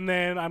 and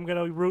then I'm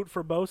gonna root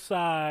for both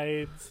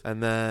sides.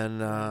 And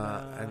then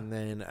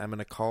I'm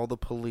gonna call the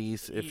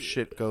police if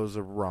shit goes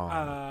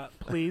wrong.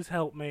 Please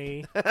help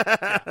me.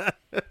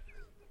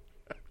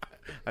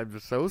 I'm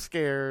just so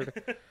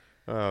scared.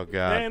 Oh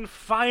god. And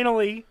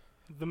finally,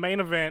 the main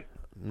event.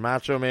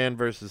 Macho Man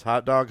versus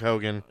Hot Dog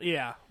Hogan.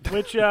 Yeah,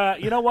 which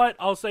you know what?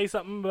 I'll say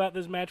something about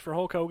this match for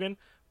Hulk Hogan.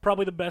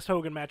 Probably the best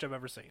Hogan match I've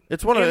ever seen.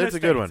 It's a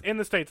good one. In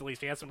the States, at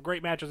least. He has some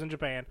great matches in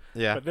Japan.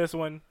 Yeah. But this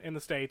one, in the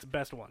States,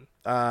 best one.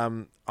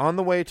 On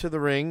the way to the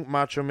ring,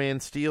 Macho Man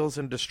steals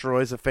and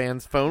destroys a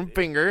fan's foam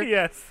finger.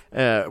 Yes.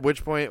 At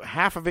which point,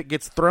 half of it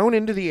gets thrown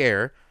into the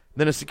air.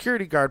 Then a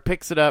security guard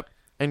picks it up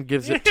and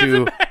gives it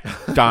to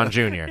Don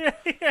Jr.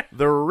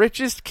 The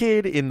richest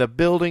kid in the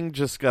building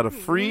just got a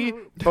free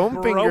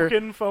foam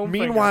Broken foam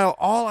Meanwhile,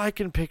 all I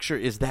can picture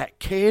is that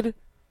kid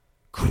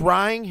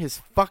crying his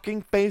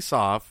fucking face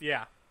off.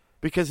 Yeah.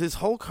 Because his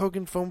Hulk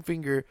Hogan foam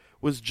finger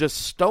was just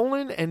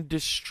stolen and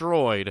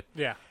destroyed.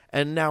 Yeah.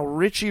 And now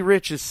Richie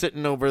Rich is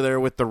sitting over there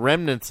with the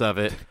remnants of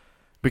it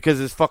because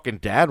his fucking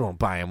dad won't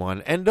buy him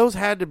one. And those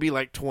had to be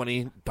like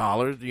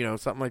 $20,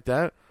 something like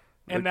that.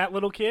 And that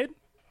little kid,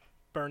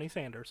 Bernie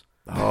Sanders.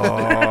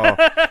 Oh,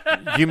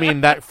 you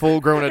mean that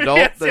full-grown adult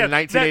Yes, in yes,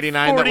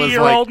 1989 that that was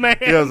 40-year-old like,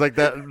 man. yeah, it was like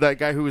that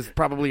guy who was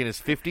probably in his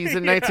 50s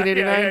in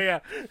 1989. Yeah.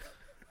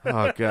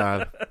 Oh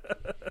God,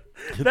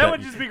 That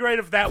would just be great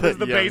if that was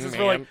the young basis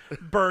for man. like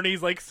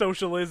Bernie's like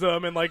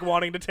socialism and like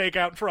wanting to take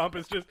out Trump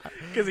is just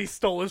because he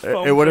stole his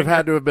phone. It would have finger.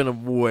 had to have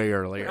been way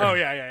earlier. Oh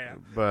yeah.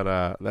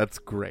 But that's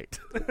great.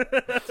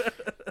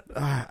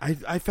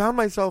 I found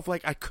myself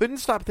like I couldn't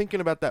stop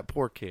thinking about that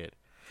poor kid,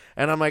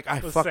 and I'm like, I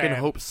was fucking sad.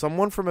 hope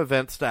someone from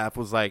event staff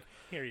was like,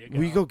 Here you go.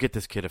 "Will you go get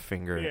this kid a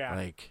finger?" Yeah.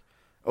 Like,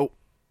 oh,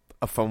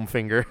 a foam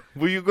finger.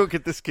 Will you go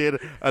get this kid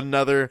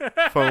another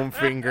foam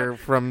finger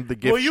from the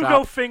gift Will you shop?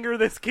 go finger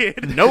this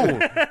kid? No,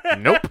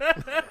 nope,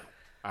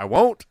 I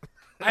won't.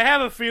 I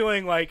have a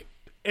feeling like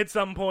at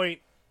some point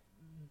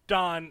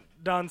Don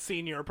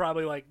Sr.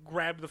 probably like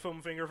grabbed the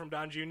foam finger from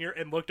Don Jr.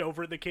 and looked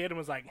over at the kid and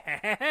was like, ha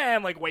ha ha,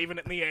 and like waving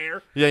it in the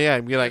air. Yeah,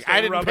 and be like, Just I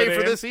to didn't rub pay it for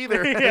in. this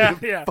either.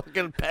 Yeah.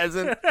 Fucking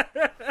peasant.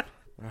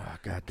 Oh,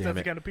 God damn That's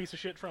the it. kind of piece of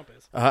shit Trump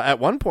is. At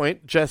one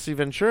point, Jesse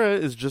Ventura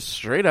is just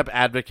straight up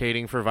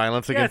advocating for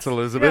violence against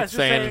Elizabeth, just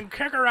saying,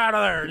 kick her out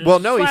of there. Just well,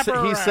 no, slap her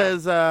he around."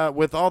 says,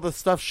 with all the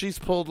stuff she's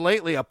pulled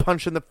lately, a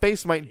punch in the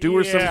face might do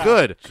her Yeah, some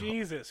good.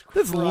 Jesus Christ.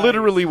 That's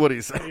literally what he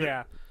said.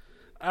 Yeah.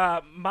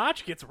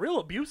 Mach gets real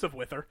abusive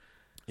with her.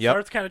 Yep.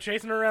 Starts kind of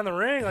chasing her around the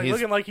ring, like He's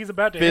looking like he's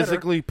about to hit her.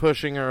 Physically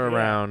pushing her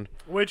around.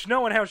 Which,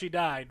 knowing how she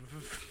died,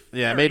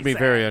 Yeah, it very made me sad.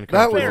 very That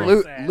uncomfortable.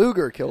 was sad.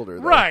 Luger killed her,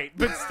 though. Right,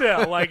 but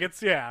still, like,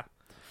 it's, yeah.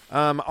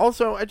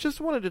 Also, I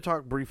just wanted to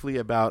talk briefly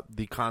about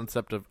the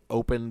concept of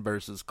open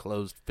versus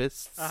closed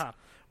fists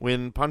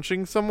when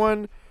punching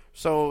someone.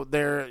 So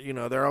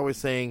they're always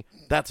saying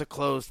that's a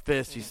closed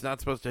fist. He's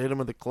not supposed to hit him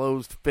with a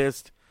closed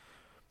fist.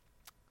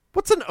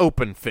 What's an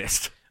open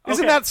fist?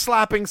 Isn't Okay. that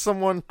slapping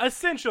someone?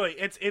 Essentially,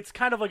 it's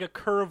kind of like a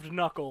curved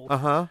knuckle.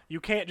 Uh-huh.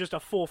 You can't just a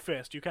full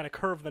fist. You kind of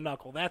curve the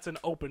knuckle. That's an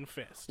open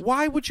fist.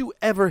 Why would you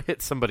ever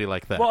hit somebody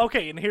like that? Well,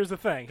 okay, and here's the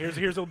thing.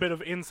 Here's a bit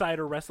of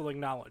insider wrestling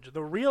knowledge.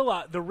 The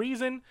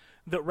reason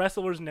that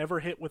wrestlers never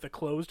hit with a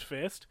closed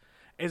fist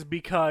is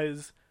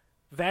because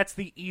that's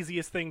the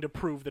easiest thing to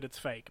prove that it's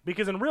fake.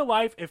 Because in real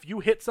life, if you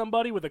hit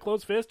somebody with a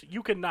closed fist,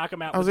 you can knock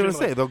them out. I was going to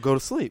legitimately. say, they'll go to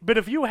sleep. But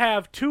if you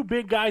have two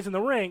big guys in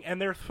the ring and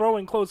they're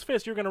throwing closed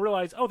fists, you're going to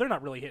realize, oh, they're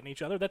not really hitting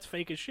each other. That's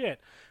fake as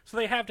shit. So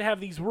they have to have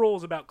these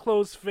rules about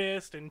closed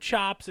fist and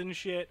chops and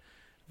shit.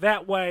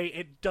 That way,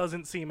 it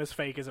doesn't seem as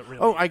fake as it really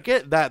is. Oh, I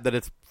get that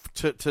it's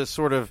to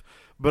sort of,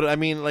 but I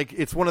mean, like,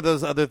 it's one of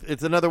those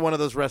it's another one of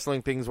those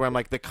wrestling things where I'm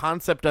like, the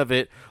concept of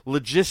it,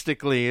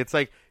 logistically, it's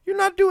like, you're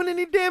not doing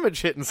any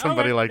damage hitting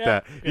somebody Okay, like yeah,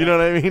 that. yeah. You know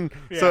what I mean?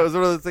 Yeah. So it was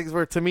one of those things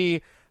where, to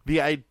me,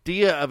 the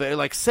idea of it,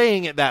 like,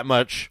 saying it that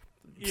much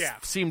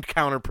seemed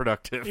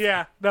counterproductive.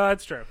 Yeah, no,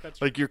 that's true. That's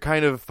true. Like, you're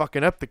kind of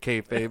fucking up the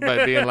kayfabe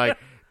by being like,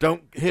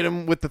 don't hit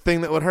him with the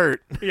thing that would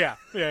hurt. Yeah.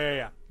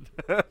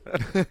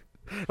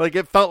 Like,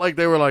 it felt like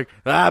they were like,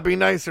 be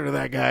nicer to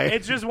that guy.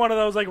 It's just one of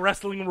those like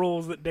wrestling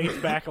rules that dates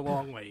back a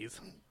long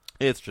ways.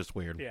 It's just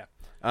weird. Yeah.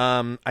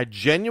 I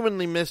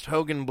genuinely missed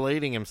Hogan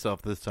blading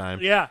himself this time.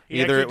 Yeah,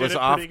 he Either actually it was did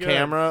it off pretty good.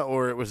 camera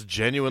or it was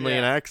genuinely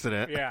an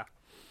accident. Yeah.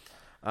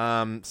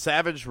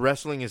 Savage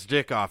wrestling his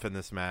dick off in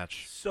this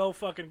match. So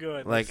fucking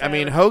good. Like, I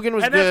mean, Hogan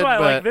was and that's good, why,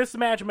 but like, this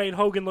match made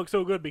Hogan look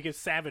so good because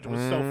Savage was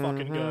so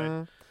fucking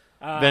good.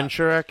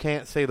 Ventura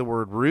can't say the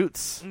word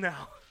roots. No.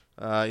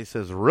 He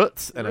says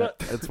roots, and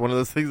Roots. it's one of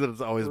those things that has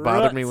always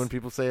bothered me Roots. when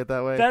people say it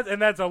that way.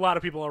 That's a lot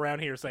of people around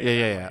here say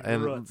yeah. that way.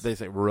 And Roots. they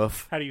say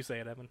roof. How do you say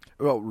it, Evan?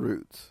 Well,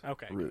 roots.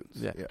 Okay. Roots.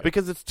 Yeah,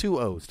 because it's two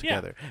O's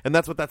together, and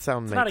that's what that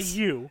sound It's makes not a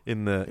U.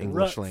 in the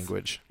English Roots.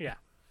 language. Yeah.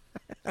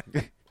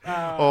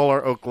 All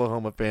our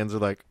Oklahoma fans are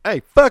like,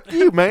 "Hey, fuck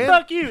you, man!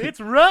 Fuck you! It's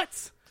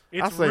Ruts.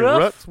 It's I say rough.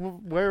 ruts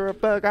where the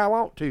fuck I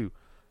want to.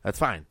 That's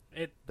fine.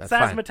 That's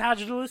fine.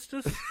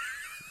 Seismatologistus.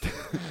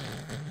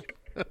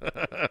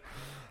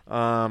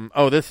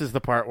 This is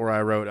the part where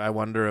I wrote, I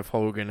wonder if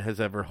Hogan has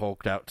ever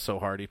hulked out so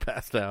hard he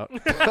passed out.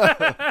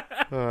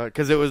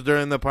 Because it was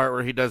during the part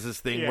where he does this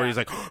thing where he's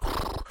like,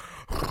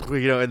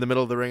 in the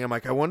middle of the ring. I'm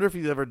like, I wonder if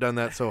he's ever done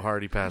that so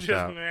hard he passed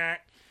out.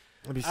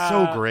 It'd be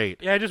so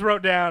great. Yeah, I just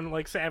wrote down,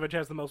 like, Savage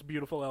has the most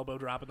beautiful elbow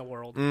drop in the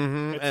world.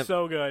 Mm-hmm. It's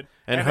so good.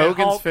 And then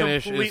Hogan's Hulk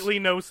finish completely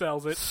is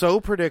no-sells it. so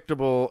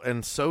predictable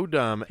and so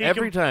dumb.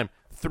 Every time.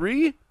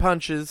 3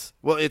 punches.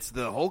 Well, it's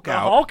the Hulk The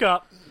out. Hulk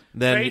up.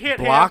 Then They you hit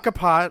block him. a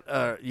pot.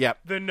 Yep.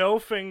 The no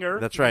finger.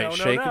 That's right. No,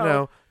 Shake no. a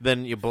no.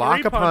 Then you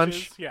block 3 a punch.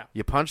 punches, yeah.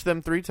 You punch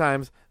them 3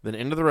 times. Then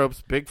into the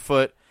ropes. Big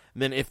foot.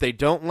 Then if they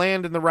don't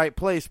land in the right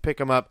place, pick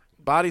them up.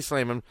 Body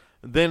slam them.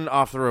 Then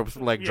off the ropes,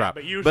 leg drop.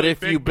 but usually if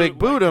big you big boot,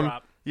 boot leg them,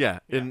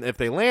 drop. and if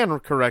they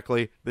land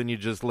correctly, then you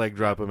just leg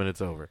drop them and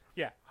it's over.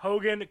 Yeah.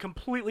 Hogan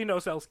completely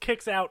no-sells.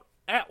 Kicks out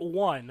at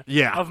 1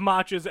 Yeah. of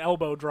Mach's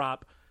elbow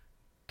drop.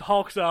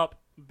 Hulk's up.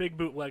 Big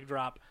boot leg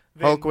drop.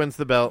 Then, Hulk wins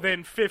the belt.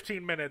 Then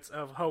 15 minutes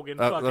of Hogan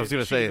I fucking was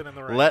going to say, cheesing in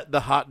the ring. let the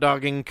hot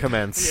dogging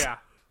commence.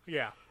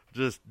 Yeah.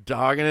 Just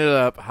dogging it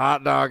up,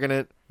 hot dogging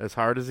it as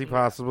hard as he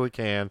possibly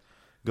can.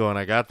 Going,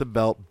 I got the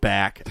belt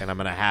back, and I'm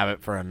going to have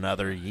it for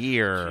another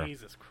year.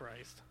 Jesus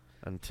Christ.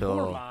 until.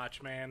 Poor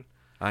Mach, man.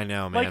 I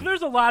know, man. Like,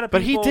 there's a lot of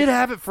But people... he did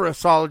have it for a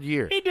solid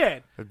year. He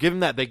did. Give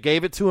him that. They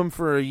gave it to him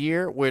for a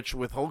year, which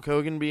with Hulk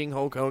Hogan being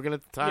Hulk Hogan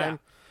at the time. Yeah.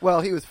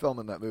 Well, he was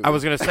filming that movie. I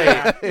was going to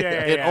say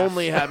it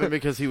only happened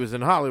because he was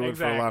in Hollywood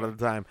Exactly. for a lot of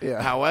the time.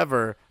 Yeah.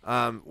 However,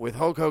 with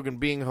Hulk Hogan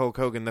being Hulk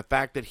Hogan, the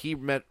fact that he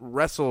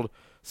wrestled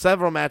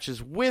several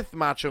matches with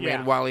Macho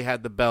Man while he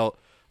had the belt,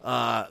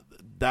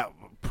 that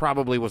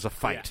probably was a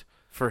fight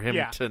for him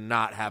to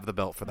not have the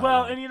belt for that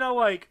long. And you know,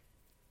 like,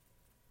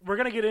 we're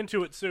going to get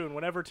into it soon.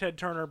 Whenever Ted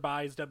Turner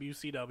buys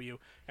WCW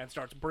and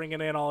starts bringing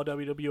in all of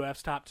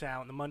WWF's top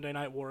talent, the Monday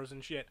Night Wars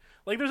and shit,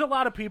 like, there's a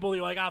lot of people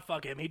you're like,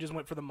 fuck him. He just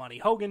went for the money.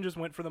 Hogan just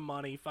went for the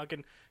money.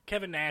 Fucking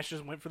Kevin Nash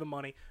just went for the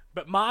money.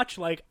 But Mach,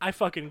 like, I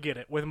fucking get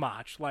it with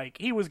Mach. Like,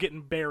 he was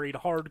getting buried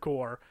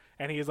hardcore,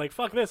 and he was like,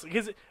 fuck this.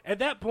 Because at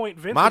that point,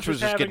 Vince Mach was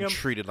just having getting him,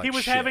 treated like he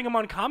was shit. having him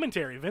on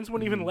commentary. Vince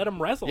wouldn't even let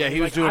him wrestle. Yeah, he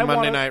was like,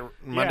 doing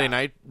Monday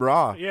Night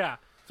Raw. Yeah.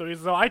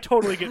 So I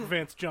totally get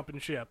Vince jumping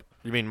ship.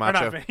 You mean Or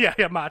Macho? not, yeah,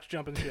 Mach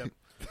jumping ship.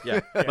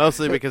 Yeah,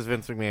 mostly because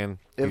Vince McMahon.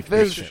 If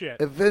used to be Vince,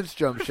 if Vince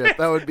jumped ship,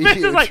 that would be Vince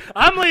huge. is like,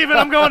 I'm leaving.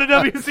 I'm going to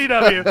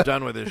WCW.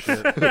 done with this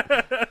shit.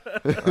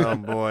 Oh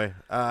boy,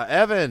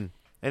 Evan,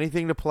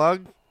 anything to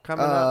plug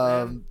coming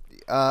up? Man?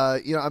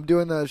 I'm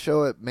doing the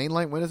show at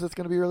Mainline. When is this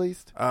going to be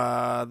released?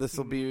 This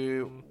will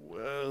be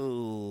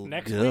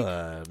Next week?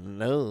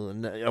 No,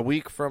 a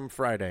week from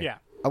Friday. Yeah.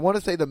 I want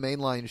to say the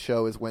Mainline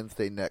show is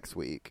Wednesday next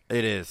week.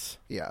 It is.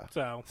 Yeah.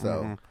 So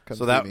come so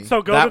see that me.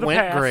 go that to the went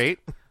past. great.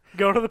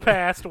 Go to the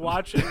past.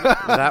 Watch it.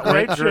 That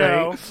went Great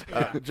great.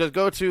 show. Just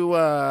go to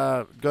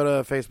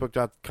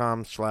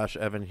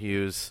Facebook.com/Evan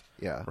Hughes.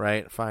 Yeah.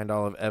 Right. Find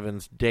all of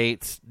Evan's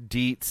dates,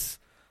 deets,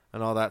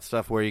 and all that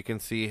stuff where you can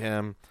see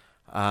him.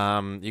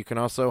 You can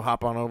also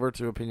hop on over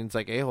to Opinions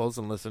Like A-Holes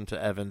and listen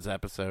to Evan's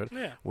episode,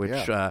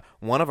 which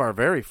one of our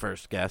very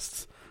first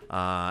guests.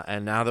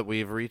 And now that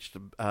we've reached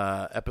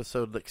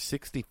episode like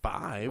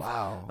 65,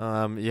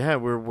 wow,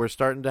 we're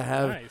starting to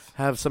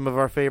have some of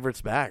our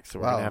favorites back. So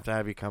we're gonna have to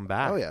have you come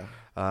back. Oh yeah.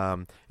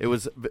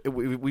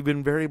 We've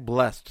been very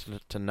blessed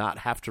to not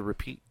have to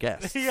repeat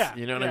guests. Yeah,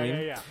 you know what I mean.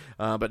 Yeah.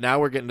 But now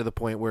we're getting to the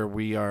point where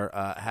we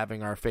are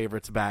having our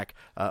favorites back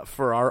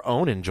for our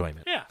own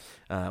enjoyment. Yeah,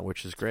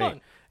 which is great. fun.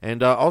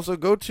 And also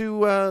go to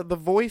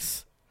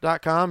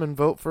thevoice.com and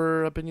vote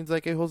for Opinions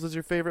Like A-Holes as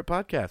your favorite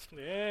podcast.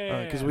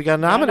 Yeah, because we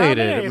got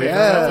nominated.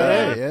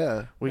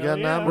 Yeah. We got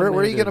nominated.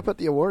 Where are you going to put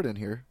the award in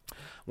here?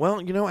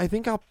 Well, I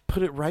think I'll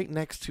put it right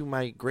next to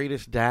my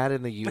greatest dad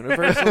in the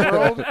universe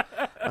world.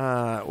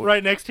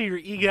 Right next to your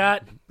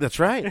EGOT. That's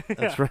right.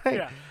 That's right.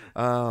 Yeah.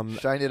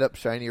 Shine it up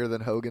shinier than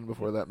Hogan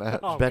before that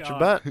match. Oh, Bet God. your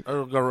butt.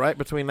 It'll go right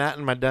between that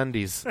and my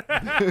Dundies.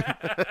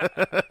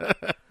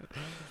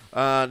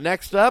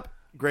 Next up,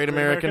 Great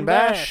American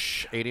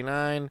Bash,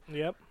 89.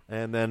 Yep.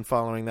 And then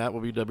following that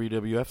will be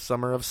WWF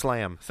Summer of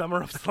Slam.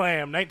 Summer of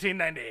Slam,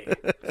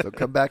 1990. So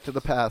come back to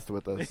the past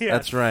with us. Yes.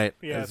 That's right.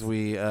 Yes. As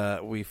we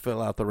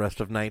fill out the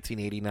rest of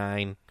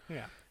 1989.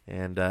 Yeah.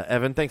 And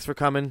Evan, thanks for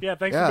coming. Yeah,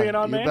 thanks for being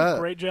on, you man. bet.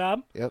 Great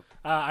job. Yep.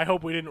 I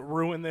hope we didn't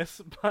ruin this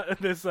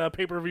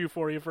pay-per-view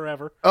for you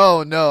forever.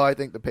 Oh no, I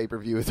think the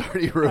pay-per-view is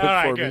already ruined All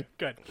right, for me,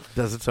 good.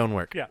 Does its own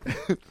work. Yeah.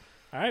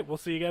 All right, we'll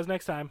see you guys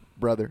next time.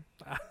 brother.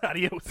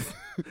 Adios.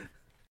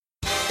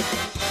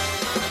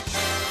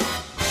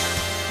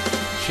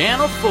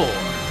 Channel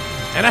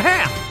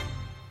 4.5